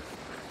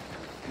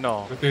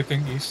 No,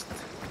 Rotating east.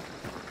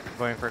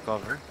 going for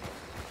cover.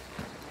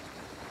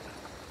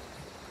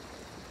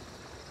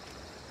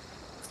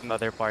 It's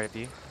another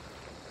party.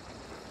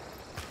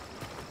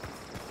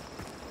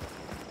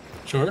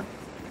 Sure?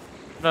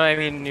 No, I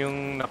mean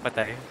yung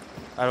napatay.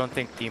 I don't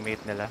think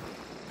teammate nila.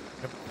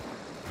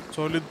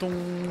 Solid tong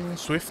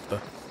Swift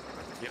ah.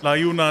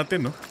 Layo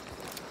natin no.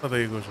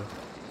 Patay ko siya.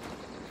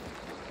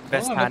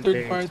 Best Oo, na third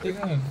handling. party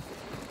nga.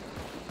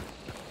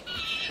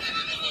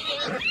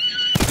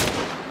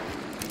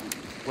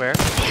 Where?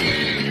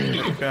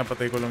 Kaya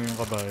patay ko lang yung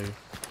kabayo.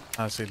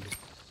 Hassle.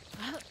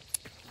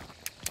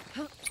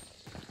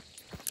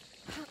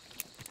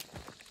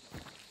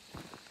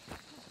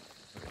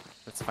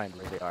 Let's find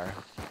where they are.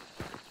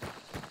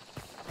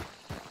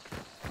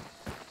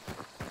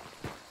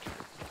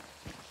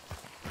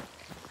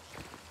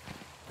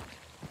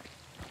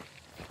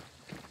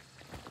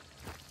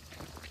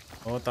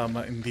 Oo,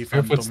 tama. Hindi May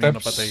Phantom yung footsteps.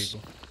 napatay ko.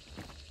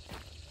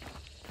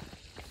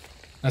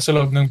 Nasa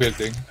loob ng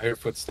building. I hear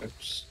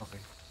footsteps.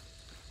 Okay.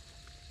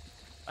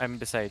 I'm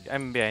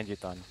behind you,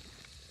 Ton.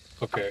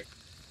 Okay.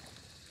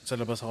 Sa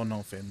labas ako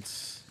ng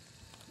fence.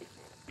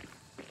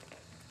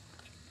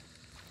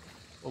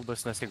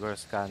 Ubos na siguro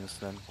scans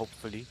nun,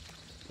 hopefully.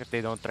 If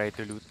they don't try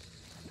to loot.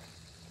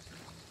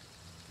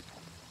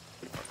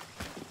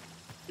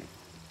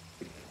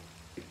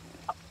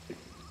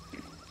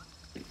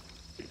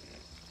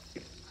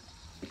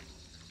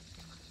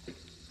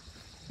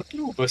 Ba't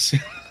lumabas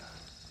yun?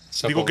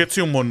 Hindi ko gets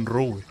yung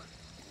Monroe eh.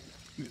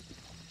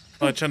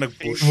 Bakit siya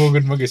nag-push?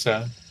 Tumugod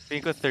mag-isa.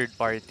 Feeling ko third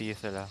party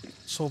sila.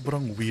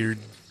 Sobrang weird.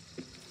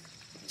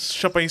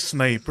 Siya pa yung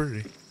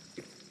sniper eh.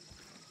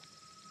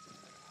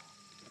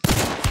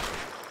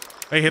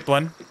 I hit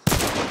one.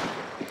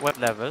 What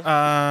level?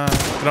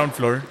 Ground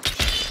floor.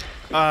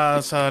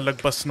 Sa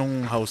lagpas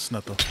nung house na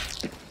to.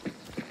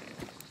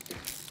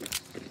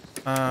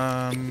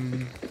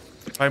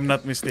 If I'm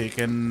not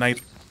mistaken,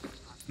 Night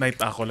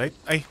Acolyte?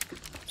 Ay!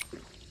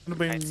 Ano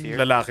ba yung Night Seer?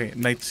 lalaki?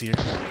 Night Seer?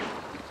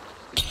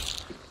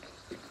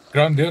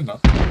 Ground yun, no?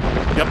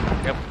 Yup.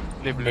 Yep.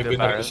 Live May the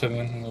binaril barrel. siya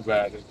ng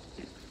barrel.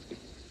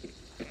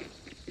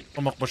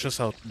 Tumakbo siya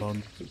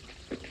southbound.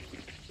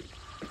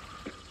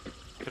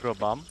 Throw a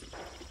bomb.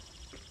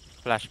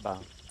 Flashbang.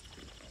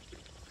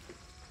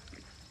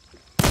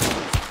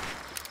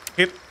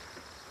 Hit.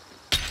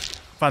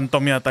 Phantom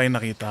yata yung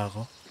nakita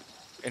ako.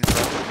 In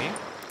front of me.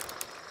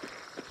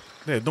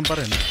 Hindi, doon pa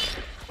rin.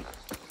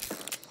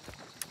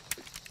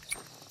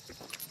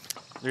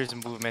 There's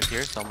movement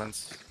here.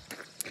 Someone's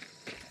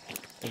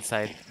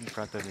inside in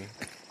front of me.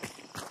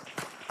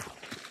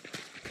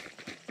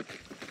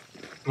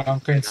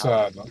 Flanking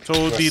sa, ano?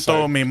 So west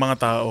dito side. may mga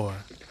tao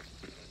ah.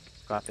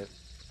 Got it.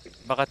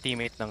 Baka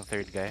teammate ng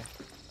third guy.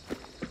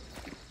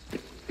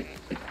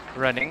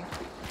 Running.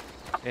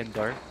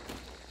 Indoor.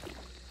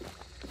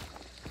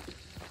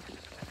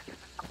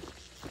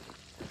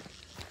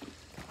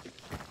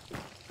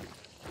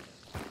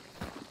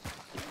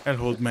 I'll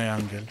hold my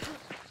angle.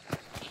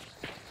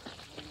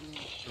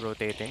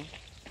 Rotating.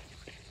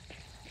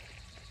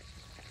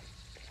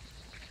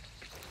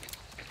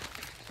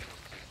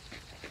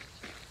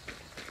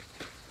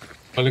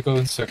 Balik ko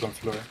dun sa second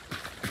floor.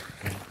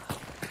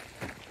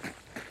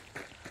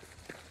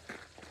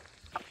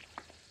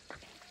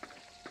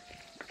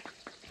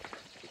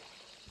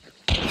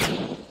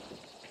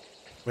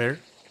 Where?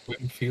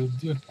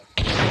 Winfield yun.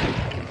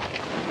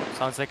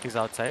 Sounds like he's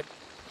outside.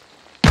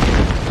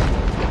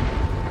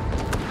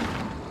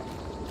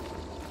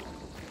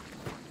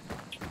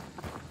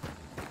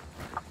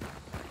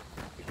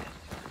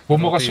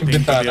 Bumukas yung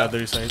Rotating to the bintana.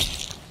 other side.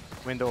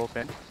 Window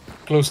open.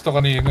 Close to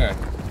kanina eh.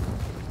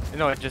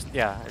 No, it just,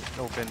 yeah, it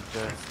opened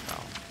just now.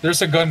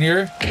 There's a gun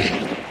here.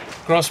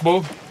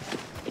 Crossbow.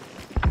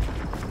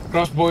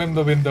 Crossbow in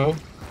the window.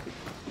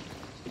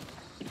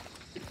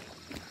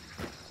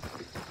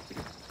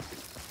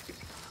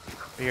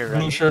 Here, Blue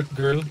running. shirt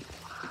girl.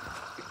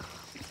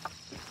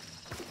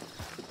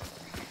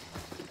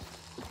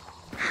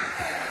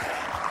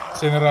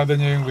 Sinarada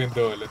niya yung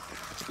window ulit.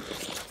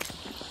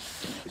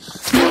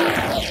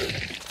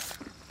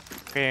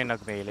 Kaya yung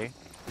nag-melee.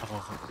 Ako.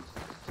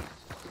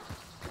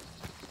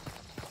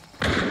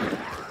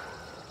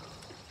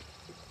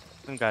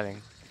 Saan galing?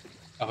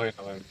 Ako yun,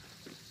 ako yun.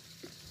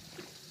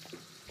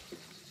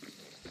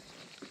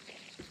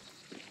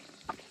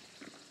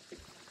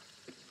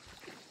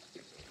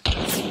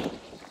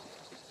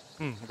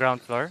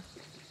 Ground floor.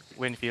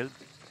 Winfield.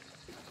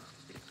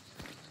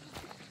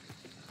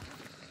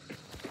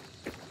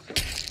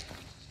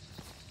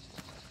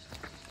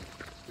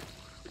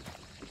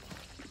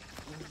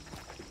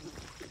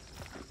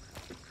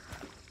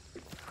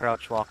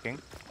 Crouch walking.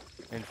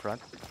 In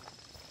front.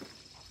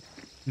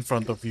 In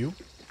front of you.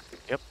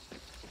 Yep.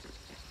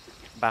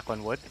 Back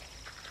on wood.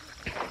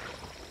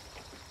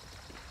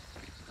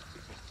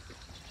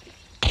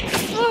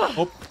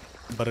 Oh!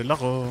 Baril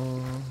ako.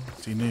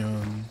 Sino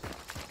yun?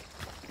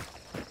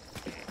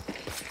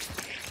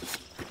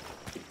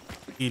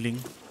 Healing.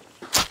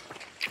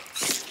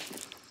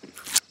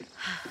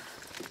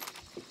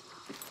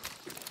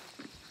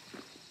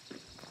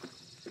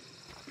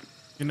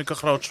 Yung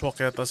nagka-crouch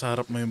walk yata sa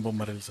harap mo yung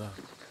bumaril sa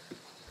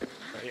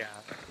Yeah.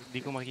 Hindi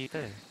ko makita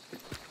eh.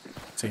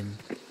 same.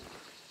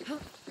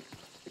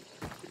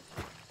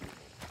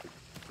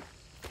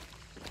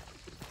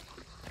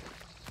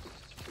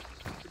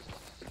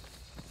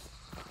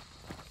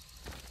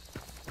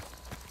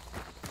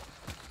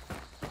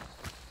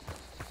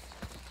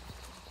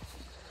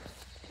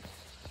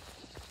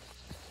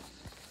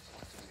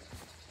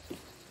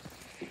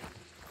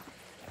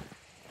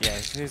 Yeah,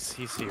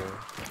 he's here.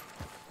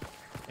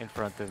 In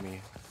front of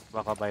me.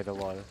 Baka by the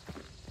wall.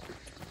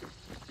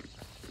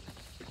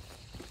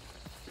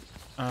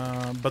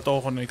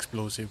 Bato ako ng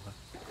explosive ha.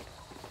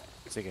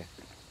 Sige.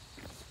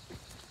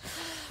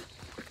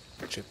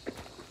 Shit.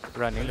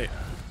 Running. Dali.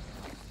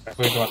 Ako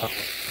yung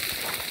tumatakbo.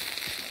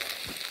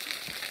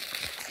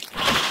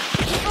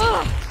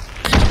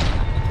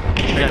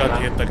 I got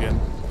hit again.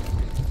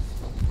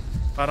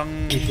 Parang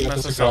Hindi ata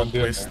nasa sa ground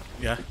yun, southwest.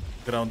 Yeah,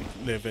 ground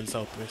level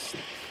southwest.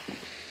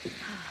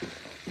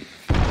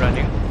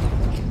 Running.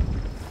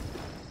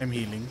 I'm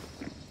healing.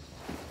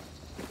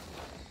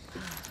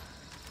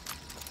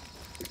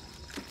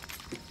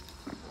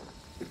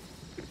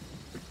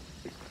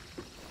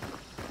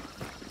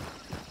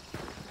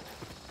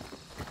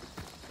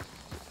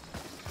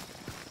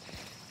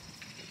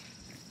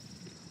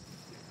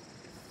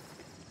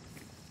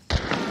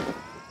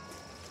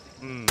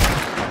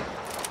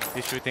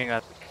 He's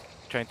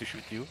trying to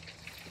shoot you.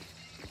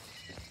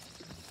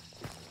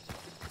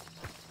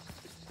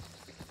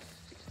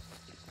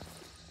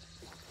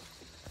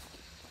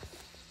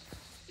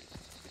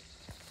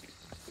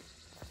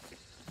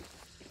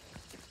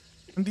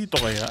 Nandito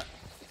kaya?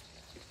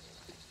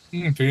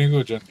 Feeling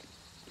ko dyan.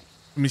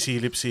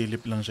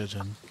 Sumisilip-silip lang siya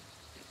dyan.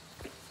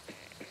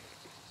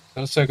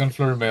 Sa second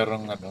floor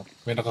merong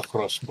may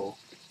naka-crossbow.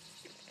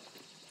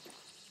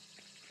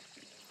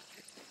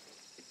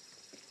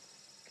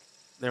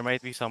 There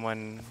might be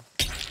someone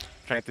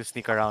trying to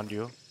sneak around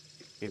you.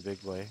 Okay, big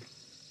boy.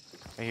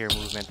 I hear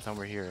movement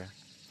somewhere here.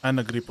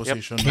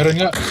 Nag-reposition. Meron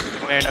nga.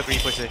 May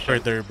nag-reposition.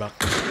 Further back.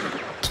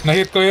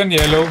 Nahit ko yun,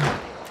 yellow.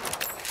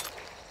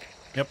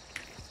 Yep.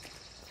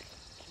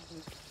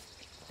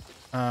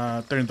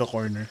 Turn the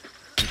corner.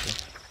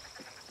 Dito.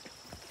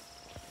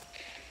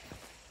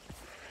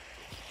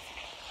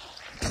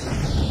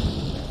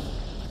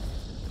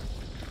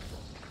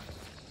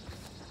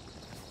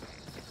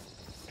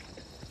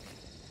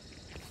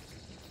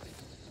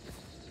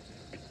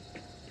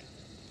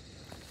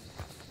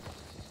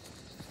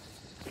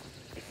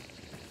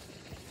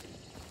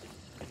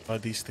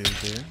 Body still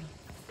there.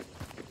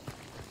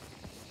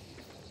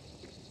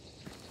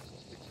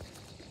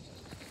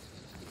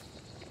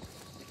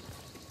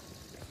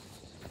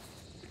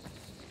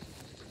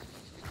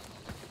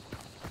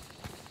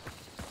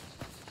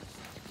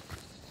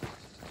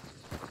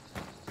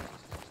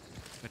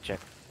 Check.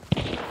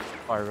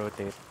 Or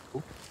rotate.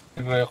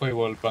 Tinry ko yung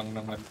wall bang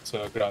naman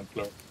sa ground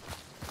floor.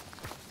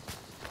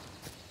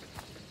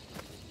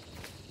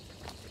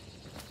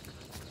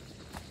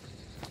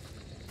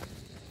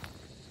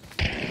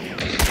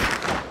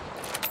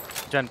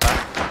 Dyan pa.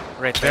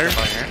 Right there.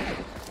 Corner.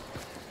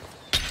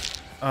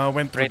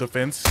 Went through Right. the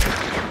fence.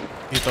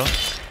 Dito.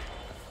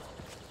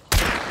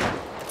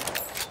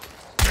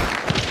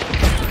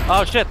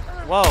 Oh shit!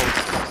 Wow!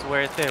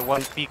 Swerte.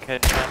 One peek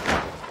headshot.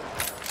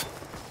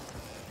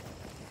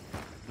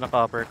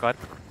 Naka-uppercut.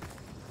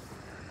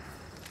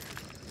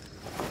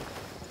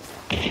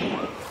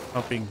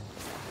 Hopping.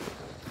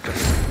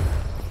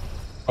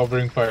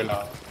 Covering fire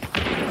lang.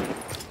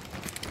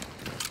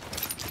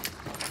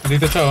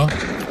 Dito siya, oh.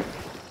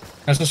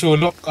 Nasa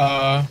sulok,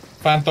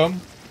 Phantom.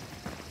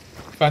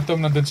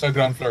 Phantom nandun sa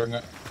ground floor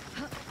nga.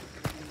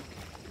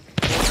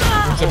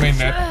 Dun sa main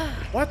net.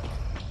 What?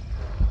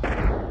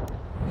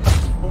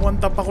 One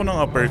tap ako ng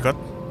uppercut.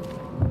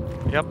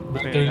 Yep.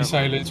 Battery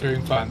silencer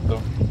yung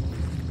Phantom.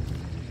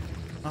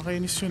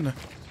 Nakainis yun ah.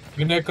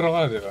 Ginecro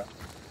ka, di ba?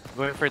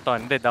 Going for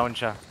ton. Hindi, down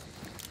siya.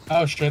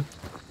 Oh, shit.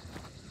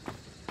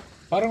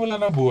 Parang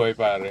wala na buhay,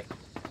 pare.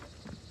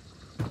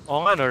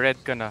 Oo nga no, red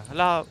ka na.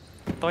 Hala,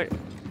 toy.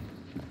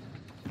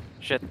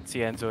 Shit, si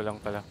Enzo lang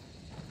pala.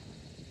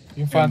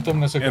 Yung Phantom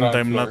na sa And ground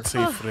I'm floor. not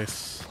safe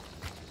rest.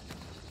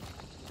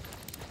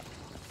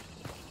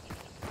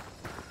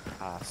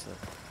 Hassle.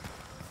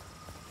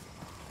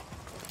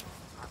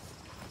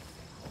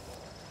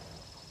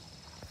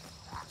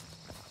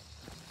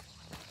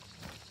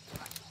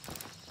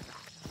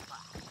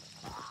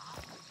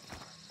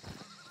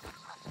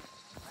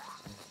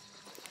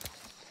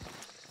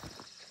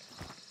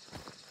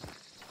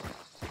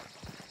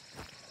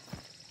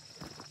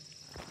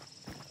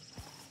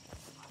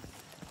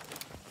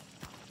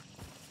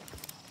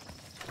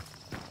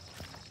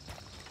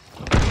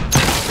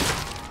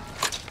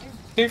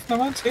 Safe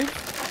naman, safe.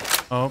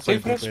 Oh, Safe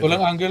pwede, rest, pwede.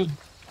 walang angle.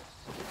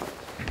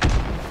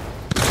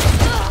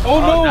 Oh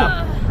no!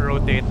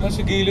 Rotate. Nasa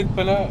gilid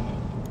pala.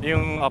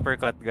 Yung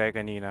uppercut guy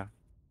kanina.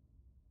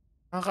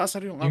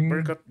 Nakakaasar yung Yung-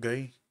 uppercut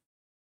guy.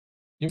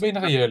 Yung ba yung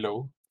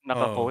naka-yellow?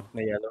 Naka-coat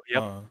na yellow.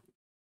 Yep.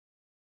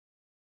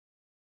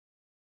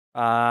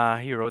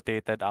 He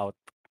rotated out.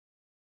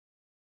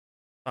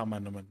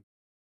 Tama naman.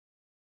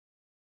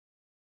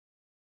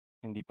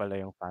 Hindi pala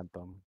yung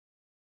Phantom.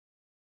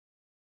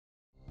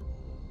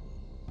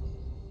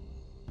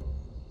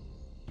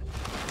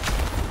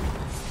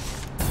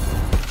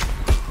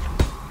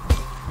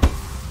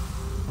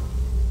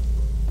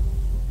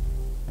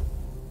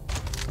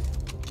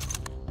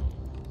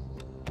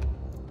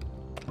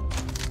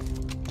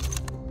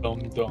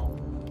 Dom-dom.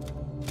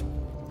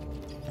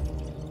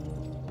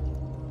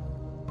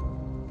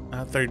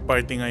 Third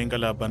party nga yung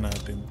kalaban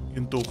natin.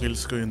 Yung 2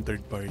 kills ko yung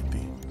third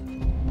party.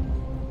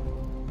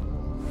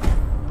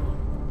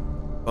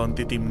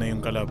 Bounty team na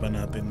yung kalaban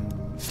natin.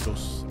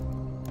 Dos.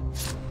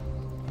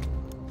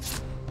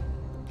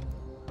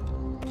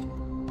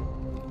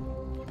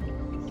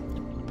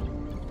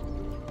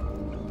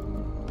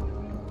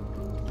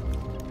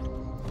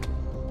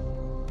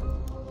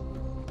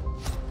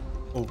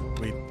 Oh,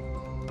 wait.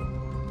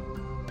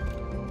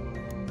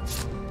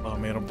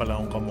 Meron pala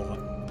akong kamukha.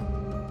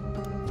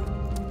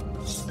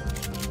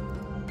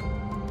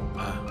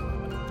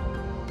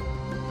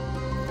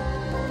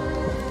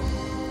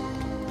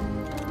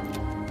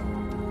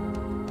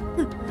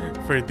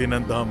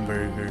 Ferdinand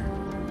Hamburger.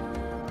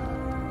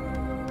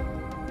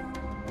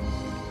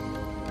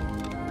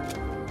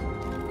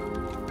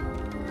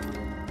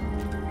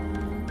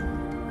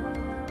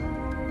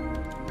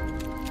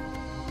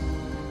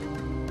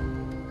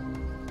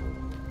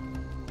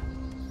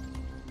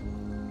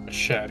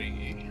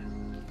 Shatty.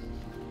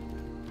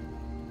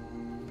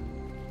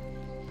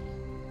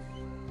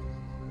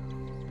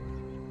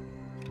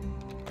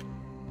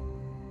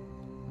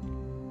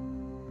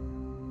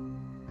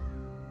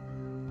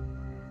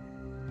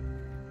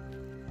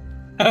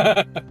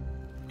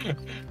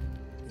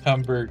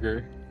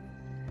 Hamburger.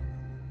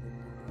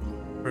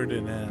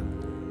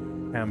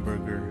 Ferdinand.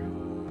 Hamburger.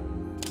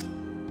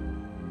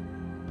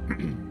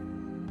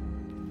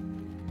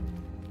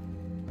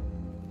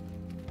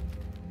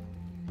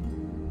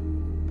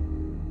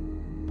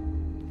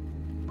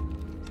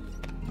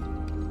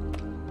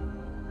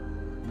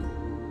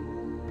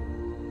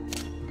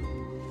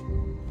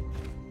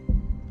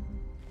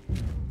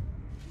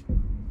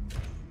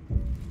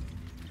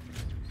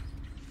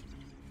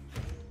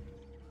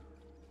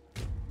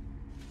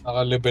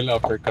 Naka-level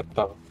uppercut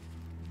ako.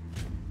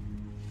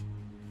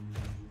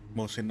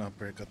 Mosin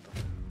uppercut.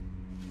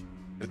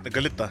 Galit na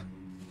galit ah.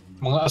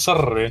 Mga asar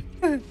eh.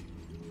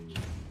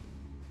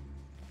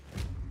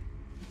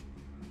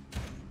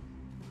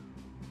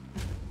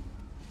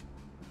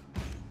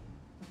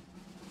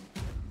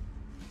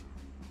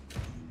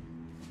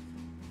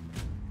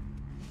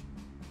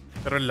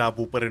 Pero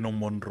labo pa rin ng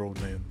Monroe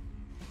na yun.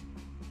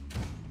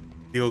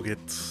 Di ko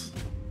gets.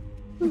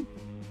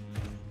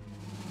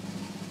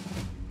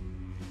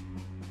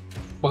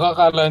 Baka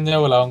akala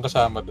niya wala akong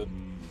kasama doon.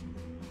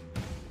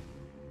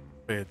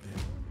 Pwede.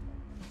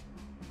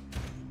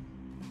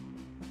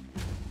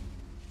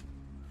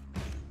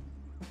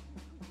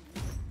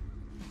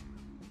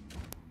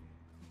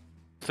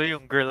 So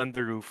yung girl on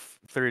the roof,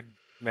 third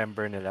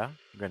member nila,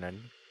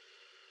 ganun.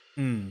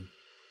 Hmm.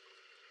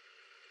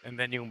 And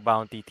then yung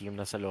bounty team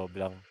nasa loob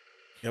lang.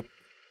 Yep.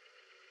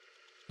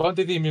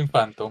 Bounty team yung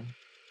Phantom.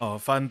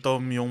 Oh, Phantom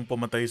yung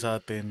pumatay sa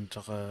atin,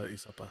 tsaka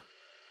isa pa.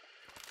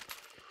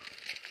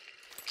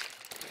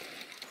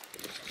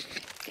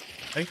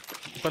 Ay,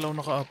 hindi pala ako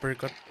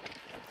naka-uppercut.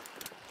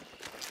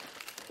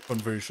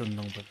 Conversion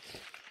lang ba?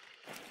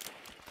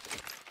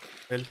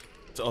 Well,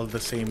 it's all the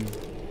same.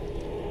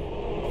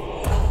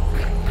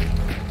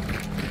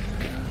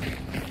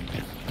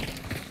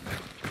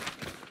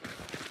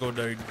 Go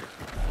Dard.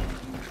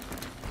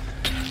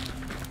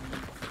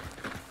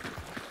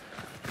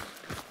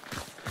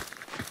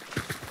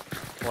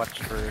 Watch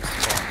for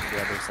spawn on the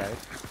other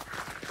side.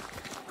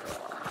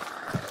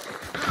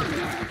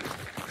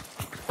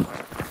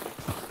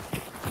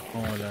 Oh,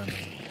 wala na.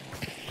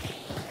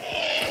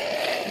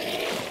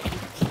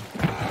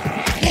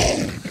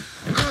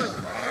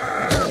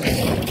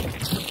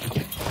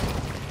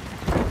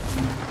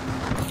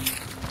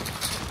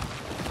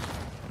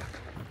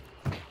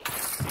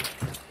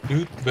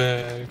 Loot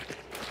bag.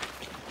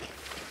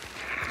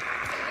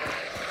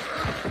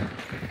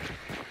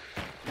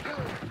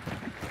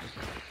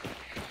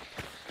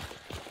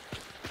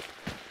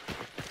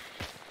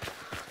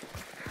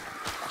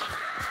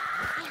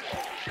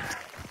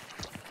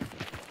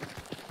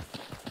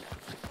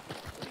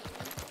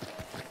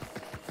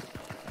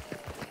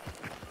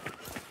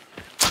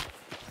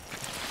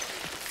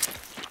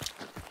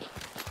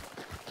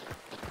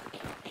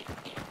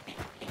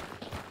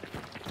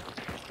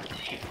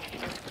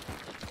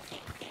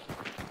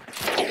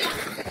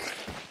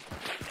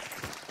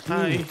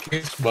 Hi.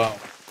 Kiss bomb.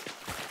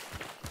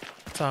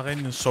 Sa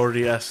akin yung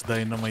sorry ass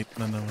dynamite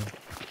na naman.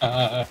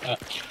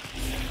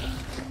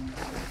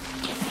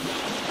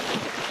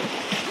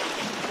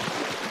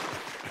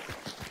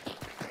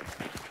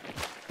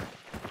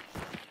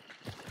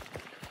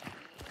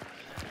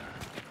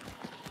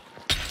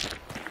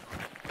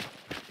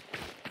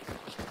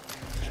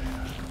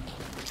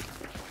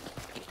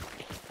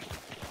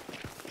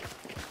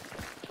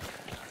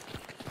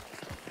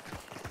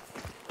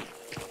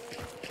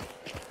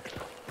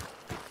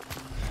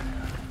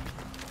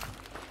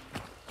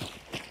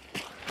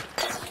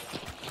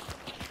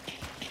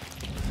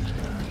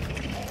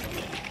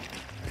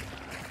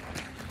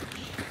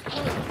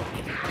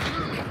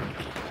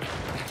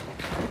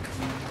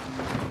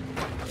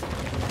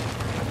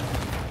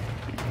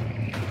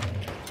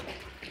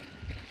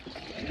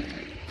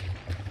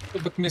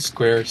 Ba't may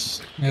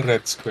squares? May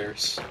red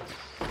squares.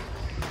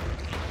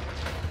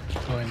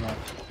 Why not?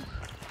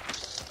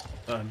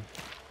 Saan?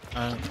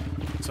 Ah,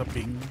 sa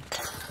ping.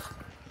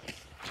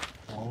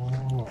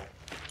 Oh.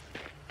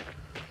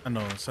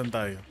 Ano, saan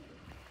tayo?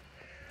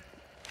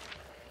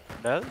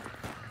 Bell?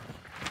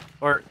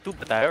 Or two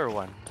ba tayo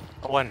or one?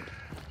 Oh, one.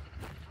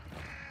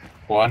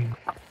 One.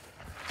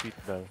 Sweet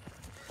bell.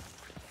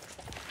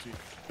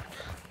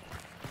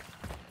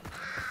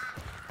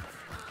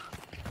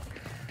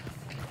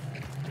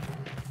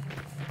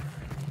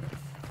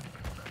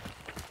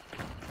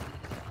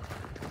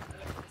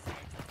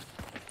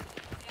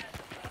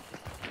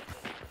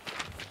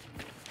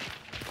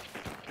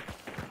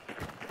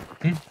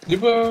 Di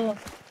ba?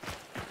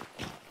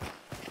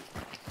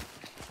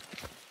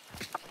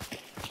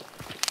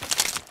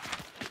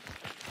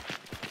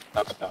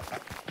 Dapat.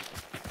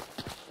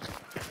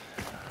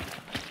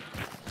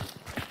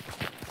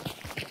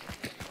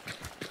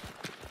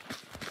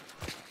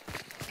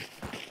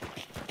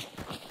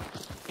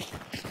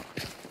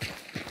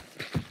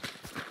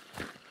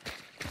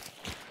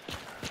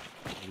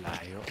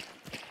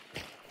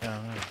 Kaya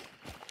nga.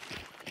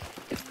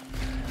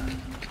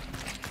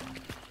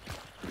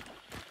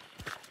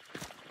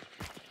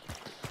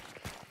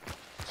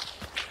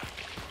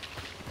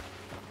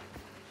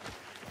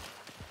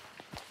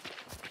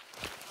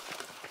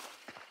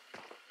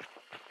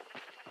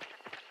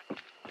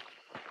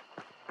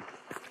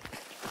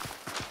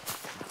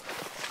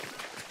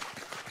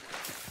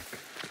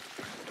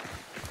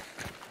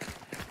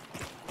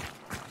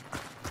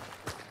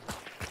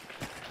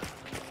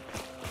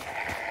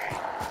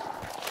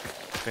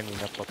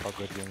 Kanina pa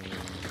pagod yung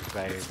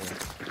driver.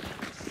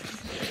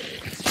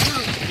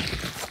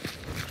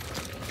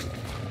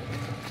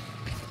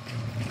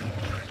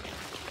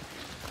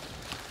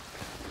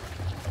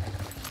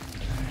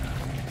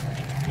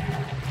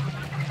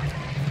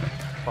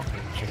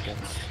 Fucking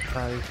chickens.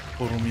 Ay,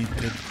 puro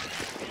meated.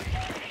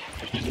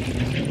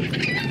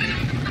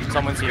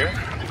 Someone's here?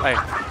 Ay.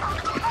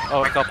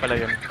 Oh, ikaw pala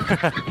yun.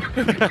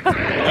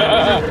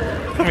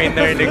 May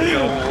narinig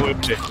yung wood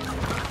eh.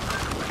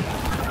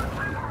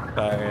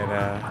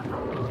 Tangina.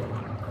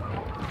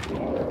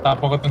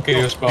 Tapang ko ng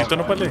chaos bomb. Dito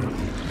na pala eh.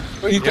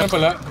 Oh, dito na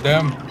pala.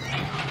 Damn.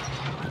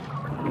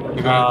 Hindi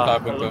ko na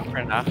tapang to.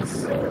 Relax.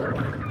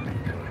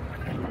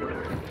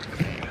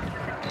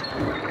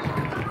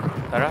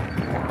 Tara.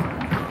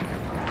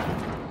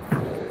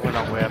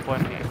 Walang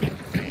weapon.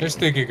 Let's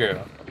sticky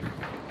kayo.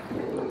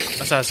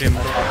 Assassin.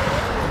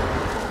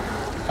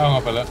 Oo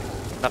nga pala.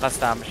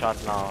 Naka-stam shot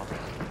na ako.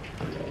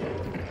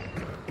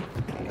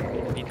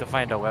 Need to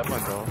find a weapon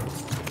though.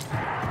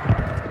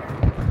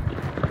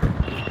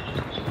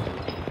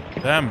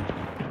 Damn.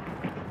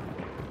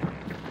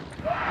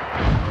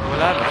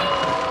 Wala na.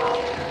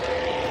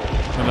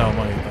 Wala akong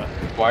makita.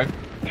 What?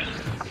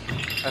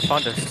 I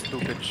found a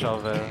stupid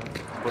shovel.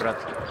 Burat.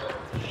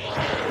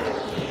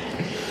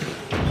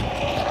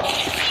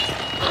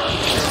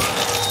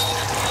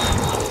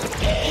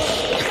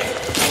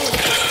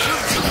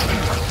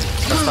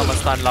 Basta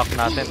ma-stunlock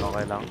natin,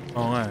 okay lang.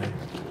 Oo nga eh.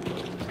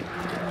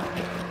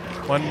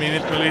 1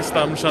 minute release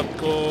stam shot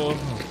ko.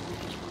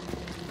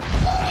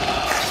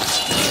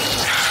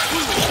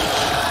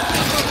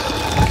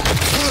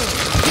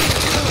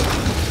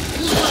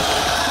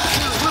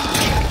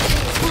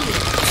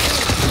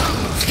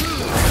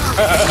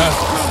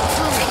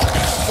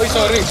 Uy,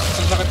 sorry.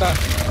 Sasakit ah.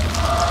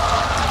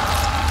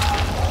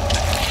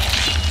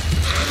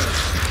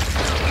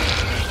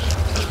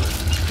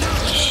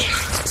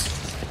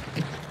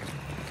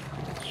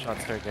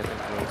 Shots are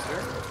getting closer.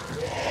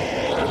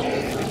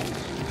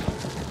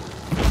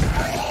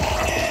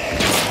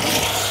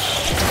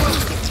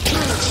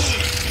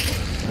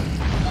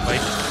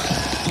 Wait.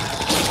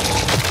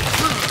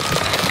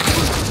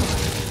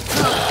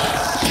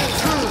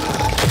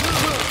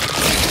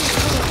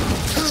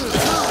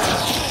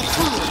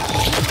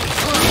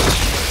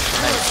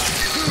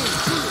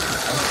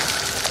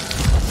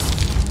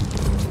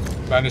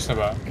 Vanish na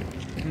ba?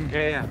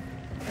 Yeah.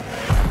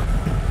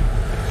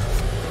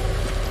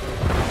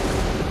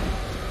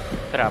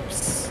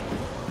 Traps.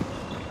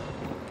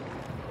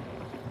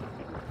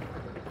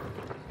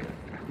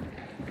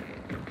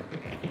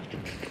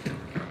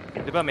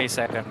 Di ba may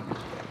second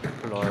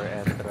floor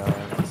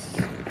entrance?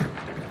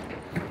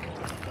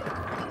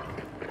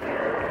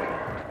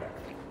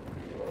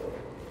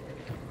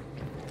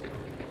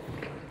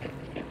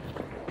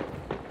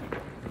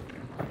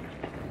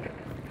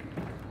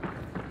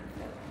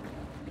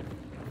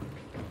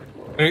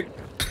 Hey.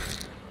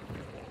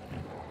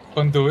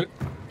 Conduit.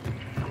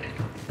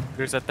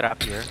 There's a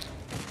trap here.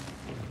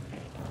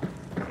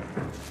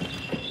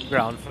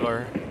 Ground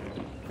floor.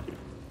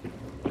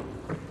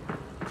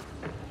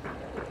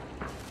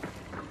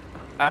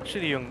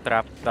 Actually, yung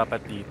trap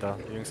dapat dito.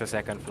 Yung sa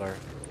second floor.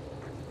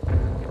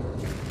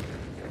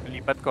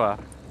 Lipat ko ah.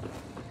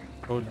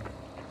 Hold.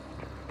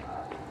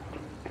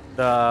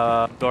 The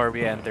door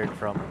we entered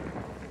from.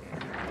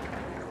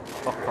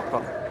 Fuck, fuck,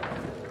 fuck.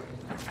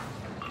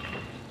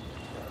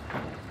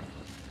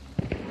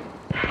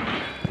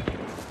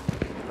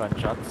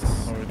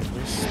 Gunshots.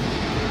 Northwest.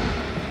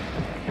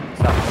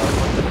 Stop,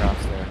 put the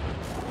traps there.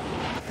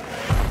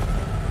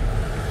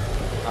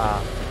 Ah,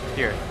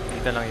 here.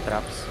 Dito lang yung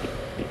traps.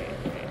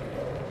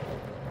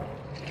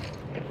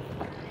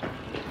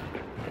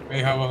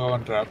 May hawak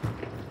akong trap.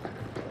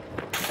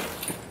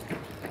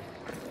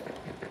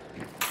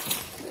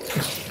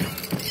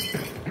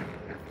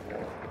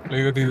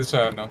 Play ko dito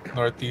sa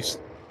northeast.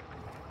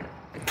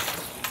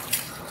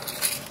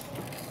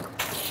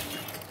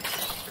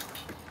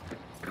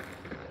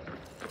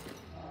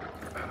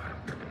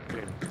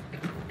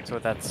 So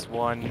that's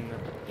 1,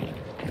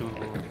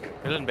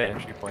 2... Ilan ba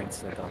entry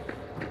points nito?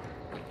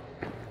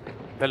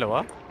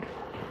 Dalawa?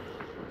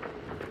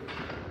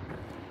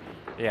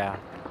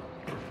 Yeah.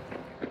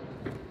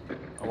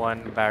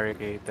 One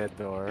barricaded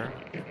door.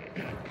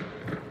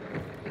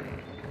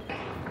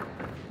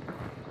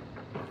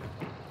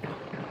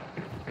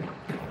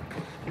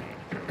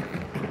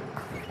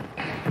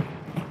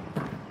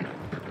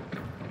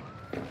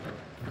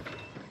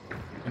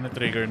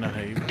 Na-trigger na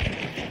hive.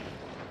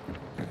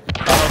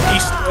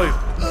 East! Oy!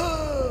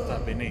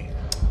 Sabi na eh.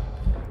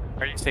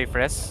 Are you safe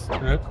rest?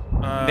 Right?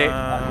 Hindi.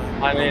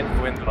 Ano yung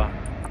window?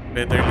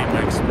 Betterly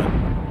marksman.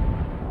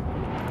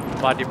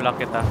 Body block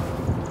kita.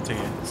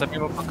 Sige.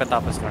 Sabi mo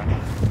pagkatapos na.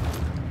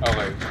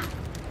 Okay.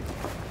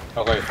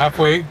 Okay,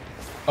 halfway.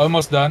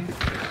 Almost done.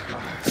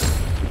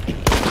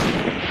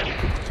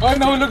 Ay,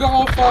 nahulog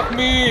ako! Fuck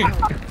me!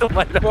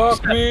 Tumalab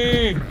Fuck siya.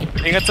 me!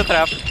 Ingat sa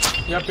trap.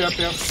 Yup.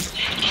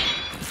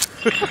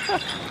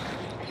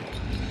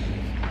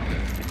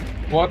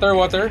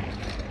 Water.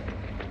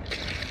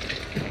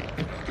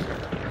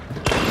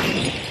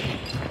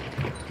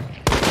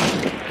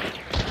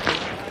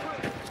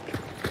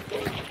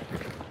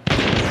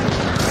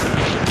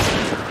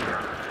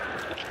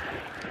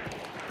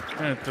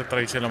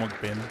 Try sila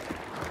mag-pin.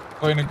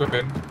 Okay,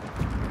 nagpapin.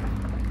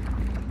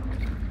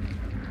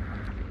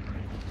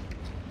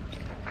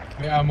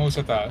 May ammo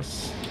sa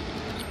taas.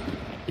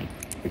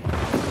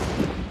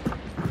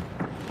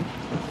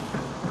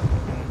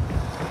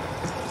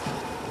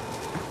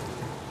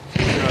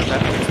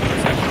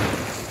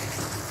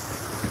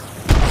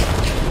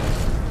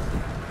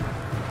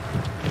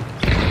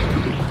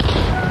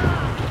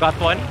 Got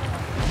one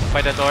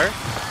by the door.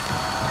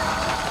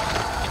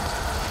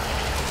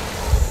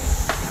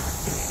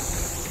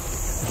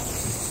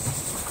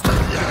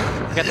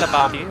 Get the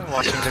bounty,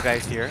 watching the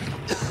guys here.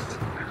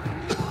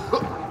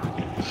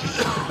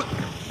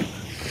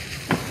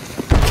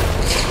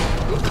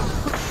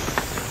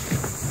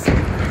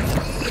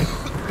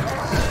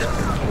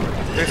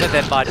 There's a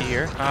dead body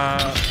here.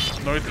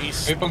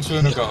 Northeast. May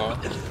pangsunog ako.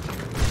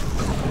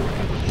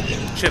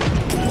 Shit.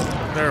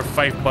 There are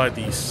 5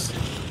 bodies.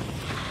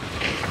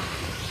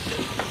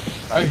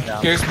 Ay,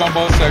 case bomb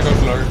ako sa second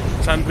floor.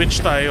 Sandwich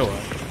tayo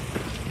ah.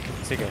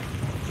 Sige.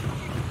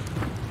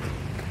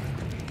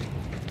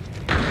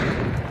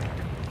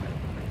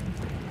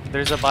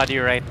 There's a body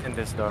right in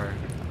this door.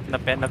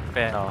 Nagpen,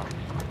 oh.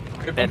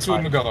 May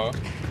pangsunog ako.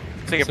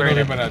 Sige, burn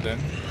Sunugin it. pa natin.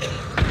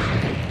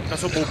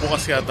 Kaso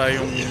bubukas yata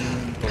yung...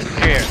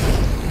 Here.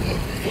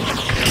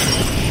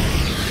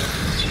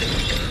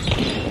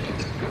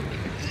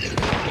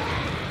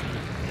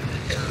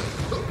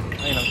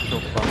 Ay, nang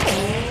choke pa.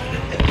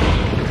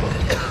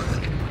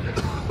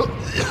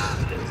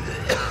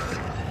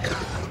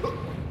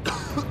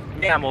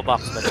 May ammo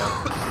box na doon.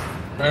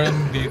 Meron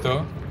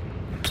dito.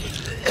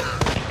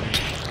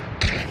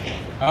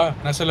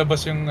 Nasa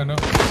labas yung ano.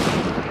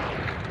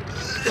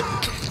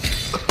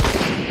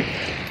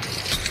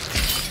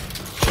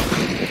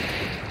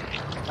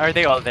 Are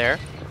they all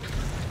there?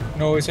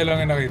 No, isa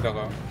lang yung nakita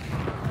ko.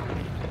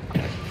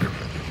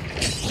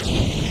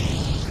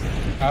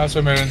 So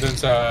meron dun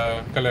sa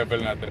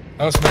ka-level natin.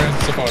 Tapos meron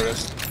sa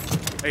forest.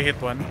 I hit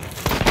one.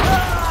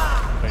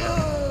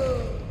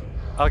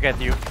 I'll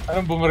get you.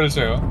 Anong bumaril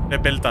sa'yo?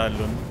 Level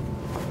talon.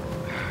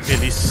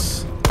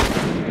 Bilis.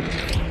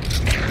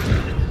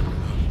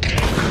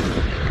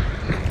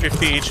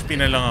 50 HP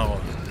na lang ako.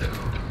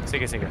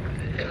 Sige.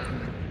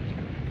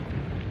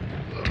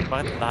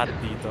 Bakit lahat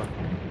dito?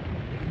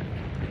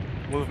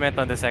 Movement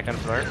on the second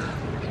floor.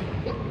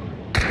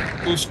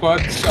 2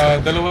 squads,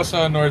 dalawa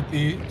sa north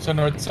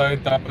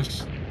side,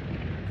 tapos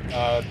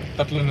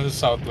tatlo na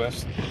sa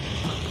southwest.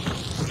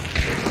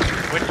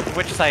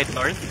 Which side,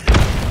 north?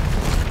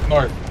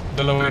 North,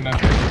 dalawa na.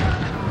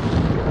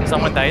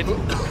 Someone died?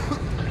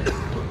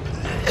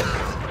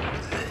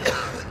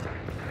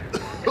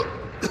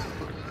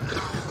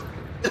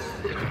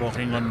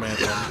 Walking on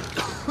metal.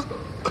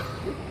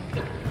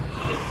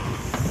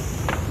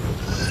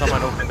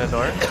 Someone opened the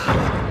door?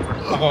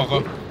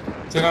 Ako.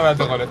 Sinarado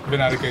ko ulit,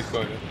 binarricade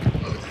ko ulit.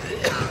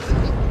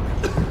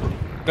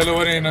 Dalawa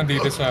na yun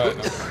nandito sa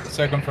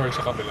second floor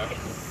sa kabila.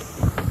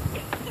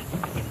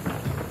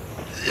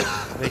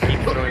 They keep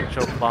throwing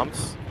choke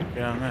bombs.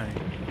 Kaya nga eh.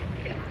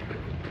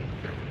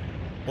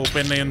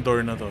 Open na yung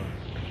door na to.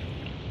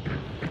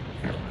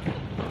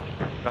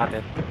 Got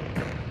it.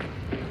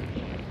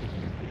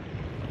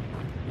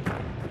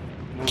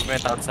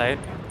 Movement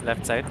outside,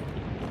 left side.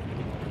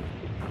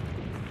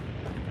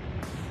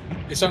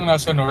 Isang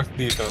nasa north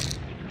dito.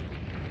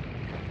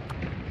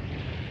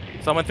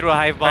 Someone threw a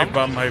hive bomb.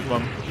 Hive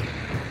bomb.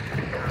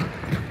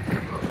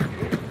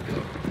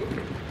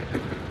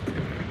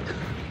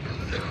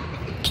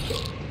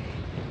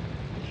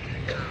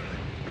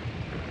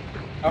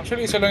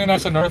 Actually, isa lang yung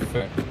nasa north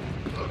eh.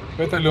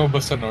 Pwede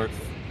lumabas sa north.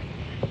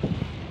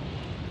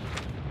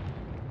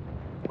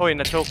 Hoy,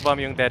 na-choke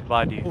bomb yung dead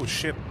body. Oh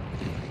shit.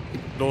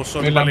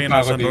 Dawson May pala lamp yung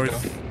na nasa ako dito. north.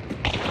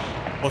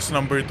 Boss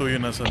number 2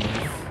 yung nasa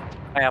north.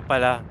 Kaya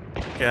pala.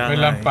 Kaya May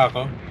nga lamp pa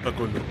ako.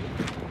 Kagulo.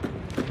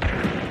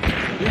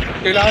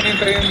 Kailangan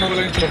hintayin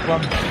mawala yung choke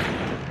bomb.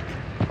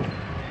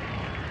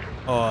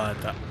 Oo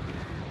ata.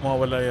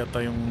 Mawawala yata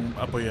yung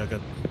apoy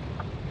agad.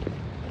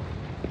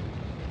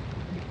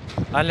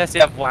 Unless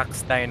you have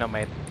wax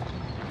dynamite.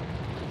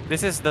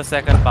 This is the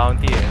second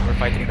bounty eh. We're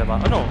fighting the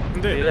bounty. Oh no!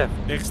 Hindi. They left.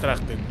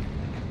 Extracted.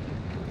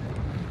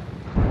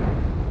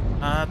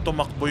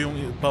 Tumakbo yung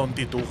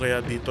bounty 2 kaya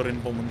dito rin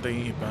pumunta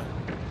yung iba.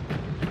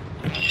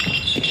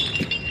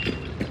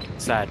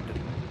 Sad.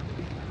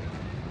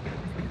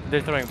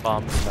 They're throwing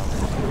bombs now.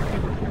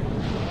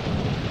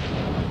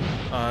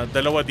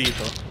 Dalawa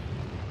dito.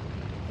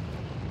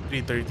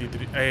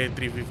 333, ay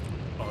 350.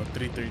 Oh,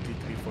 330,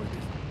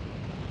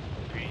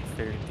 340.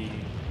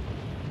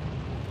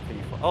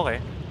 330.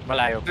 Okay.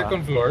 Malayo pa.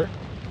 Second floor.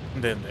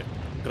 Hindi.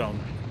 Ground.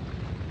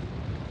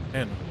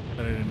 Ayan,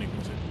 naririnig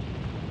mo siya.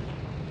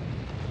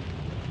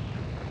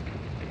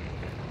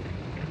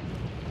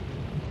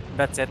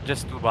 That's it,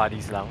 just 2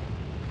 bodies lang.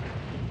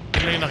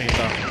 Yun na yung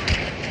nakita ko.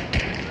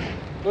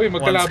 Uy, One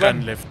magkalaban.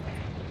 scan left.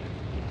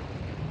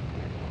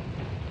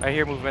 I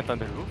hear movement on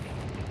the roof.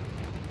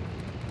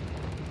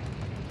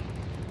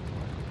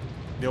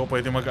 Hindi ako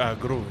pwede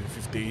mag-aggro eh.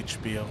 50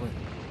 HP ako eh.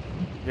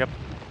 Yep.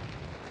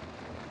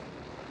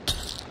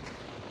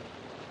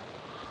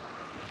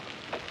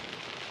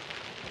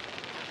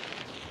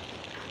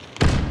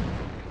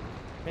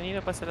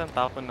 Kanina pa silang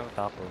tapon ng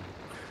tapon.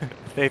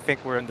 They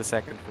think we're on the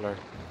second floor.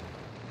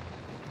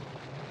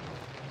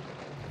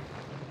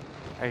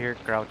 I hear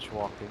crouch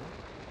walking.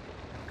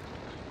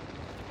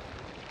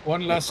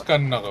 One last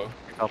scan na ko.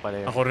 Ikaw pala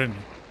yun. Ako rin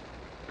eh.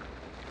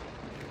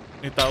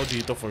 May tao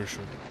dito for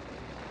sure.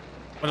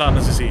 Wala ka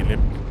na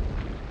sisilip.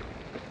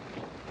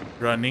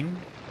 Running.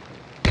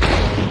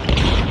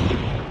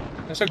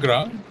 Nasa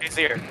ground? He's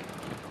here.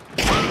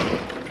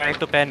 Trying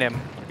to pen him.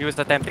 He was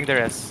attempting the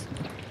rest.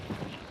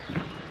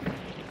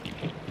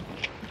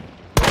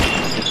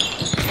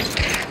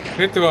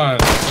 Hit one.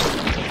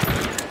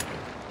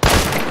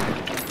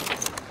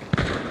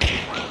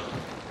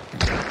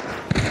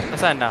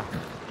 Nasaan na?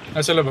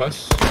 Nasa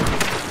labas.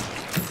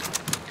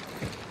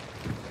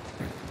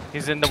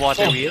 He's in the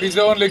water Oh, wheel. he's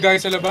the only guy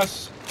sa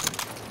labas.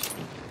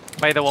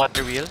 By the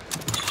water wheel.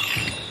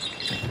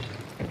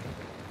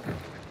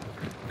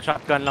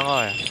 Shotgun lang ako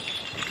eh.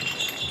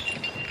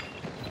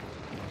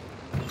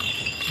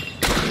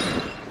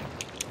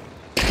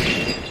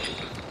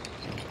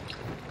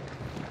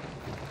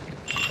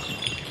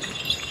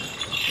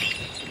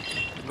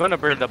 I'm gonna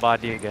burn the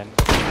body again.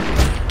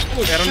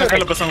 Oh, Pero shit.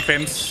 nakalabas ang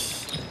fence.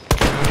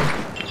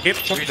 Hit.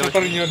 Siya pa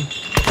rin yun.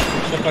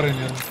 Siya pa rin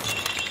yun.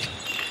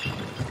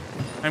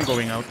 I'm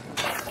going out.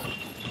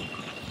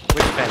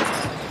 With fence.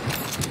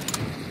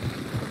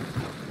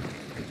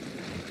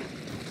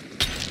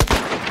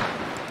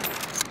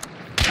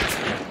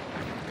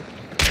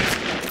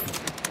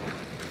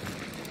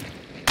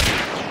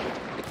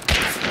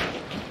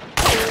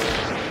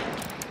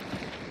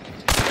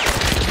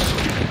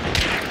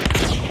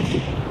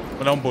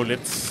 Wala akong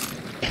bullets.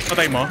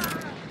 Patay mo?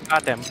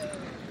 Got him.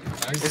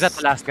 Nice. Is that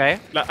the last guy?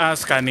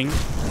 Scanning.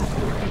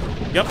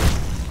 Yup.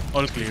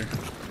 All clear.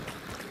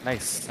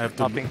 Nice. I have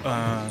to... Hopping.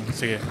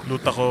 Sige.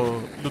 Loot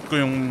ko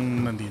yung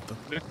nandito.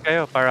 Loot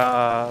kayo para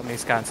may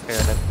scans kayo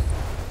ulit.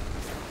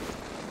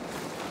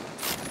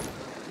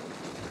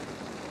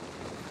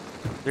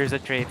 There's a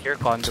trade here,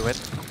 conduit.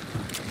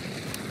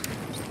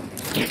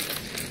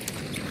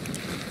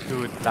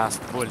 Dude,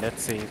 last bullet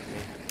saved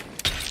me.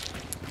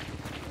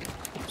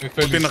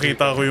 Buti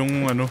nakita ko yung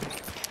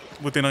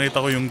Buti nakita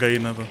ko yung guy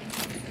na to.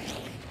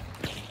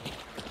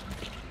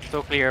 So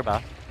clear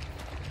ba?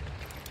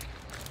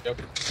 Yep.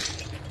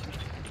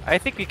 I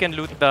think we can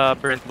loot the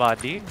burnt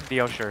body. Di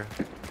ako sure.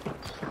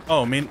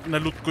 Oh,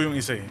 na-loot ko yung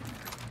isa eh.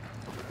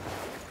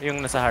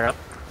 Yung nasa harap.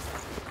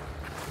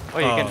 Oh,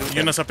 you can loot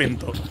Yun it. nasa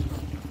pinto.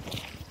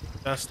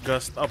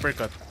 Gust,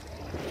 uppercut.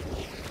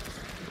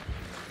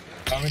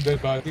 Daming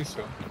dead bodies,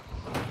 oh.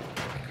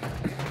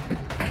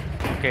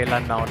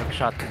 Kailan na ako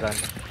nag-shotgun.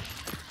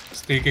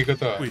 Sticky ko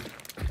to, ah. Uy,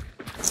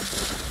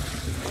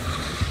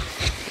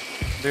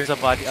 There's a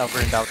body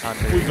burned out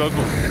hunter. uy,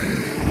 gago.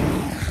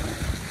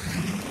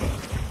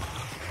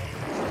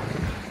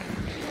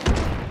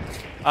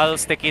 I'll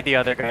sticky the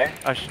other guy.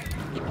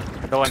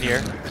 The one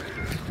here.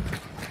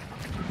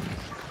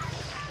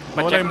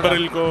 Nawala yung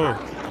baril ko.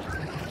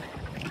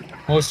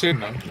 Most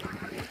yun, no?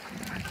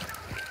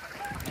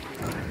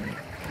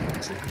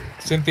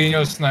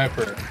 Centennial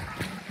Sniper.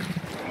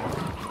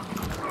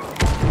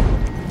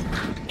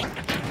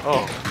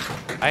 Oh,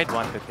 I'd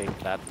want to take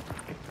that.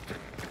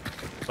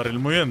 Baril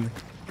mo yan.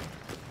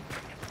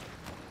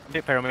 Hindi,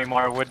 pero may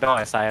more wood daw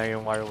eh. Sayang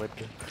yung more wood.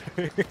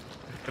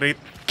 Rate.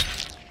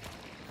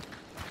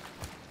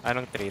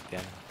 Anong trait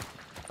yan?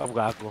 Oh,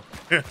 gago.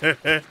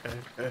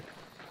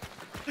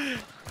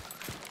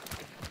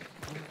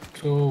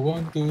 So,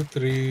 1, 2,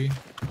 3,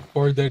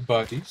 4 dead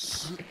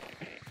bodies.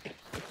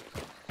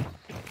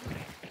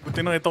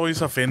 Buti nakita ko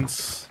yung sa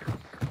fence.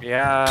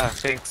 Yeah,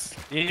 thanks.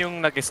 Yun yung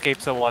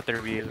nag-escape sa water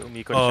wheel.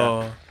 Umikot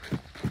siya.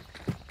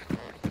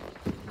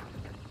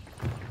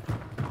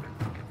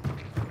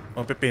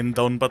 Mapipin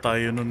down pa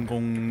tayo nun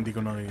kung hindi ko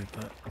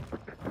nakita.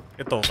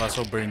 Ito,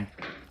 kaso burn.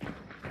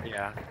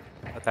 Yeah.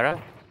 Tara.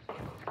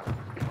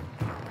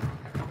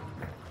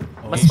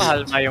 Oh, Mas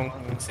mahal ba yung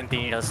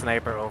Centennial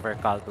Sniper over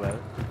Caldwell?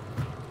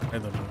 I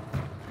don't know.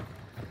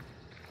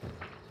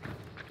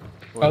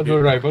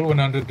 Caldwell Rival,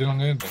 100 din lang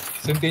ngayon, eh.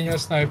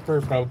 Centennial Sniper,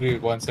 probably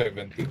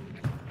 170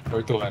 or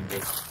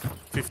 200.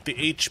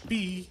 50 HP.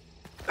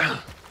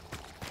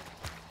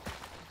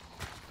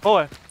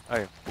 Oh,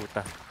 ay,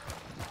 puta.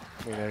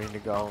 May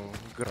narinig akong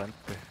grunt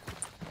eh.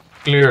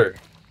 Clear.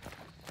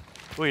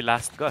 Uy,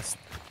 last gust.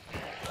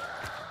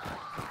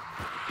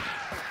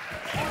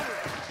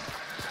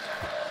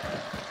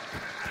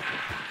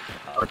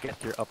 I'll get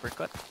your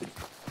uppercut.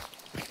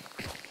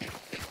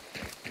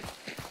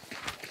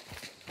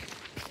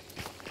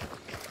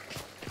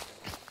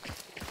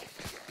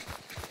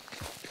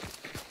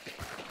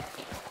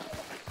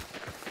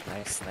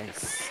 Nice,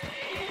 nice.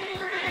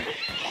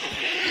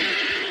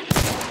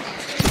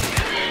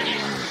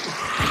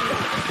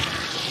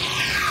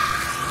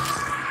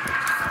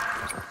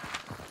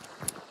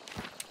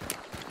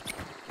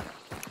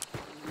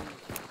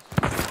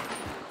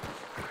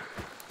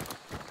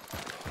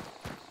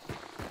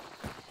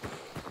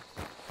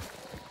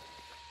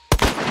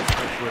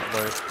 Good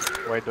lord,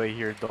 why do I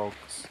hear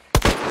dogs?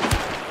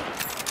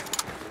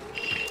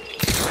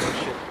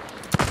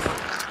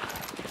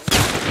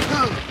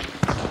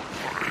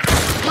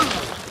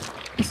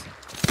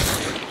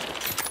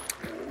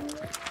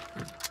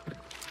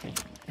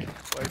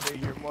 Why do I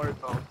hear more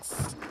dogs?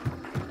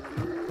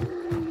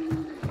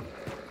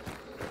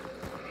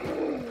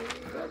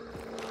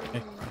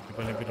 Hindi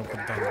pala yung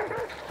pinupuntahan ko.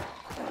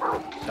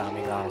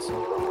 Daming aso.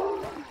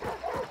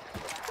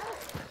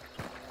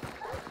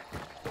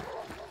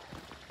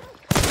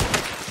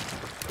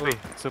 Uy,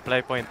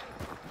 supply point.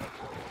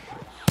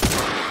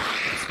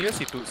 Sino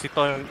si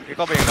Ton?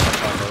 Ikaw ba yung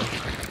nakapagod?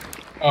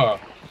 Oo.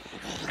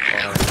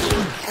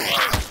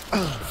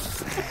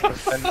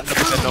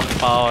 Natanong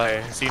pa ako eh.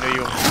 Sino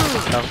yung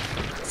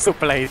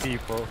supply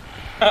tipo?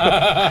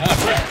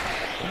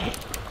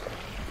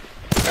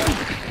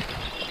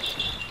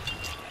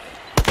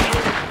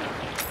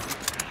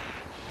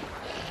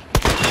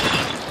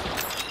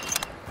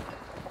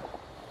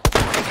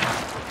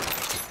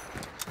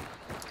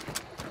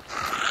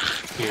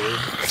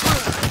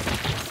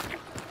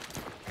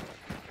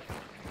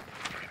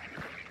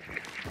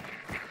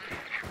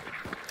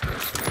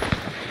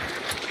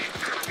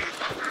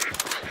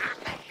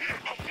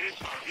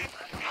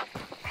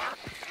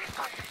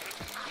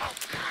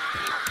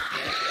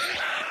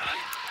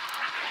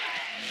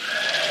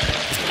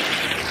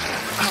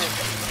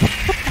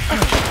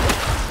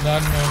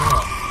 None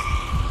more.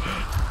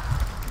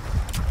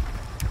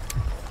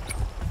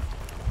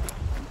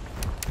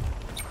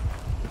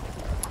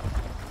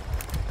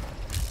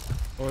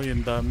 Oh,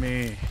 yung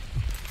dami.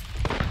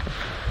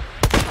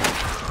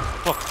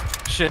 Fuck,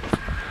 shit.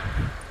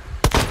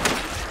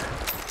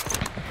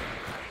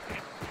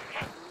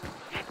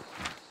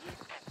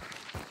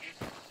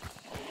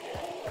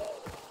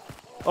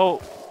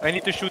 Oh, I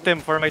need to shoot him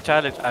for my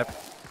challenge.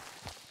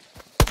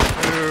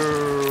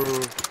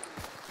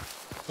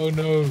 Oh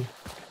no.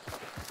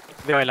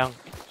 Hindi, okay lang.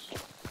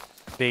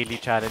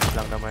 Daily challenge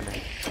lang naman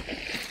eh.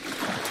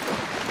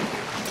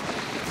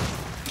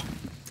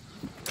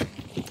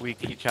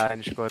 Weekly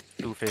challenge ko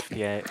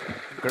 250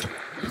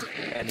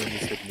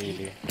 enemies with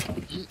melee.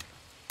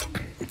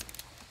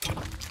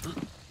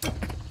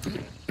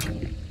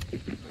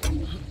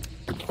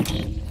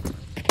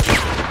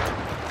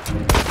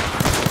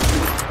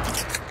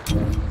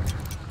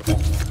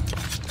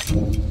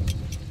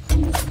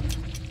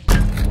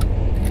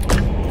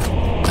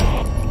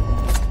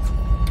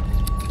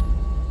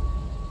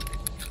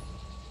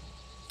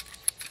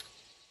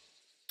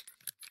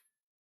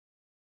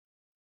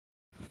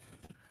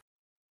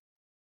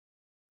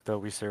 So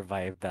we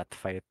survived that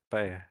fight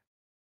pa eh.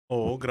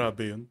 Oo,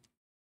 grabe yun.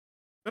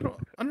 Pero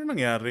ano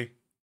nangyari?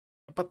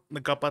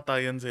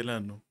 Nagkapatayan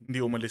sila, no? Hindi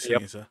umalis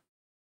yung isa.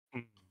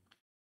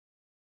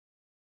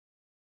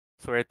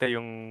 Swerte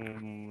yung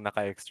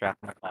naka-extract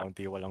na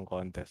county, walang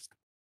contest.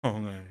 Oo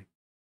nga eh.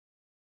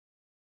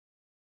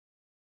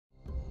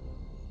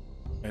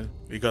 Well,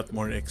 we got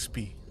more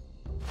XP.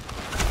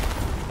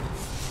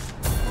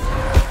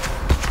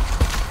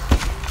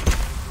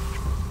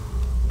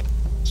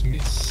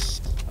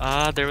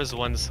 There was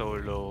one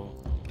solo.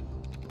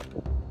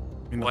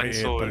 Yung One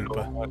naka-epal solo.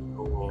 pa. One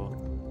duo.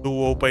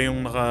 Duo pa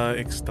yung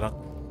naka-extract.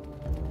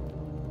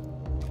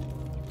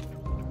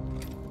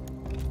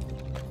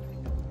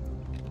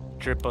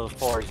 Triple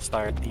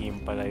 4-star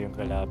team pala yung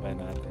kalaban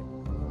natin.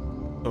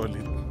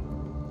 Solid.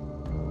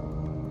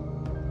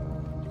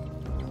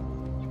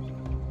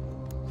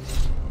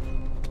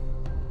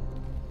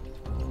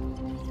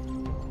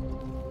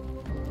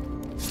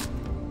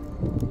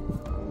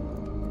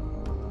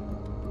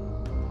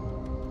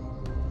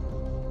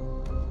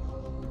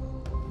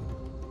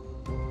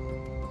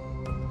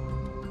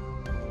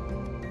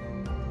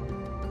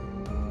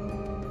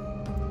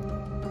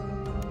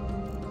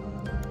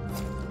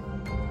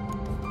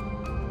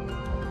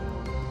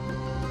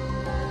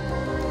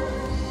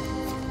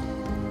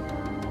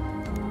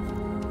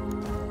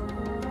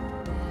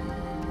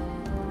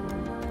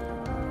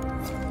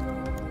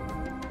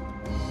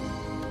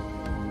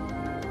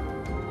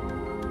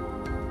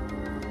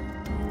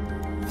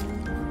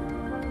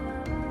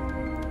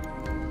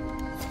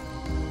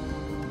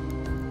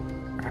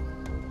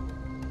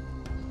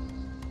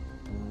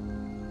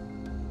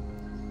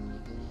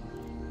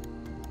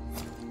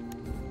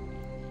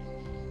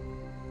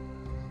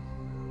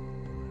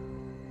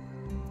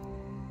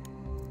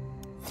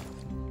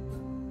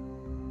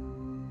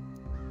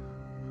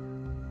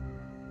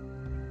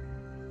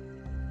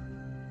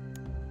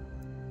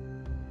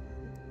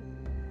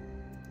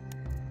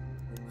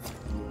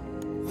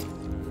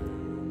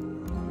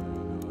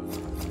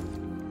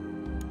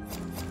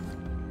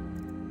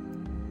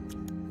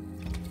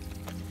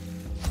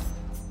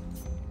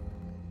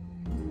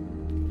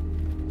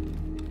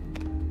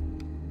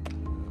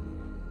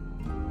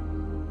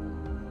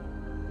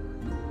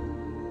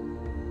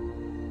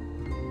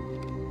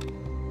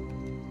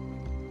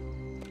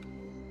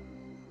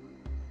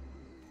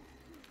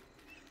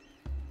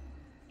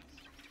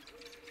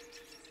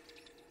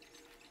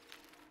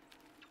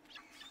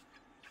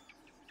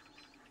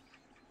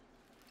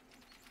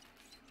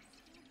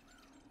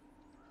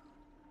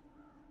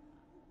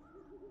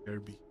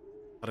 Kirby.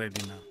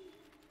 Ready na.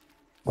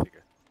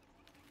 Sige.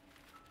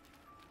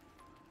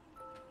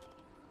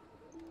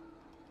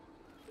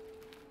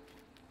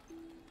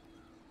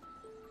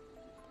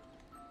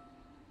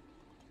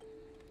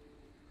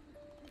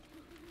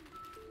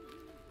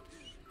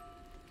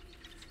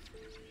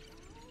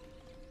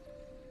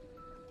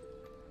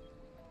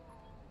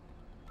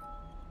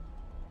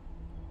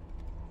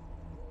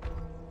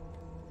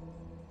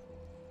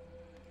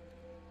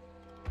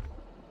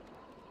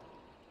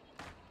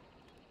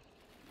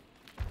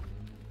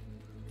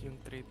 Yung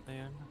trait na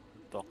yan,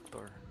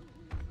 doctor.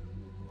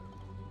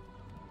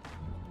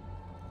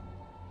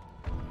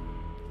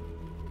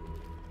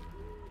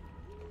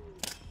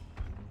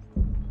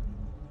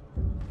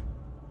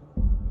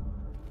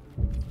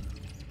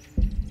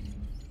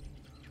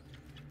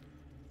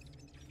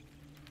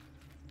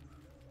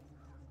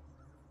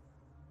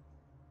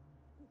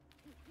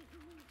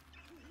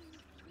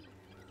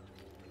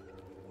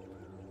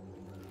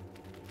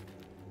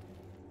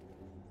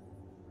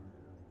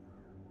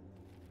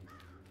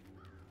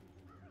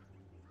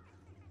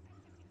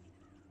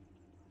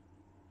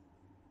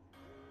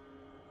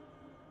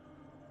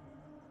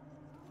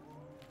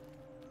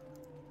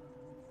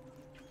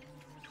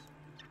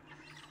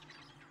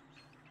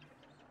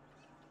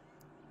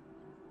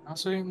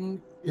 So yung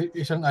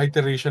isang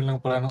iteration lang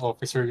pala ng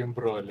officer yung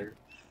brawler.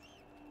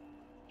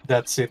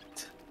 That's it.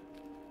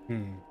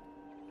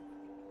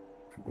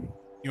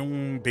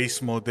 Yung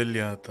base model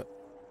yata.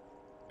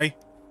 Ay!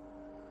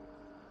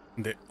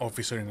 Hindi,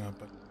 officer nga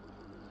pa.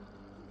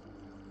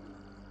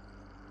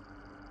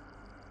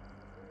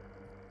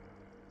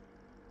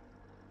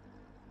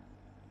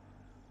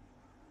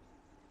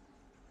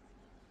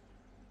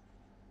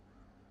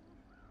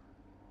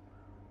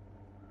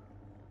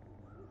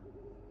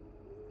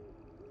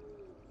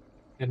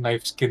 Yung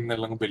knife skin na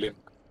lang bilhin.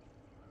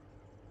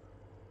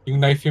 Yung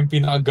knife yung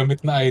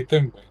pinakagamit na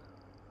item.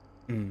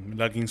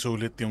 Laging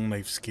sulit yung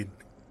knife skin.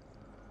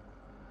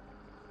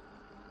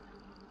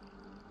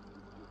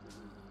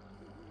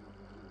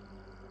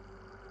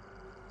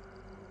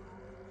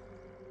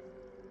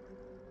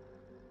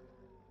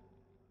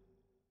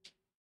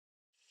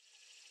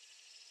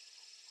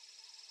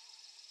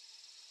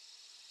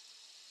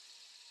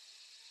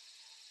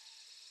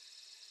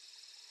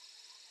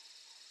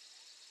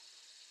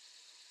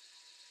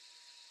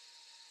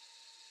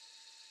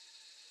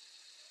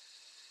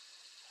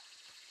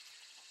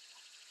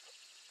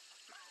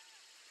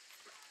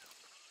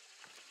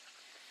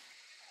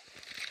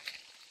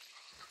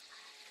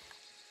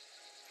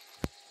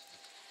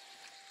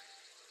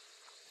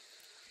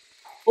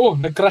 Oh,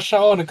 nag-crash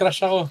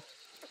ako.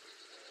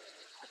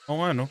 Oo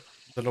nga no,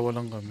 dalawa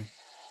lang kami.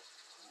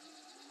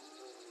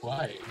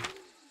 Why?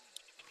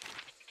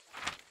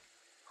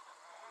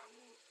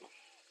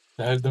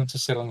 Dahil dun sa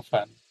sirang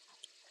fan.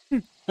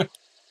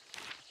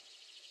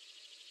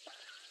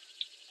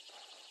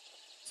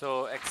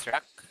 So,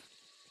 extract?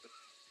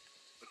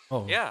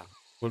 Oh, Yeah.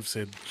 Wolf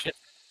said. Shit.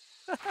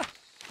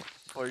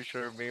 For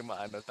sure may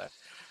maano tayo.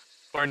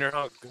 Corner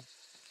hog.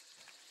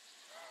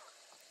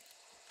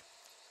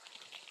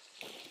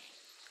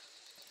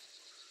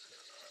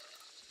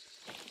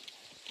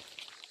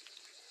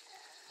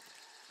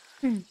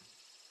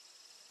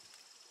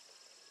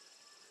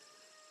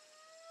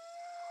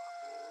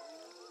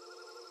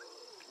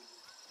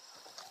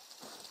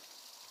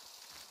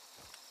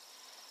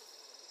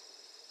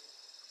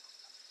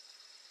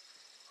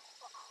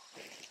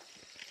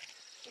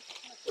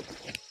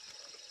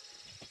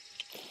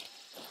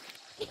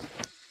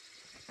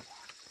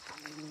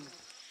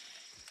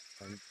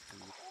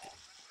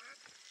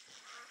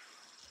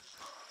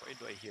 Why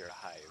do I hear a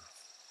hive?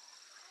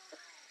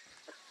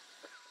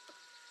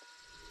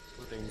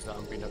 Puta yung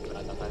zombie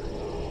naglalakad.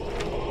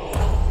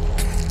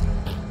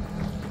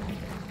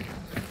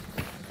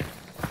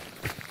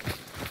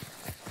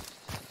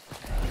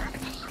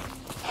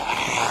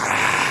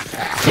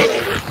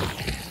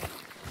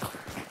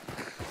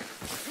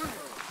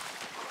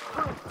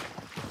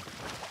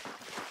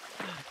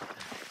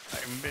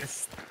 I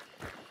missed.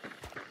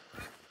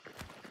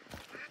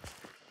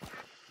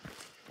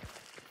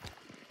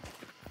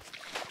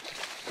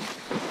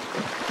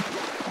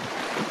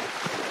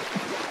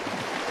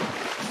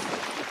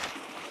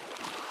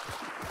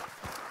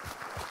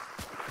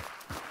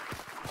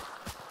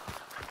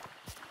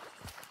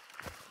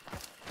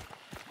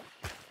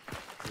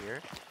 Here?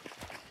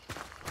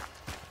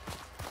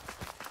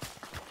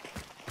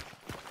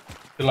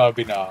 Sa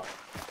lobby na ako.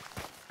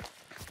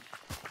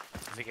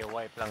 Sige,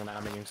 wipe lang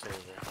namin yung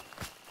server.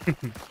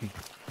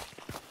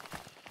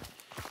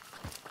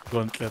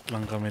 Gauntlet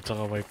lang kami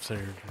tsaka wipe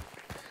server.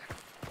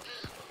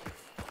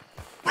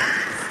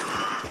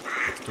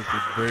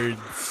 Stupid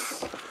birds.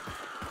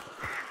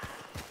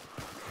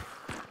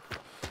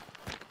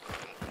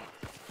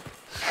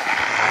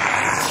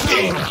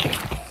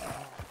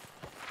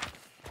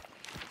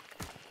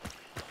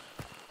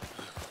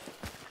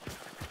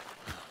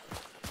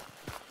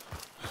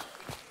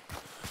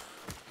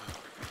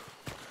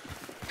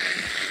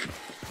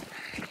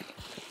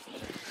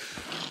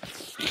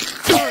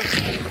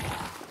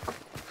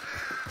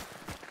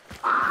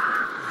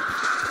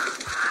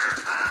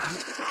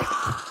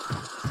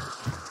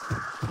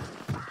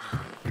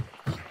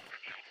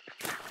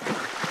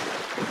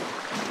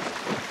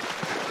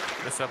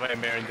 sabay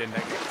meron din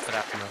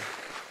nag-extract, no?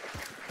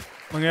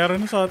 Nangyari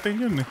na sa atin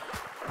yun eh.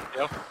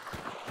 Yup.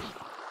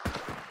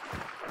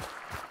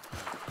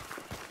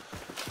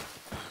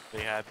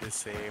 They had the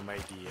same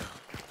idea.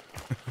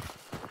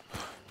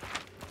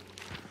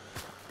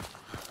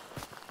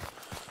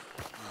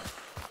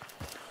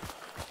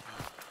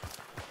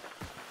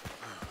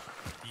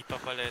 Di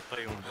pa pala ito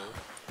yung boat.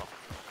 Oh.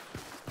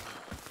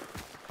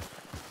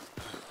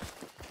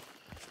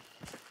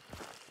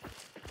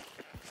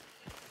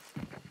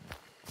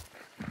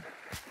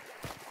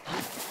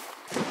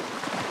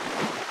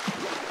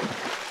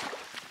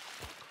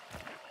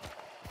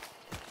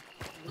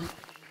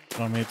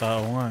 May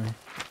tao nga eh.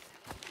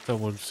 Sa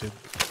Wolfseed.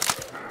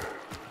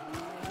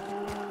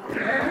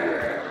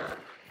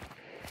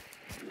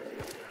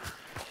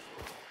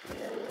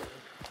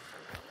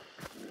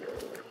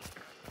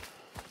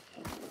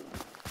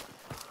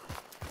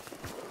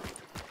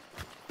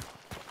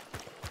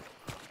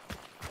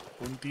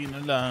 Kunti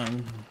na lang.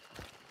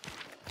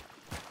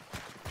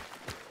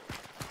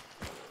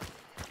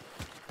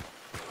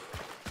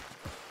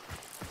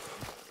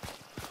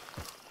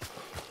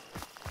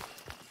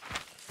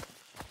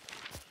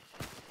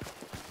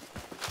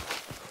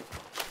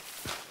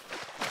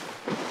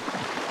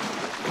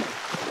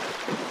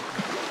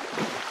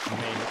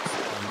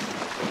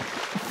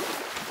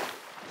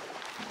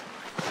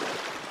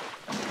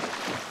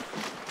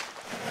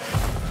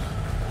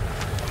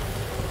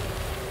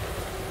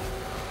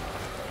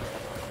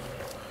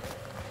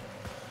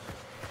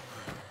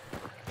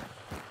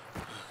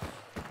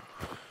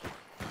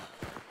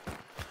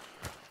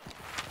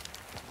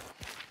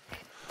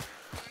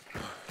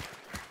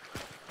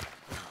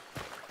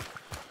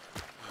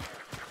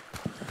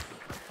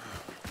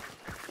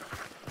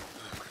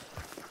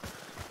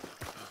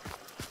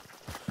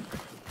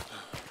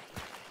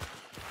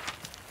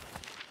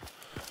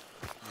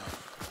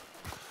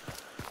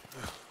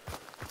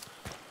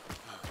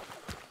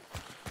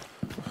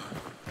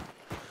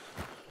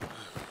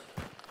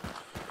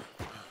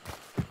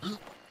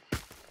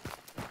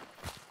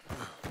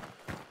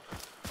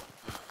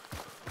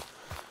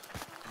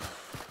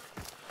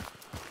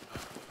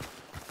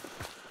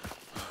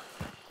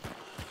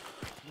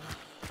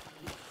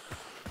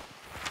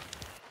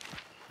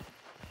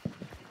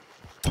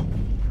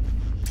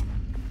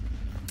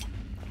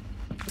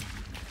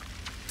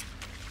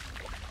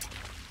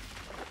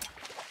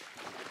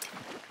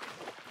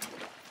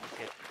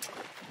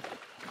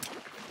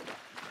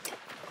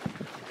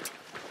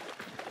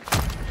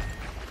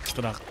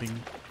 Extracting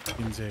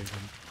in second.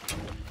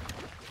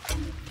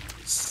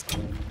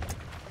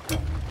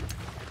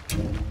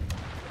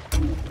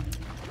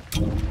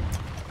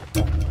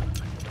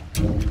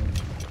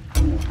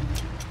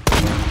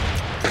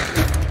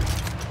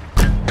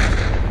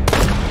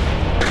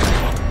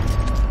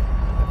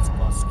 Let's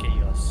cause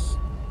chaos.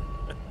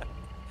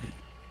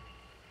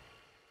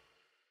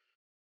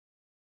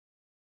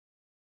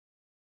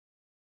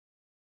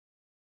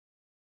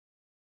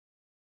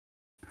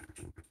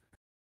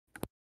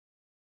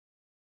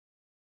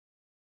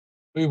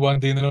 Uy,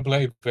 one day na lang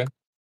pala event.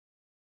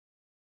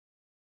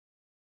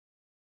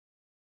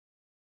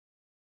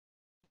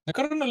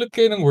 Nagkaroon ulit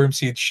kayo ng worm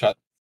seed shot.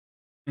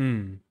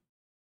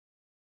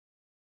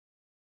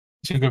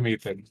 Siya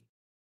gamitin.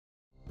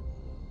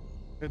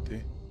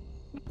 Pwede.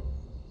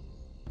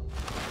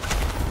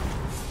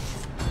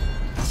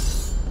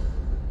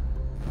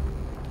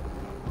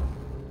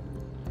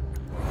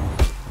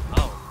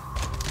 Oh.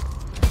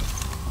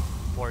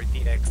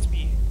 40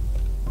 XP.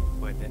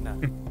 Pwede na.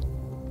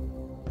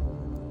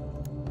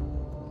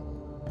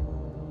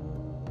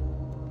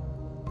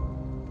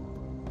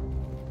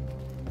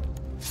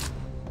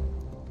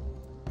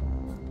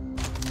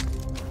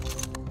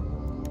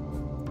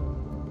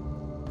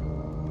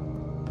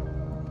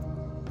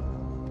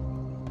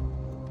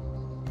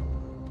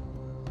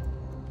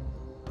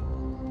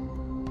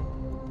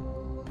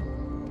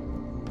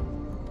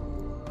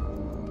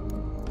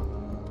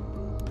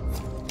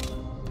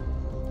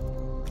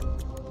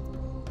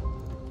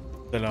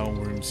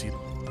 Dalawang worm seed.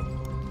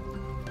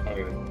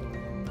 Okay. Wait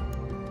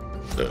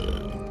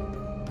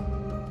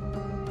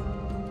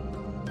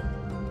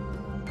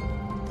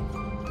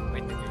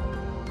a minute.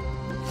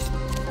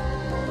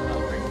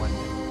 I'll bring one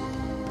in.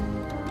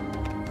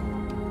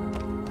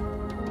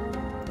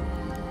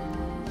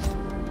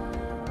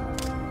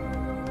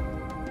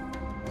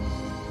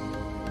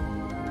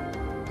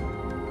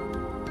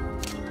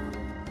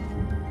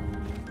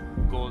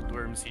 Gold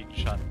worm seed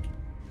shot.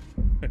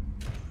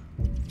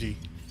 G.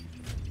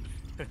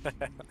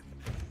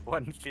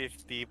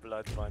 150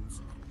 blood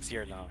funds.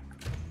 Sear lang.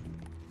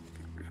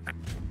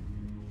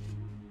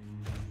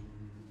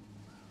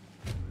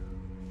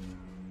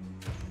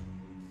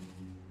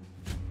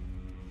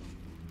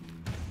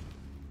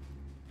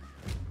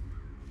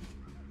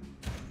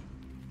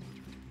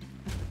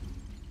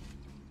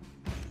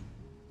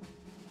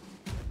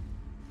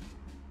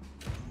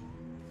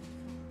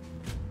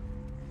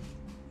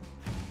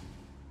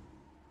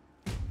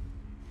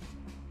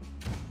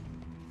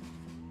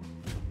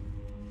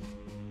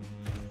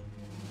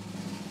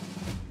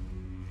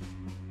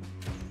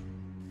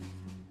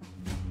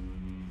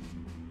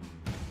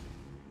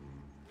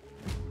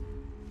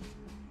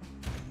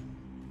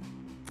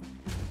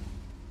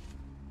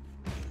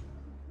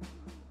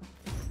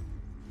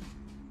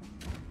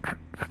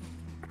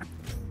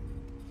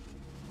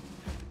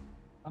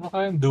 Ano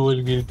kayang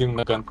dual wielding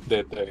na gun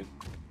dead eye?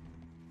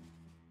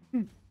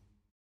 Hmm.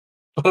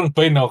 Parang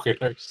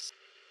binoculars.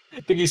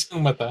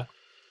 Tig-isang mata.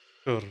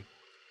 Sure.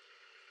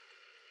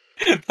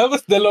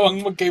 Tapos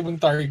dalawang magkaibang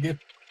target.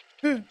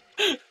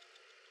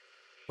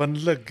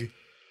 Panlag eh.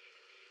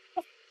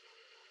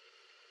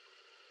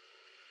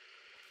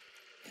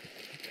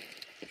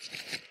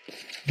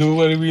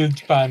 Dual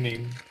wield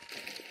panning.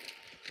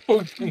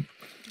 Okay.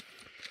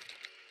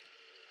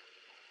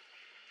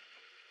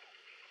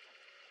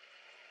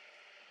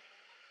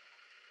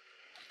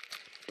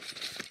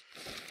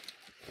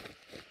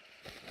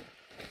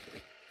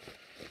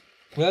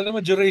 Wala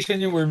naman duration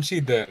yung worm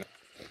seed eh.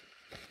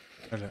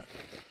 Wala.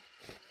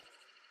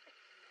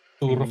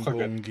 Turo Yung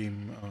kagad. buong game.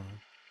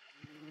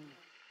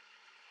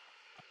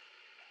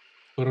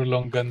 Puro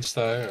long guns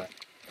tayo.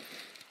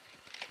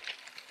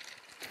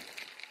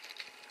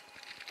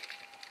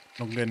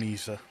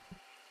 Longganisa.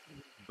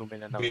 Dumi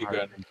na ng Big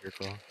gun. harbinger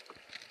ko.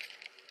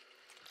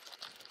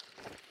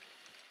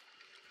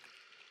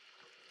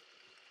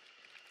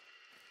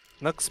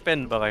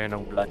 Nag-spend ba kayo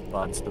ng blood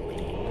bonds to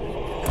clean?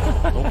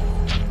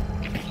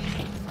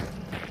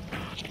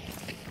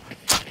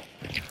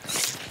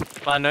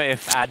 Paano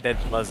if added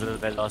muzzle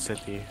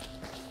velocity?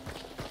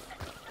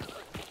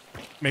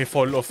 May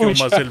fall off Oh, yung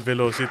siya. muzzle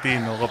velocity,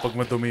 no? Kapag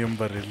madumi yung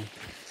baril.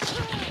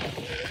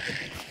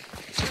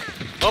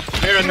 Oh,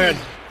 meron na.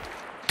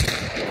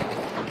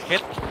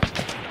 Hit.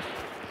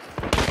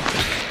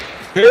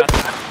 Hit!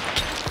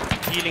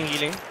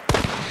 Healing.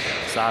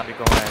 Sabi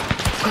ko nga yun.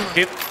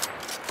 Hit!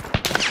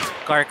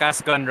 Carcass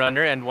gun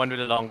runner and one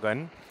with a long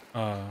gun.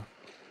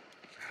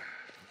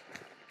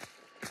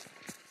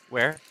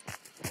 Where?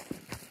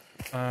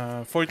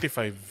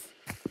 45.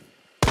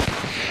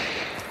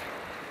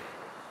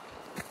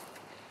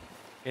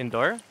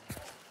 Indoor?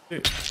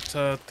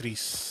 Sa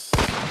trees.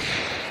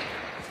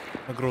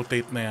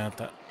 Nag-rotate na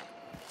yata.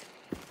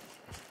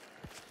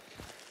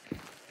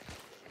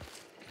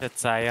 Shit,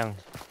 sayang.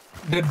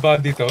 Dead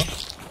body to.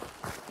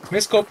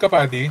 May scope ka,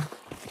 Paddy?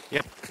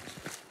 Yep.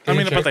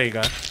 Kami check? napatay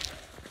ka?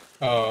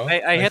 Oo.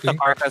 I hit the think.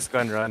 carcass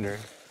gun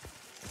runner.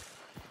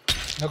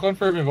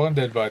 Na-confirm mo ba kung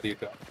dead body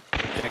to?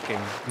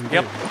 Checking. Hindi.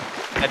 Yep.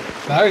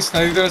 Nice!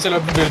 Nandito na sa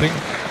loob ng building.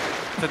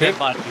 It's a dead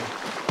body.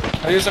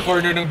 Ayun sa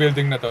corner ng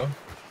building na to.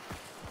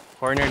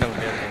 Corner ng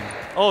building.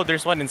 Oh,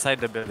 there's one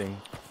inside the building.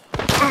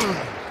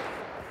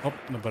 Oh,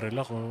 nabaril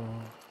ako.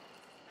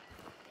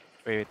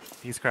 Wait,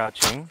 he's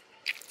crouching.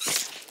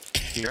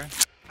 Here.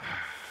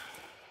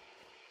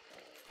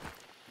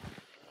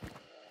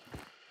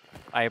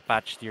 I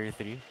patched tier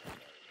 3.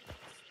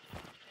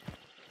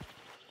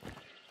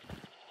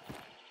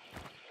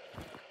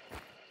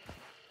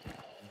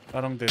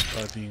 Parang dead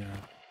body nga.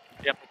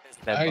 Yep, it is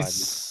dead body.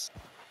 Nice!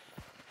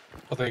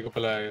 Patay ko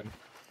pala yun.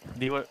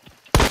 Di wa...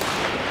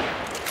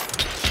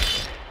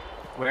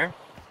 Where?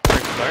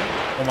 First floor?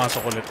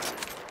 Pumasok ulit.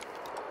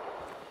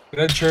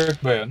 Red shirt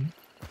ba yun?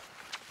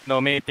 No,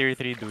 may tier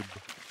 3 dude.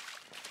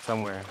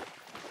 Somewhere.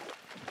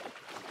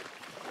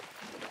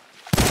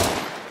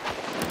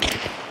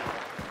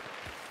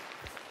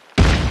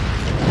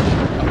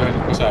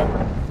 Nakahanap ko sa akin.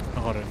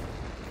 Ako rin.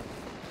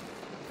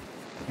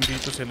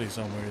 Dito sila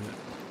somewhere.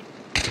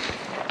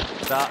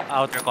 The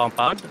outer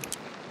compound?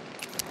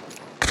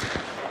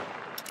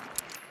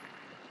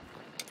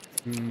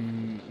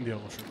 Hindi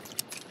ako sure.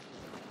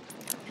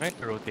 Trying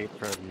to rotate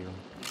from you.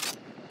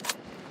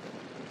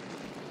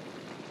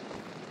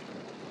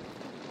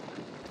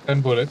 10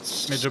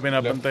 bullets. Medyo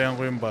binabantayan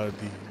ko yung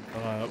body.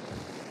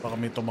 Baka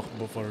may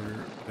tumakbo for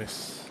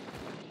rest.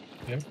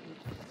 Yep.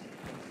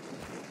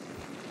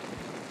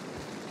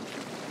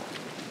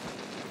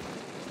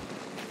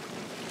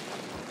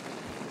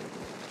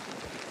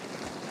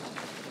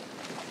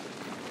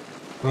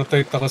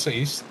 Rotate ako sa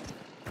east.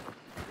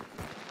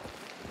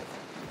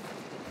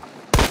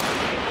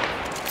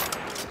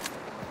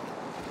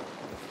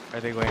 Are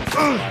they going to the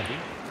body?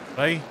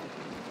 Ay!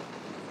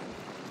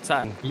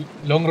 Saan?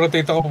 Long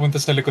rotate ako pupunta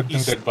sa likod ng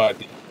East. dead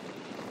body.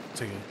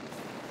 Sige.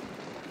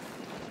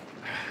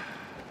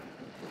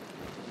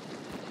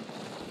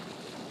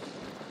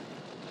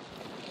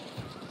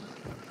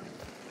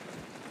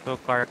 So,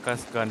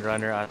 carcass gun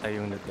runner ata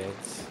yung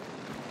na-deads.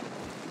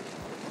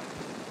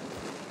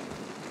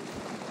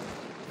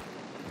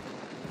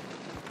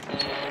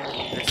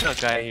 There's a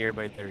guy here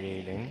by the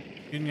railing.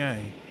 Yun nga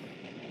eh.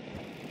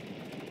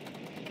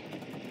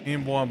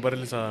 Yung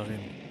bumabaril sa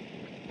akin.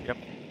 Yep.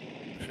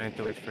 Trying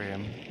to wait for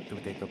him to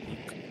take a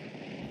peek.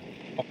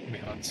 Fuck me,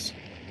 Hans.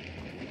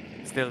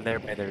 Still there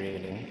by the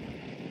railing.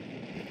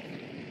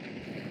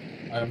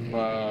 I'm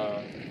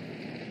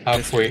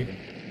halfway.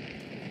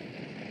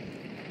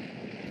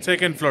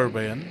 Second floor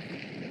ba yan?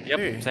 Yep,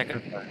 Eh. second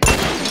floor.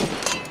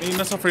 Eh,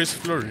 nasa first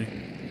floor eh.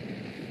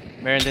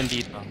 Meron din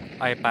dito.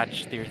 I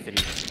patch tier 3.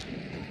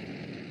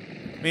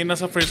 May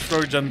nasa first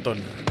floor dyan, tol.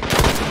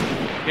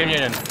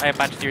 Yun. I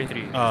patch tier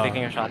 3.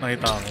 Taking a shot.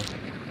 Nakita ako.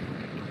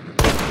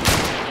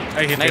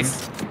 I hit him.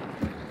 Nice.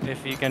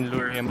 If you can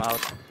lure him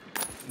out.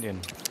 Yun.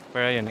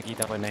 Pero yun,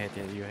 nakita ko na hit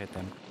you hit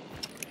him.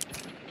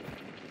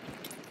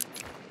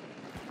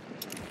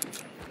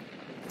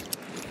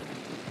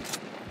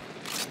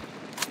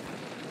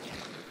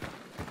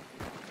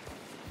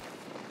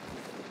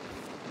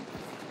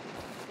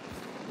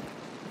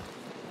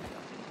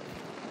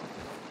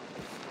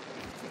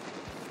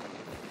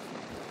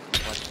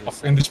 Fuck,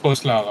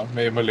 indispose lang ako.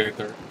 May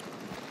emulator.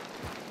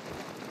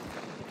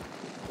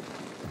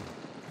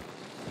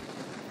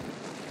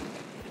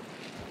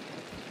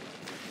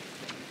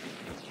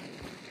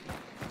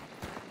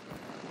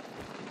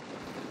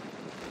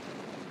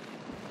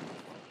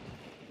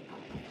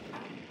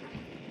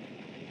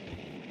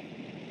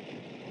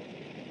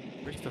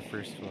 Where's the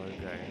first floor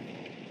guy?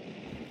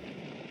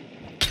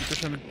 Dito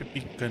siya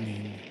nagpipik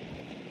kanina.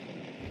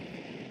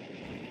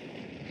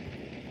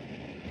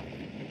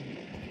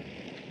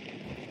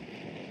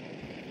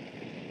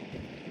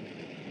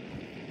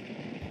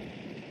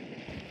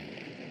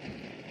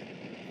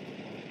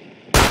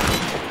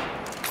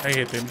 I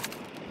hit him.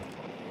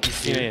 He's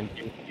Sino here. yun?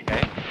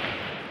 Guy?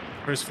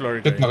 First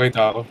floor Shit, guy.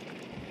 nakita ako.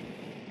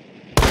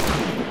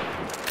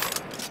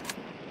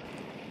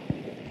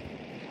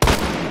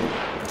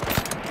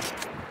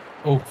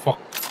 Oh, fuck.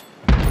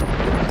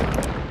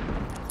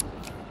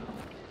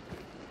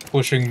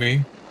 Pushing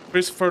me.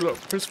 First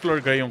floor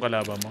guy yung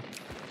kalaban mo.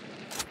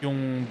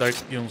 Yung dark,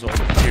 yung zone,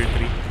 tier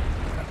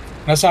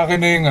 3. Nasa akin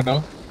na yung ano,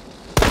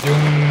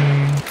 yung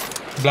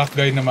black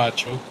guy na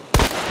macho.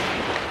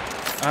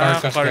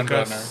 Carcass gun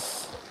runner.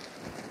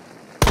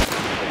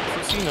 So,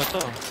 sino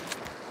to?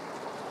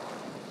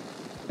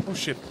 Oh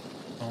shit.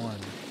 Oo nga.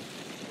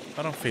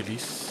 Parang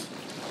Feliz.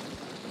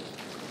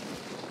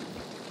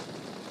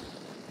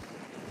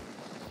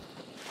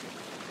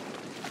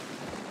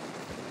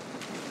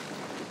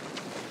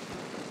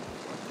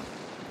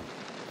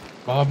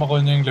 Baka makuha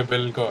niya yung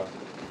level ko.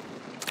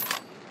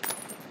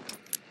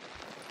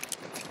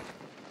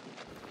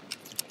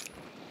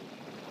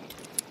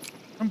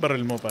 Ang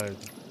barrel mo pa.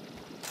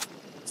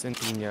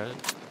 Sentinel.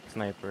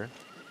 Sniper.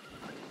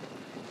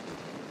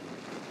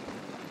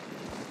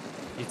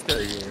 He's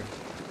still here.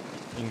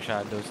 Yung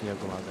shadows niya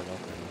gumagalaw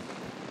pa rin.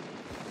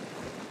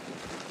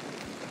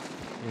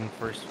 Yung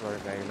first floor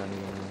guy lang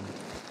yung...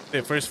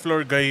 First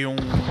floor guy yung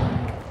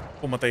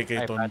pumatay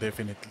kay Ay, Ton, bad.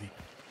 definitely.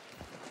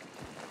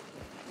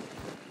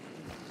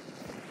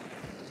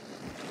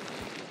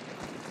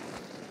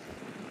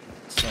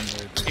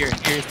 Somewhere there.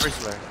 Here's first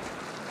floor.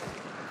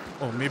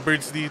 Oh, may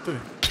birds dito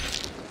eh.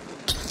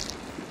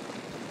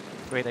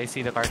 Wait, I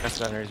see the carcass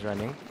gunners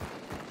running.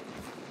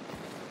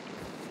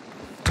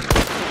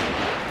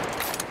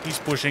 He's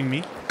pushing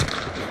me.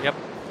 Yep.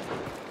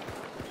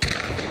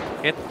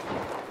 Hit.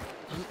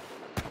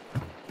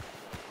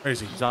 Where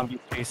is he? Zombie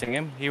chasing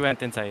him. He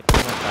went inside. He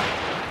went back.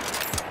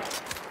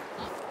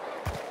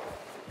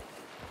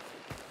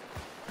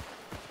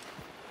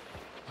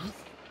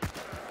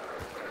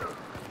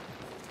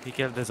 He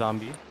killed the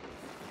zombie.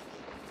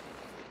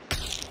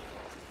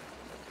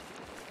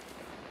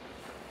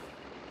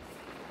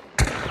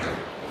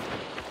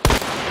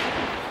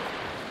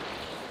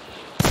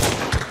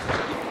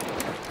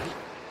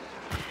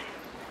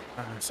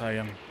 Ah,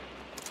 sayang.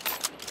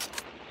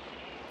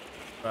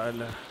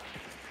 Baala.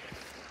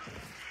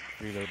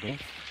 Reloading.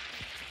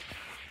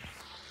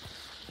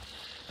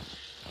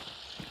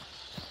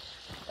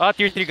 Ah,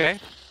 tier 3 guy.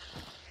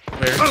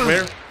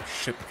 Where?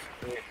 Shit.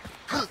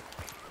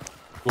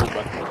 Go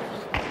back.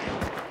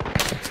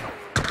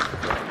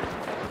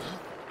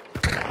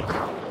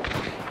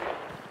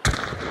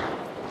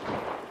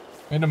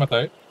 May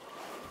namatay?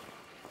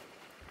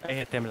 I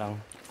hit him lang.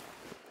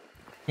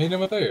 May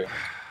namatay eh.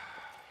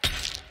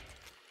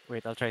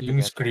 Wait, I'll try to Yung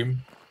get him. scream.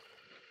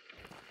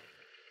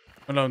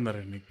 Wala akong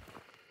narinig.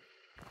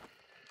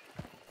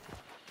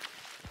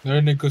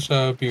 Narinig ko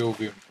sa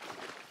POV.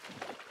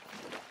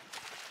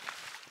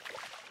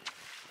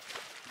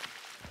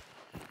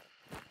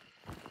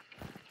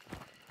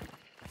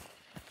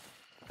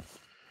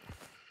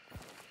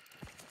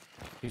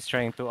 He's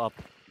trying to up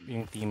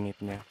yung teammate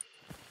niya.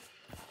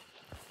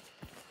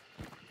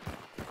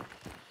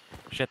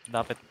 Shit,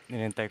 dapat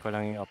ninintay ko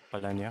lang yung up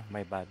pala niya.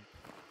 My bad.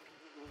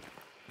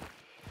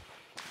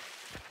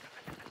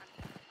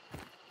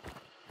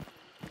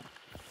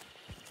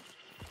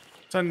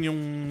 Saan yung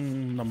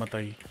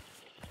namatay?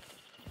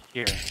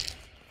 Here.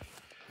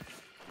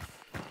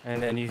 And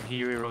then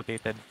he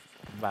rotated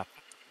back.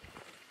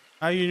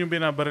 Ah, yun yung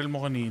binabaril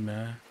mo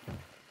kanina.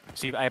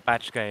 Si eye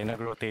patch guy,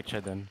 nag-rotate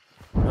siya dun.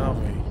 Ah,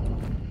 okay.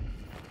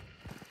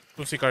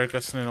 So si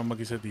Carcass na lang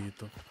mag-isa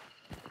dito.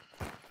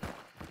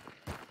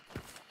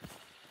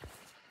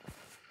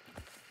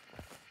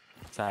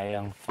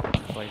 Sayang.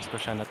 Twice ko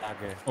siya natag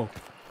eh. Oh.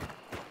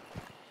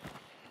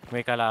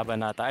 May kalaban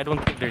nata. I don't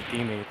think they're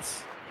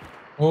teammates.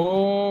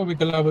 Oo, may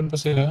kalaban pa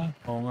sila.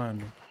 Oo nga,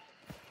 no.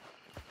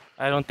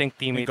 I don't think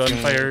May teammates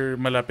yung... gunfire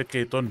malapit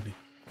kay Ton eh.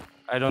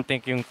 I don't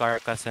think yung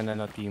Carcass and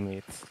ano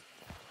teammates.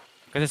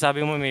 Kasi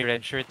sabi mo may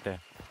red shirt eh.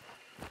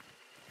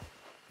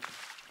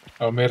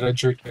 Oh, may red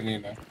shirt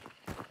kanina.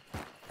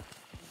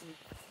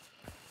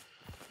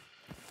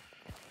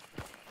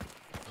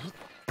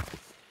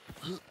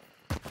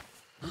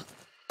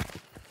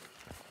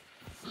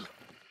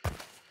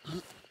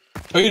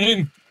 Ayun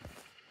yun!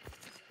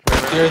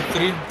 Tier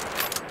 3.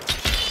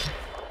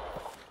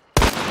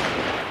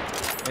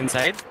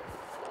 Inside?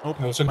 Oh,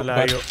 Nasa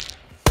malayo.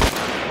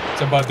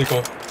 Sa body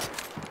ko.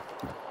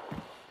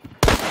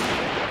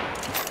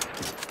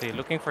 Okay,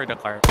 looking for the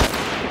car.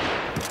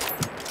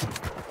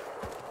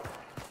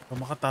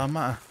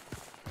 Makatama ah.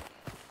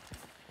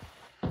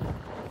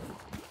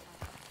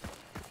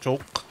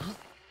 Choke.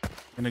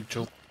 May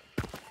nag-choke.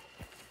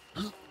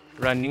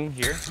 Running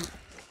here.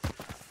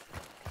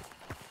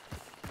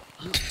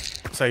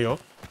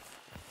 Sa'yo?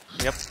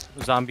 Yep,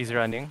 zombies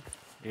running.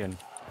 Yun.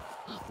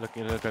 Look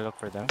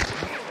for them.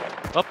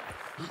 Up.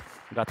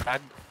 Got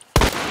tagged.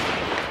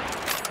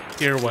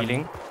 Tier 1.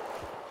 Healing.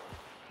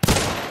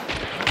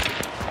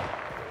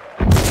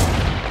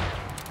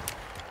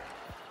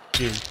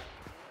 Here.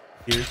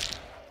 Here.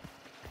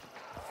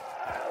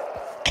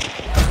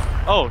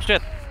 Oh shit!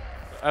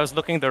 I was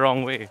looking the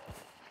wrong way.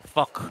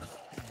 Fuck.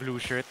 Blue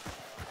shirt.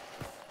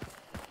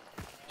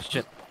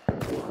 Shit.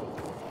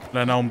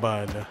 Wala na akong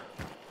bala.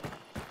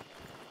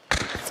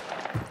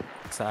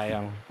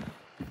 Sayang.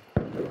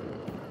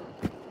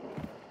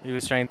 He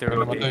was trying to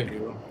Ano rotate namatay?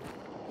 you.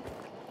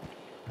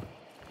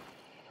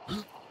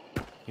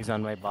 He's on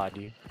my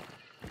body.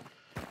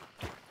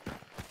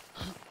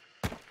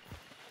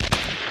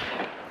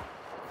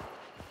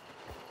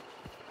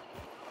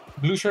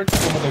 Blue shirt na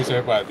pumatay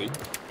sa'yo, buddy.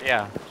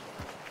 Yeah.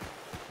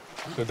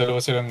 So,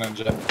 dalawa silang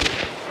nandyan.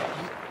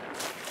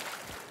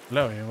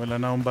 Wala eh. Wala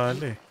na akong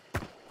bala eh.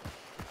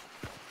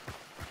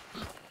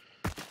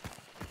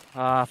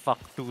 Ah, fuck.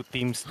 2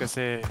 teams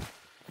kasi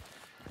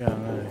Kaya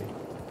nga eh.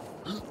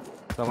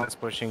 someone's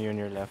pushing you on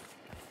your left.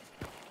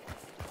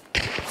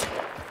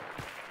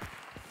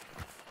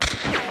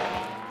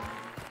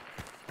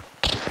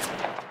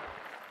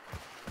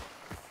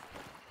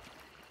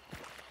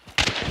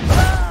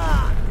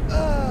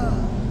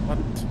 What?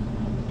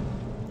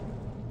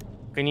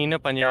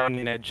 Kanina pa niya ako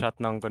ni-headshot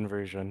ng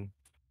conversion.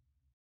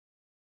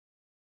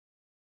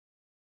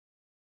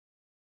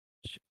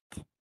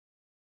 Shit.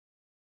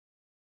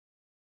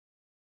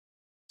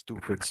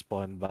 Stupid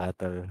spawn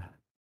battle.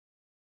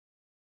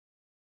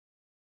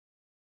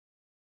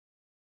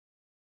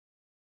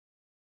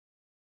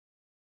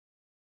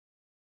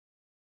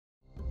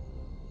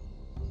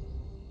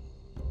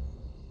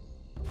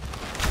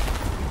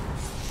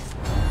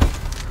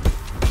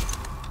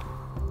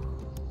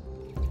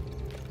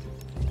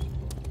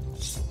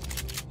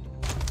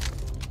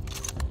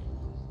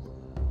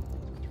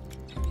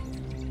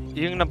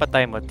 Yung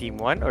napatay mo, team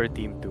 1 or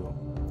team 2?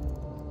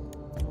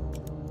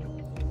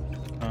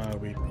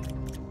 Wait.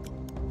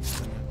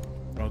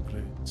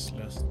 Progress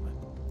last one.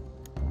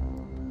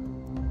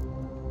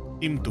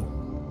 Team 2.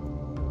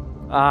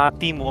 Ah,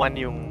 team 1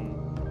 yung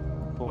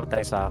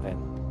pumatay sa akin.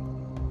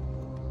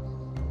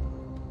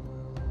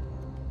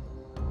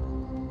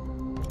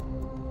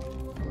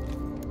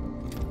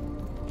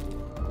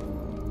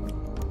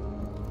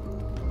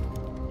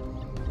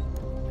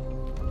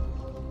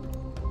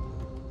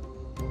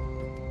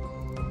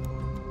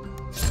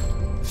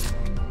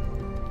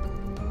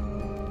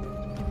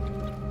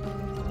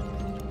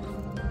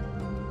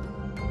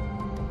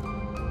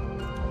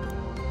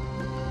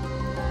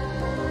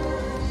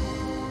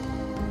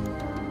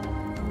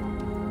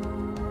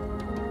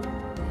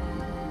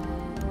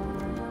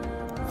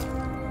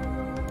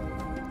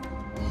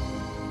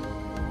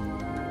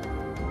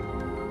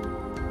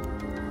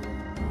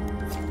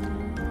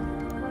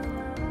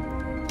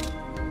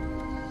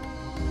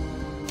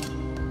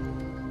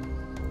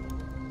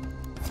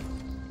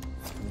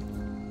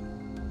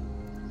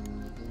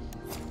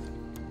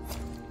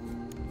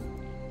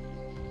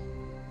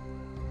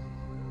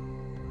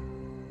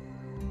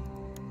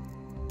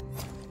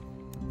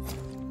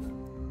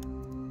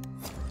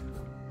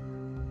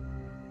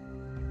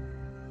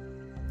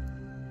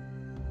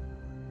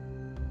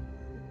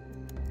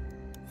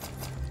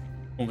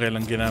 Kung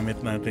kailan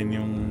ginamit natin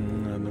yung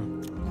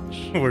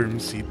worm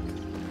seed.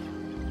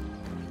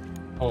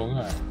 Oo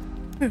nga.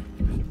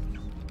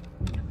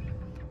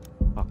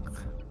 Fuck.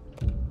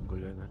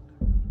 Gulo na.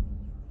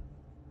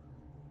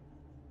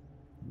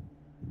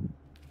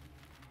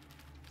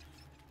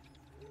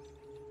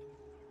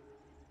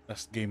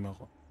 Last game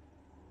ako.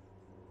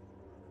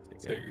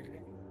 Sige.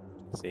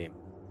 Same.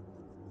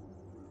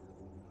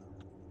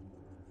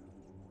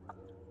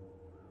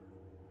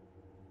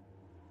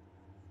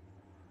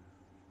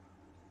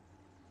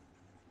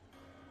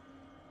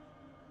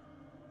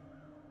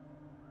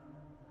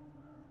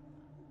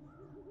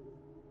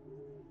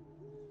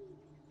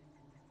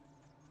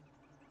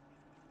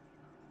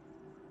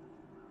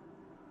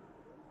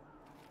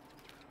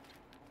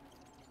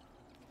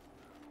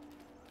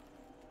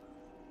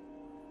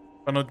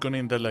 Panood ko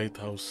na yung The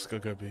Lighthouse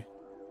kagabi.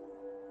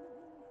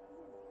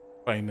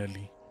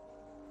 Finally.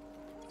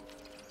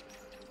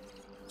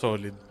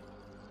 Solid.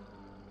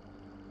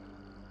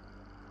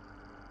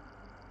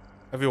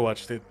 Have you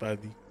watched it,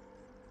 Paddy?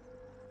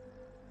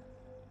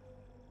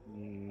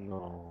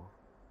 No.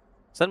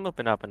 Saan mo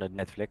pinapanood?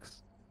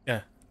 Netflix?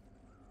 Yeah.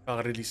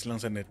 Kaka-release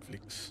lang sa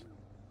Netflix.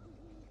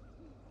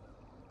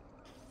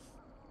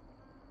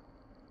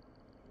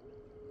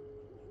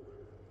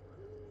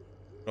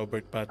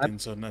 Robert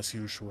Pattinson as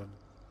usual.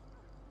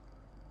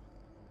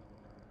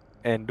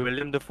 And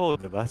Willem Dafoe,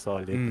 diba?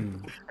 Solid.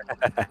 Mm.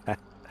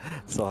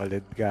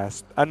 Solid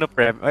cast. Ano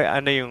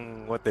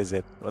yung, what is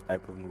it? What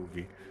type of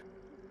movie?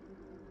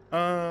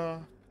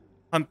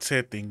 Hunt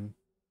setting.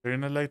 They're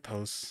in a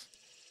lighthouse.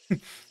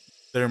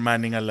 They're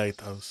manning a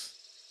lighthouse.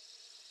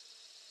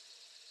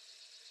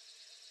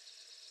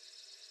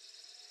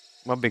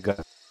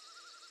 Mabigat.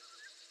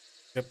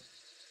 Yep.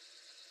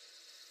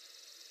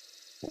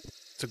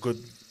 It's a good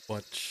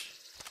watch.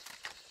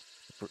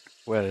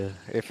 Well,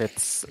 if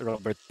it's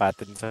Robert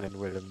Pattinson and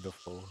Willem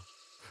Dafoe.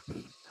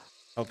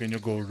 How can you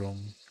go wrong?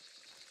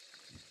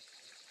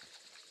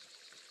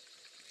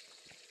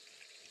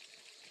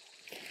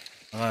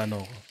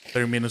 Ano,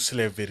 Terminus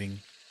Levering.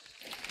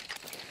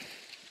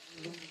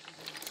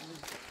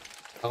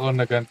 Ako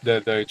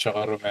nag-Deadoy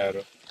tsaka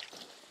Romero.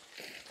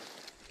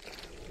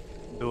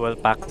 Dual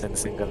packs and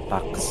single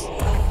packs.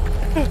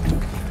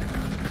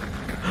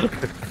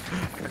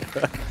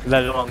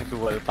 Dalawang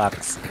dual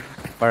packs.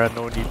 Para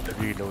no need to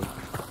reload.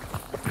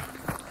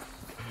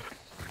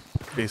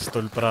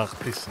 Pistol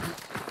practice.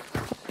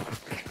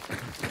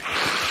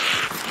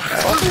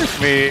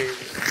 May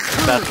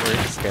that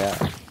works kaya.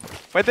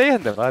 Pwede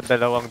yan, diba?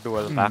 Dalawang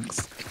dual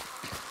packs.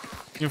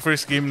 Yung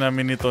first game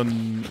namin nito,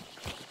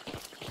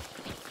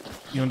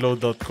 yung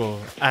loadout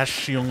ko,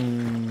 Ash yung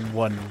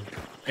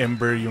 1,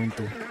 Ember yung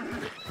 2.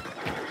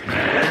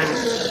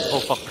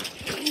 Oh, fuck.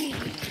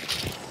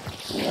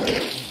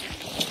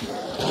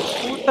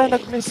 Puta,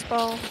 nag-miss pa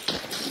ako.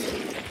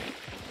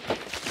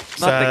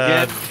 Not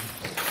again.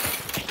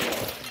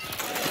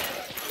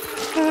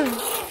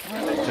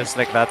 Just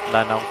like that,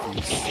 wala na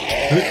akong fuse.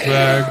 Good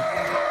bag.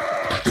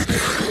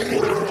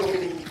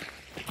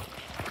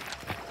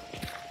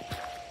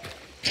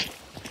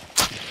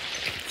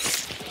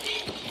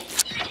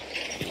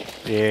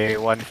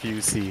 Yeah, one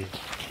fuse.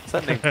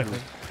 Saan na yung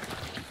clue?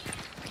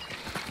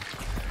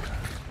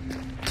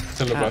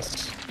 Sa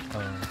labas.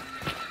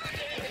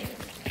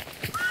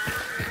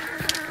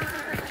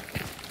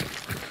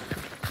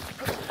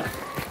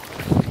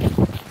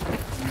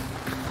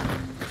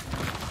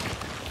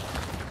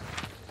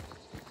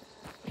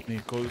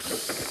 Nichols.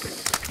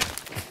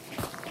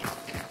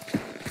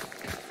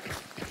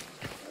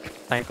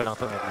 Tayin ko lang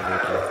itong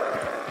emulator.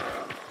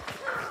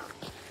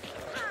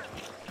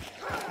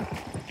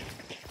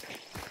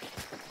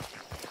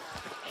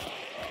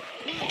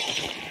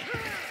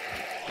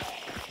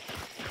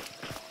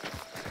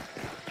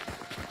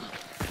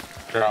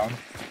 Ground.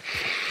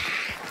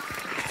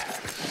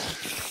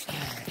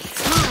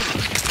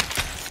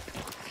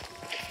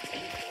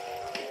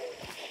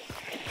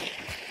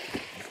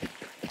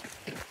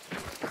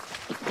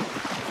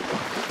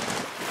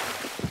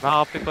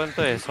 Nakakapikon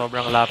to eh.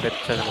 Sobrang lapit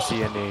siya ng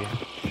CNA.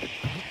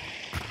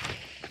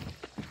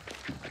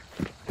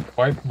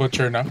 White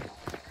butcher na.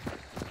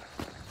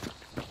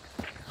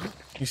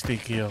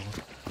 Sticky ako.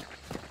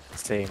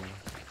 Same.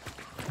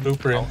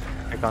 Blueprint.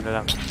 Ikaw na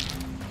lang.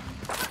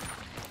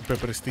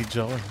 Pe-prestige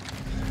ako eh.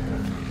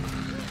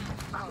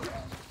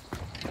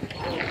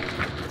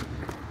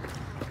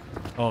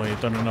 Okay,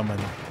 ito na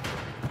naman.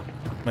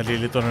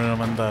 Malilito na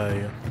naman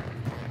tayo.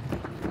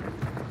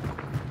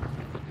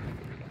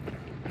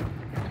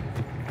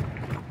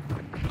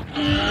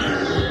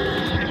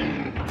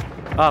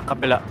 Ah,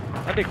 kapila.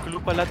 Ate, clue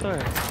pala to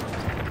eh.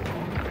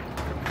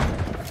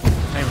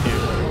 I'm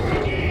here.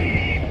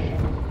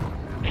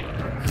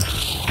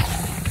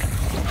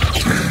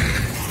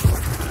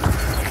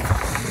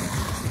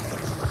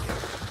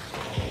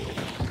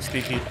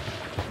 Sticky.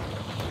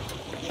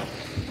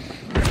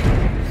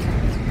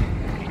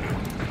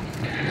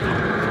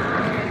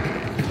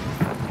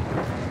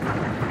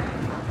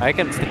 I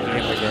can stick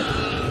him again.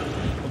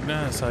 Huwag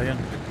na, sayang.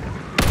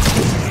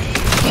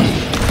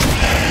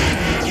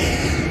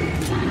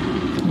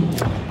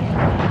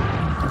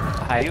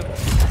 Hayop.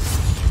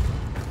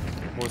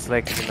 Most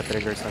likely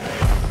ma-trigger sa na.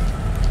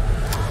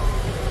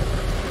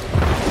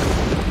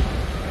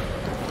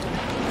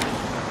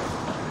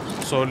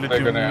 Solid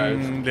Ay, ganun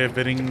yung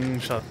levering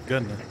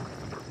shotgun.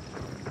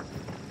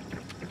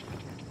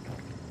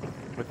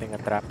 Putting a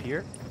trap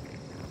here.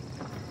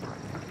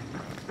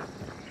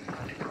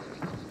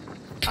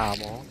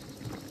 Ammo.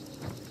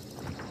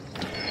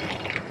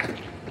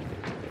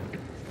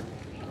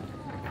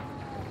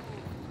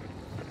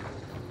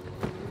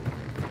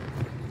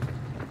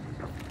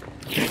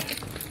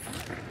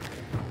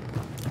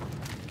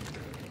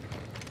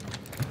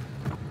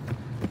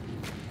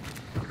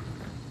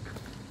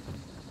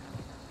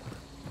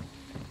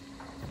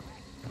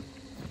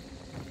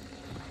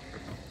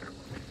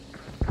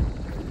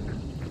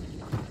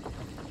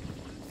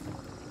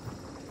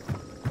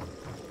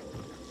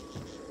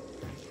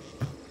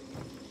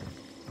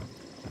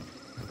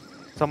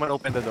 Someone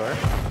open the door.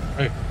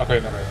 Ay, okay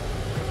na kayo.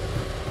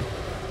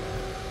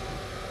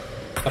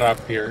 Trap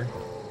here.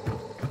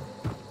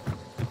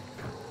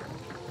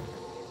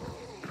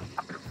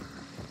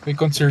 May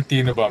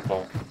concertina ba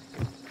po?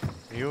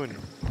 Yun.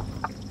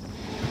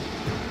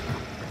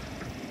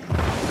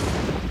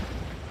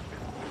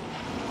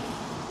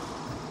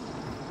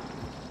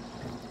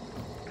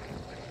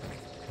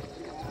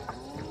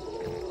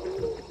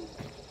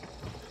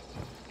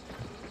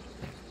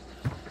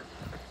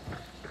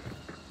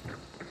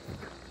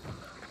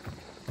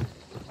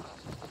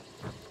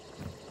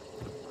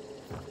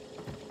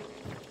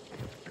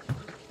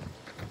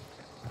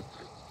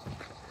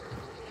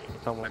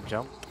 Someone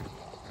jump.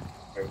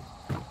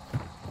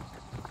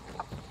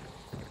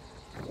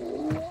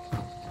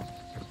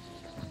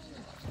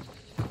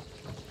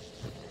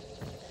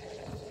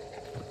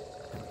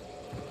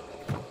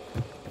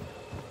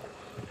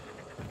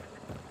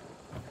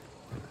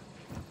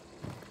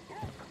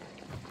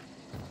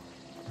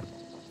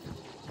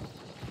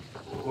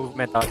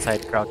 Movement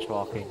outside, crouch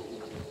walking.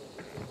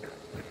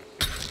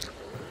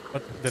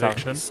 What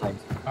direction? South.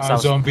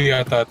 Zombie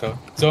yata to.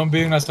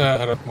 Zombie yung nasa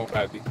harap mo,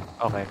 Paddy.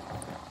 Okay.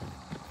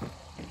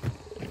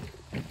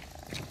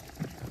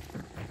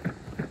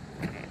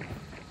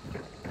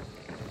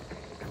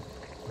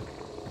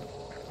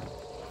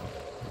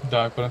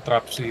 Dami pa ng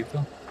traps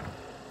dito.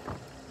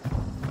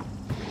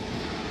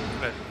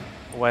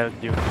 Wild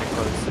Duke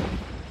Nichols.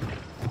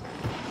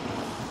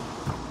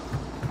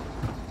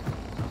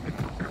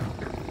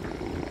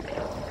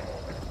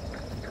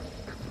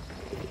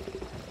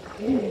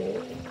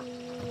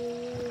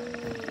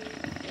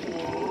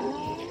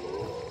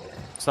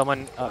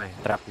 Someone, okay,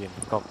 trap yun.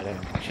 Ikaw pala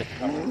yun. Shit.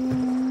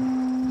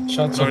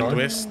 Shots on north.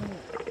 Northwest.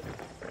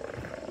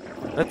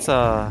 That's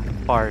a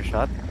far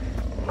shot.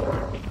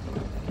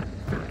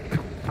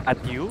 At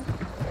you?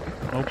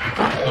 Nope.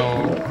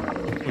 No.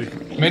 Uy.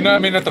 May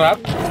na trap?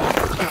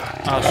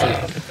 Aso.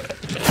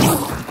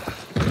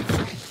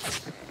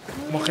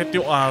 Makit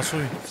yung aso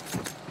eh.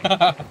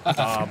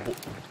 Tabo.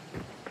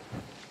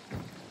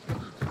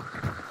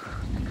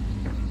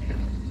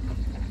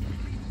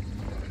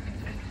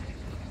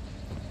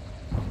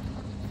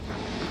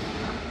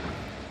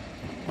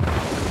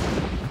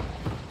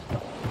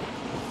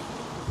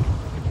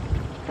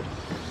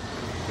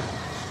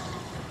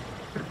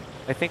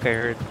 I think I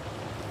heard.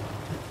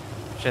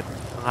 Shit,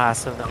 ang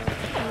hassle ng...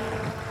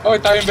 Oh,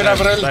 tayo yung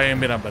binabaril. Tayo yung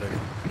binabaril.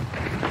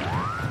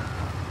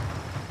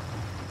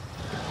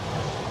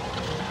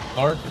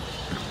 North?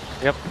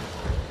 Yep,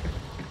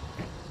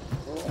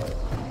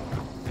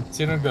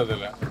 Sino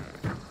nagdadala?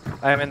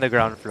 I'm in the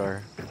ground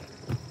floor.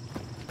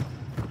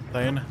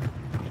 Tayo na.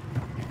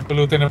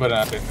 Pulutin na ba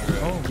natin?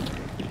 Oh.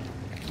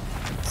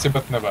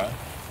 Sibat na ba?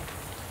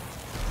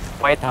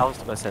 White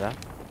House ba sila?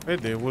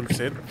 Pwede, wolf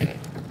set.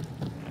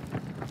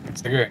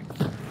 Sige.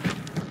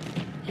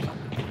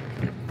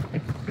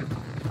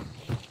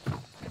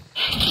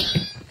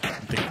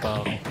 Tik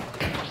pa ako.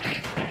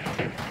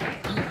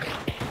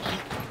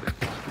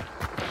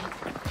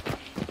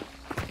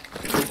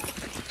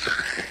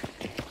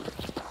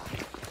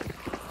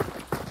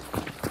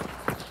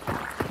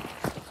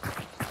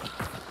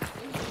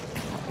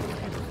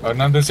 Oh,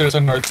 nandun sila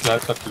sa north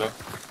lahat, tatlo.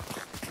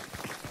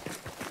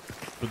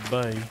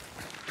 Goodbye.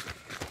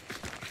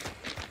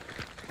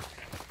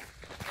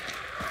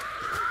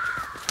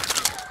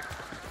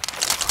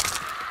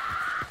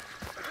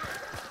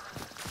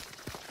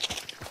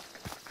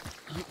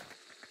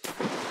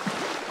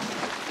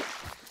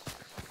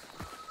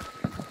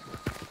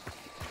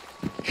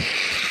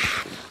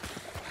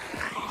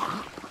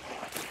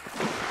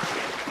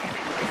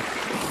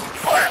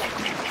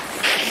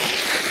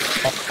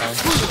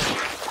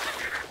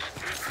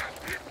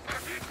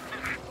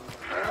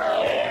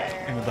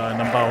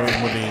 Tinadaan ng power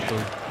mo dito.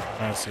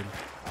 Hassle.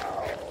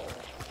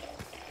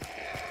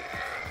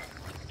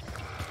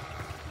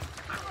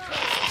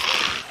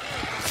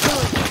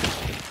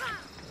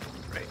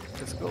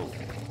 Let's go.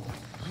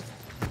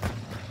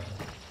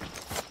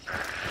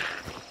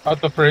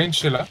 Out of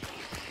range sila.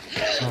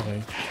 Okay.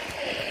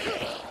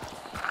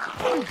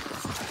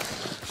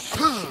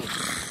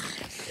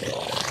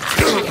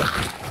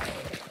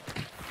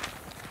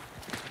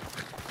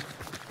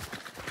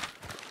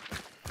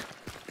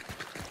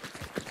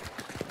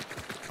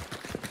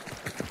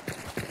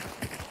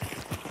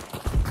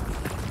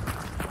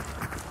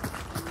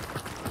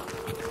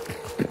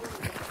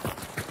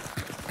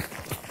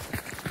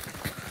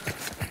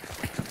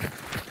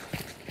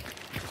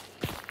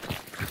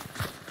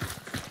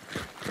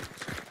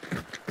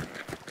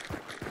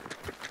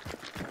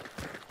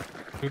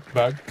 Loot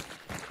bag.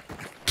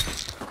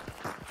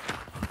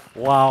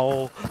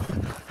 Wow!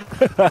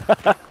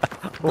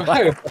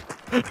 Bakit?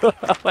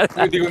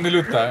 Hindi ko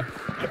niloot ha.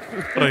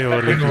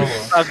 Priority. Ano ako?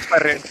 Tag pa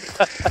rin.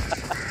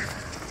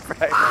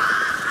 Right.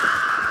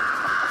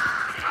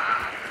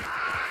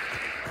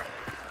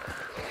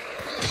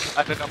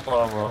 Ano na po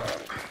mo?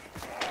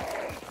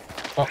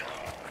 Oh.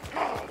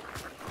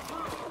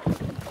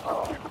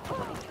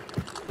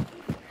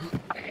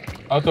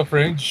 Out of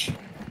range.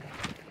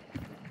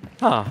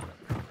 Huh.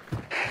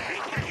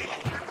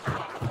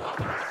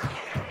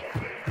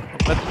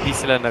 Ba't di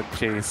sila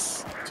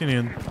nag-chase?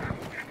 Sino yun?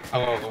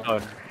 Ako.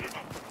 Doon.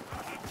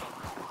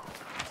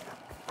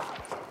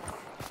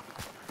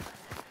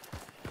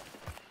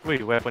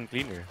 Wait, weapon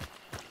cleaner.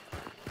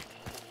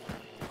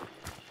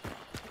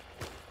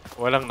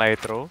 Walang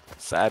nitro?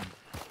 Sad.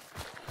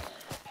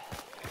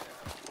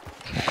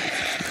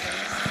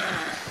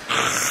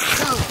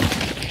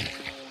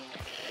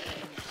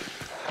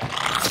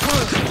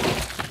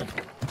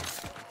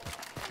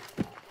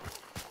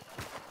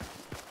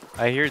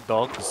 I hear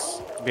dogs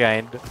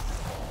behind.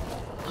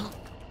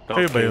 Dog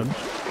Kayo ba kill. yun?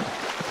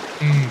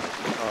 Mm.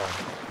 Oh.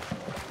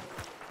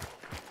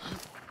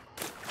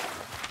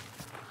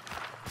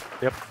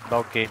 Yep,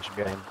 dog cage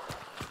behind.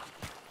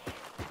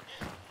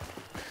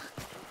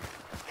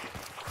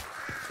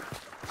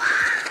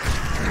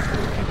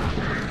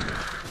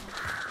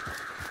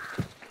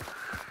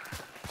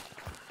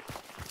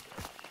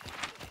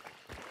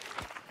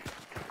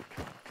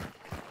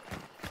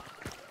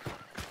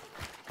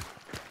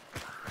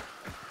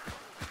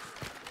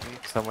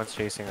 Someone's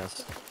chasing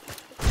us.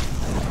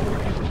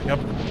 Yup.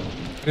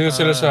 Dito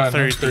sila sa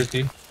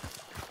 30.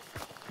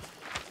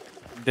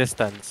 30.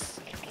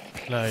 Distance.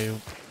 Layo.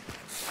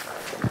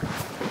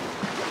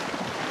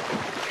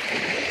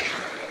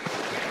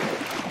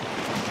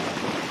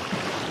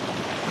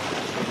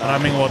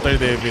 Maraming water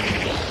devil.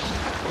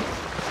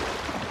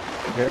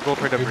 Gonna go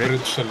for the May bridge.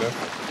 bridge sa left.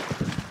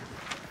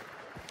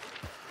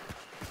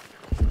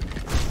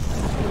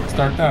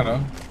 Start na,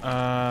 no?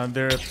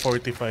 They're at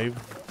 45.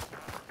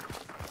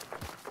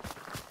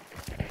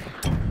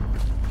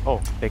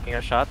 Oh, taking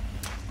a shot.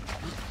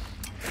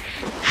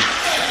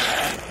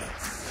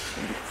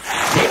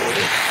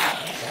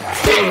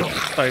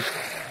 Start.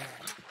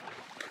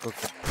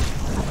 Okay.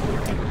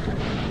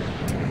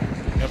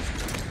 Yep.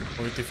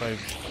 45.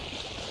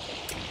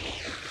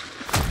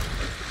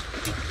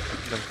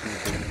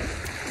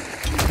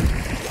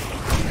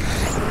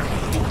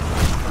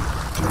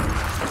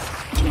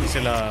 Hindi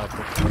sila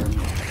po.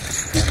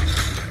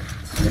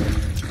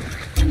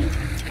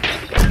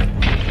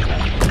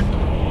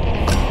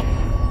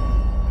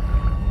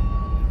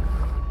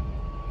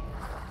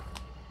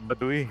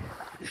 Baduy.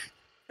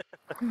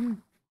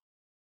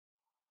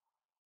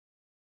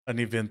 An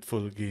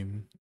eventful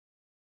game.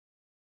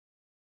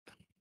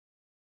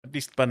 At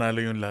least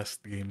panalo yung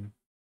last game.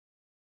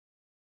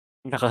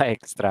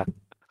 Naka-extra.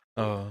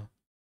 Oo.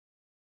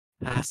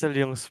 Hassle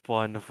yung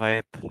spawn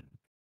fight.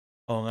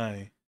 Oo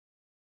nga eh.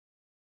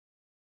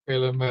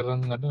 Kailan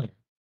merong ano eh.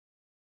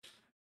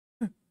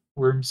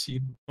 Worm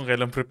seed. Kung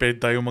kailan prepared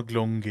tayo mag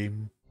long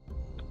game.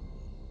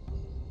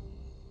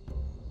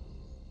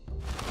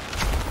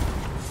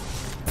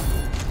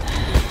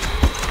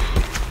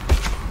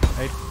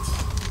 Right.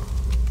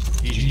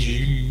 GG.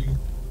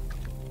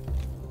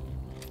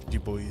 GG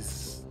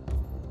boys.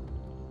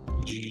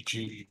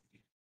 GG.